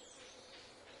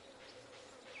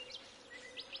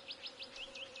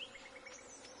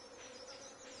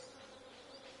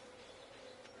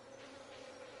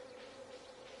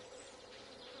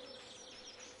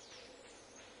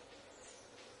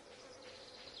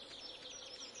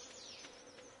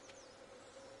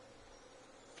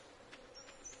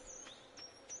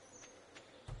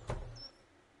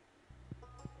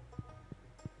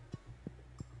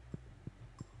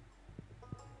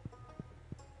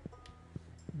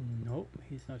 Nope,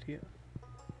 he's not here.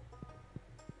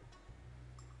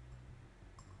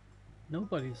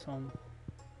 Nobody's home.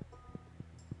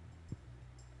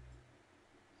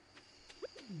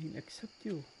 I mean, except accept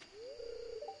you.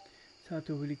 It's hard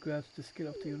to really grasp the scale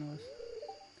of the universe.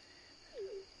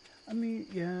 I mean,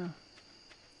 yeah,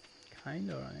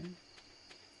 kinda, right?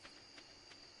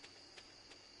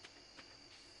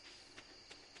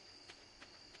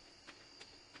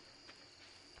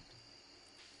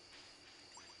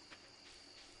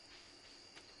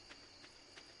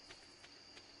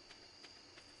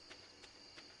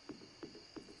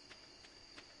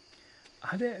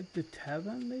 Are they at the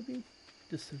tavern, maybe?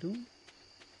 The saloon?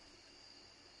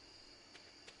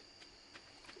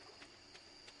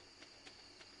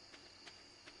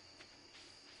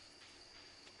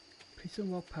 Please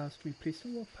don't walk past me. Please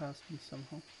don't walk past me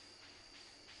somehow.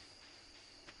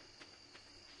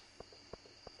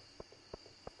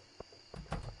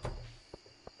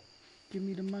 Give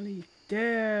me the money.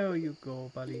 There you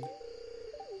go, buddy.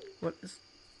 What is...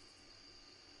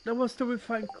 That was the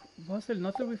refined... Was it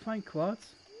not the refined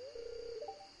quartz?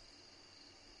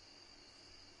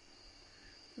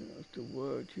 That's the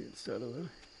word here instead of it.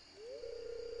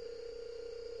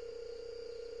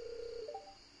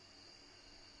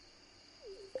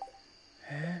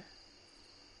 Huh?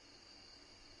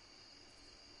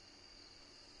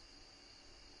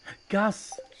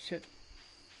 Gas! Shit.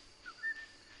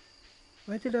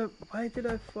 Why did I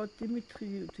thought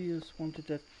Dimitrius wanted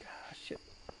that? Ah, shit.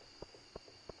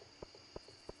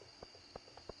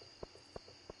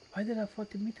 Why did I thought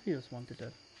Dimitrius wanted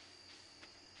that?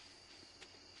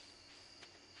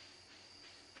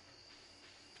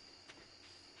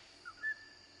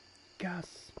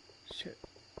 Gas. Shit.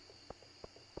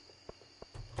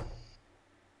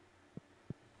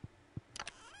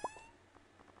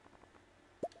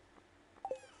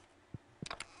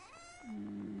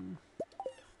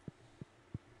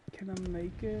 Can I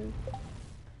make it?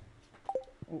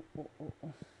 Oh.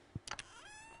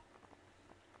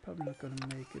 Probably not gonna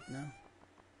make it now.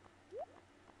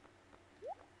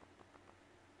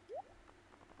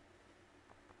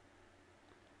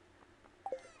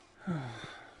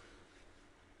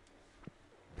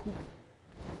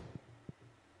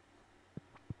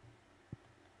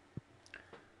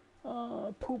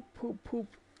 Poop. Poop.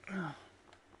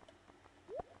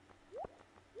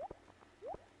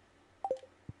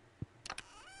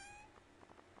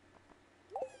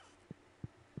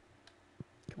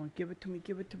 Come on, give it to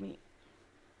me.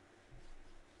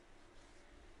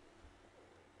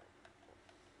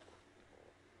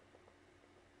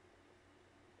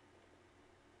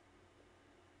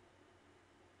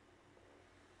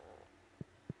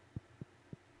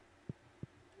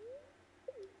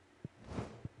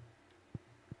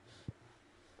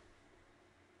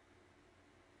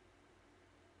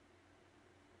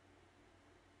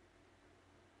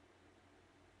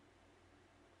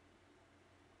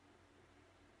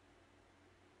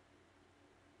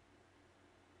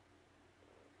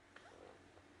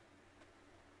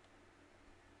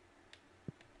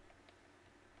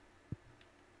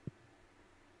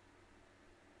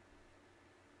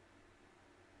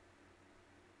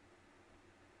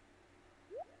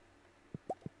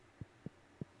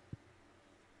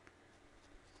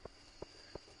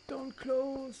 Don't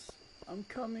close. I'm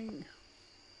coming.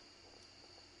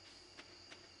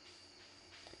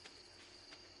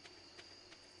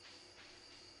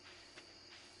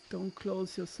 Don't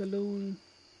close your saloon.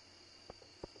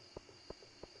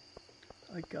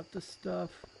 I got the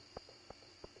stuff.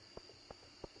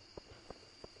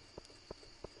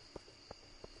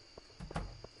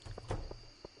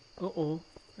 Uh-oh,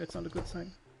 that's not a good sign.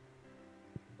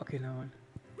 Okay, now on.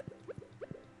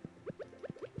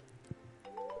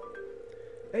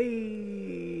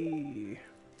 Hey!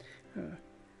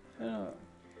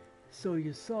 So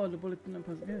you saw the bulletin and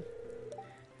yes.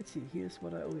 Let's see, here's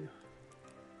what I owe you.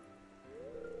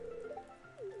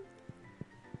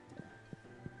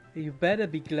 You better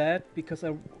be glad, because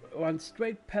I ran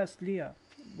straight past Leah,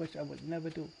 which I would never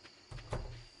do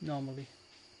normally.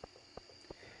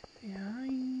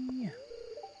 Yeah.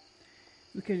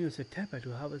 We can use a tapper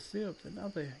to harvest syrups and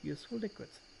other useful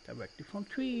liquids directly from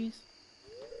trees.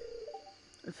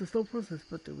 It's a slow process,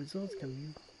 but the results can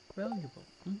be valuable.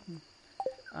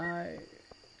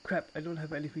 Crap, I don't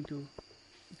have anything to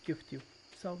gift you.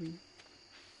 Sorry.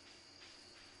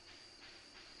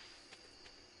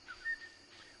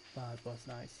 But it was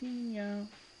nice seeing ya.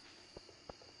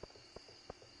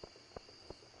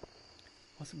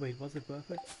 Wait, was it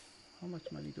worth it? How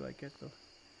much money do I get though?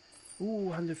 Ooh,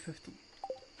 150.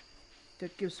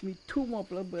 That gives me 2 more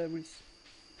blueberries.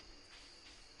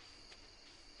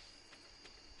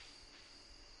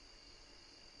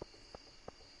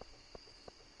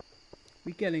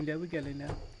 We're getting there.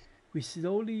 We're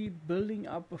slowly building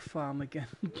up a farm again.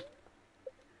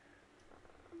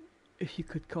 if you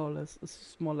could call us.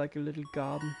 It's more like a little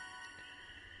garden.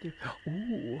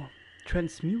 Ooh,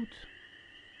 transmute.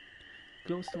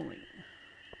 Glowstone ring.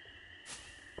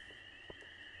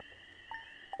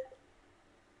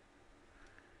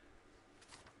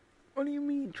 What do you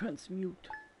mean transmute?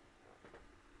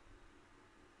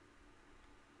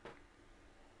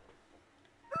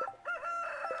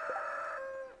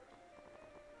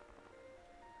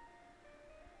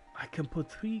 I can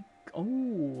put 3.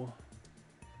 Oh.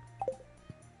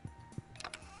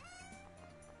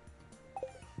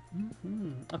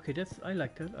 Okay, that's. I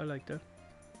like that. I like that.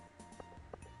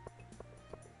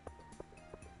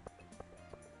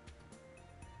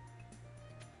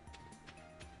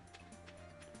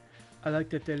 I like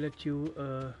that they let you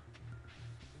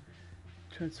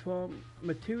transform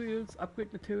materials,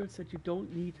 upgrade materials that you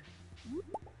don't need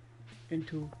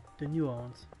into the newer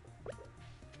ones.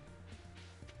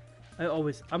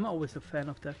 I'm always a fan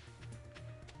of that.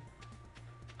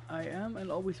 I am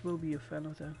and always will be a fan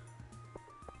of that.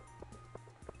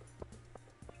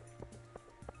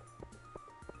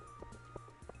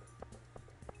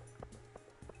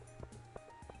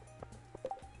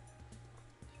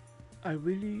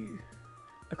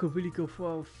 I could really go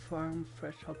for a farm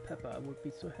fresh hot pepper. I would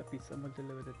be so happy someone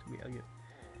delivered it to me again.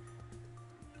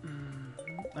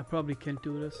 I probably can't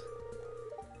do this.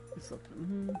 It's not,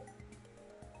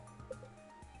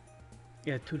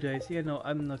 Yeah, 2 days. Yeah, no,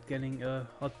 I'm not getting a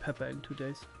hot pepper in 2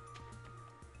 days.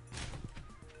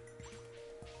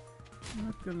 I'm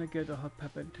not gonna get a hot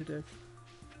pepper in 2 days.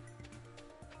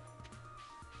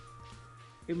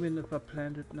 Even if I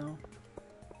plant it now.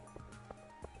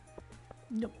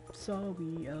 Nope,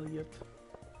 sorry, Elliot.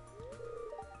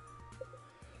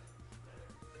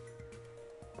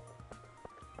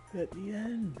 Let me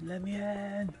in, let me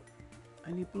in.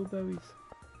 I need blueberries.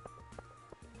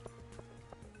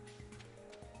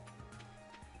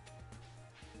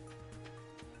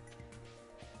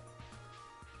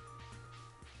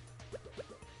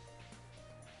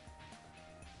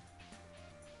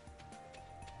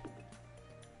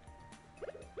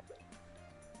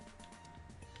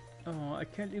 Oh, I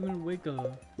can't even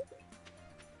wiggle.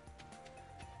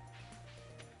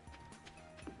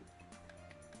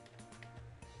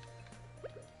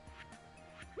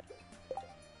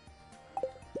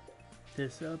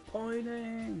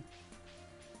 Disappointing.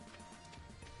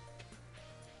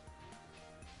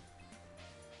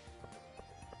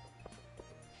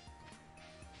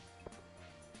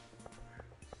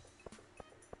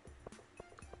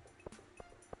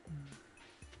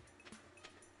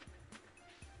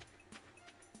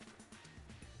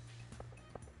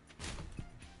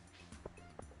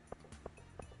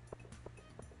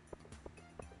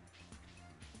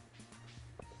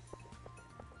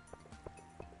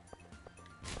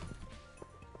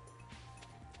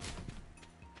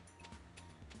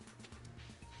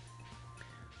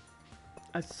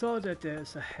 I saw that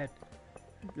there's a head,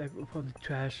 like upon the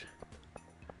trash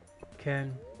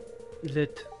can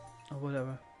lid or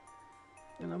whatever,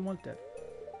 and I want that.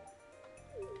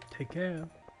 Take care.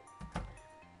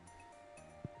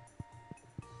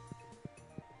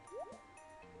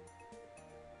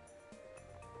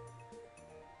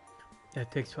 Yeah,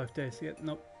 it takes 5 days. Yeah,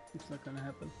 nope, it's not gonna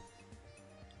happen.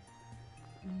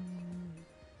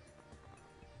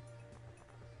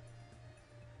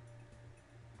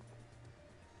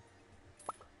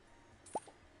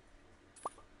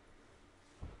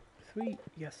 3,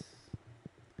 yes.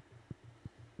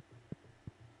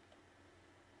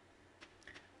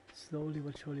 Slowly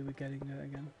but surely we're getting there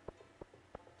again.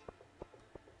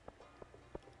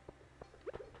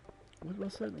 What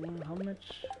was that? How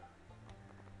much?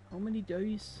 How many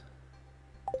days?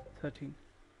 13.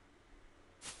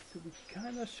 So we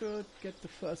kinda should get the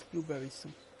first blueberries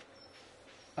soon.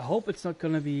 I hope it's not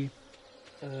gonna be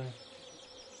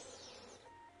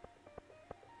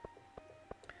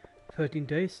 13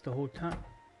 days the whole time.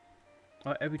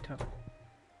 Or every time.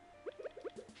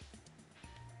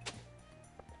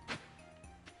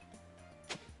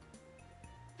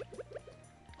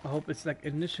 I hope it's like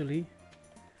initially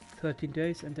 13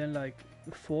 days and then like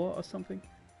 4 or something.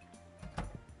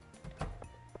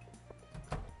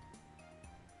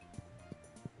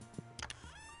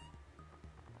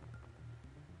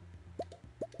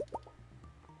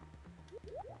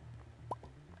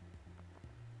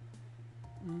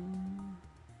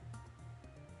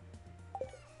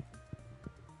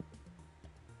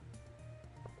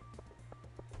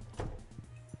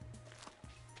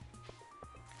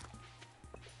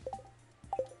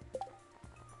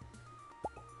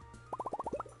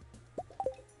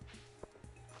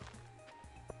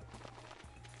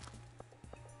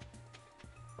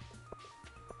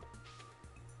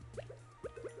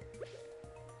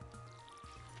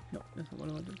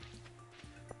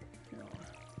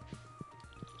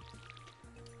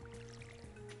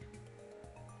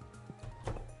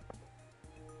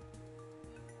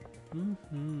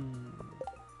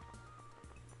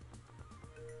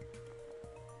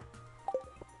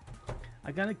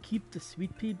 I gotta keep the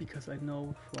sweet pea because I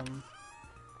know from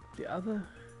the other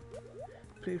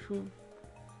playthrough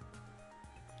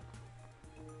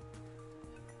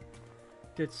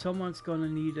that someone's gonna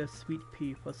need a sweet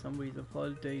pea for some reason for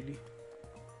the daily.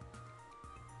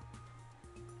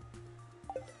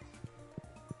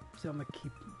 So I'm gonna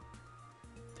keep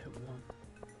that one.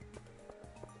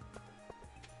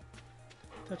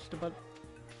 Touch the button.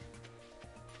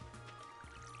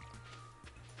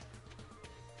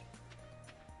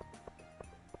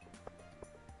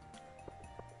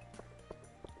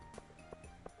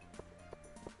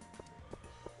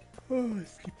 Oh,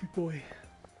 sleepy boy.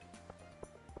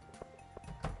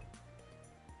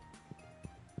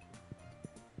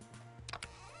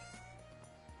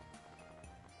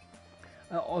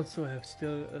 I also have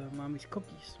still mommy's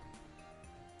cookies.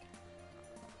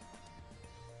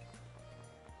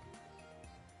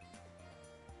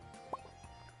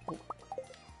 Oh.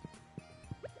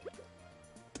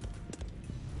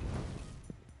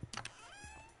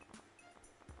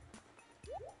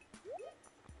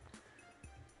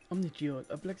 Omnigeode,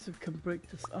 a blacksmith can break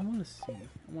this. I wanna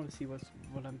see what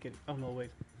I'm getting. Oh no,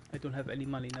 wait. I don't have any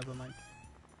money, never mind.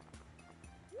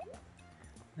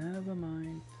 Never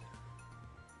mind.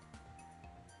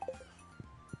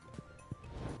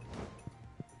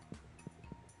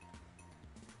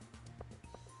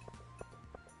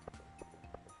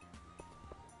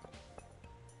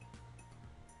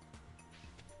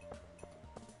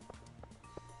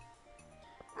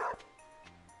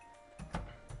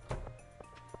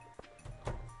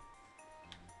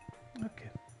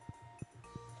 Okay.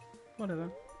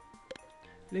 Whatever.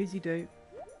 Lazy day.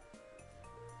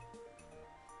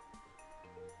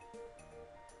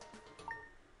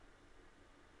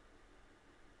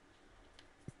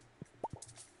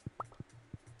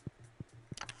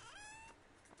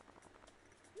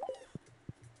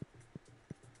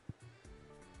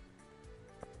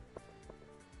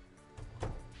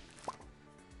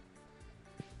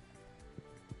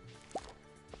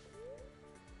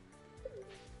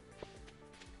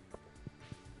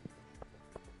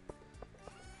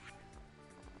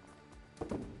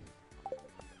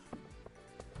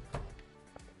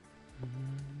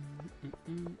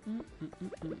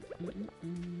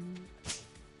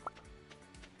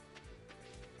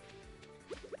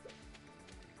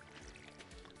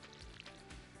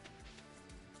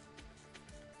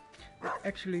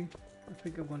 Actually, I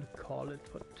think I'm gonna call it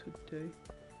for today.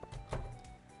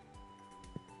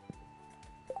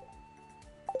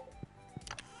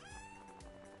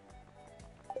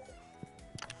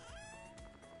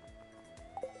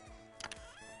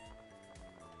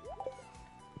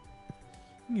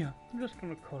 Yeah, I'm just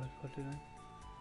gonna call it for today.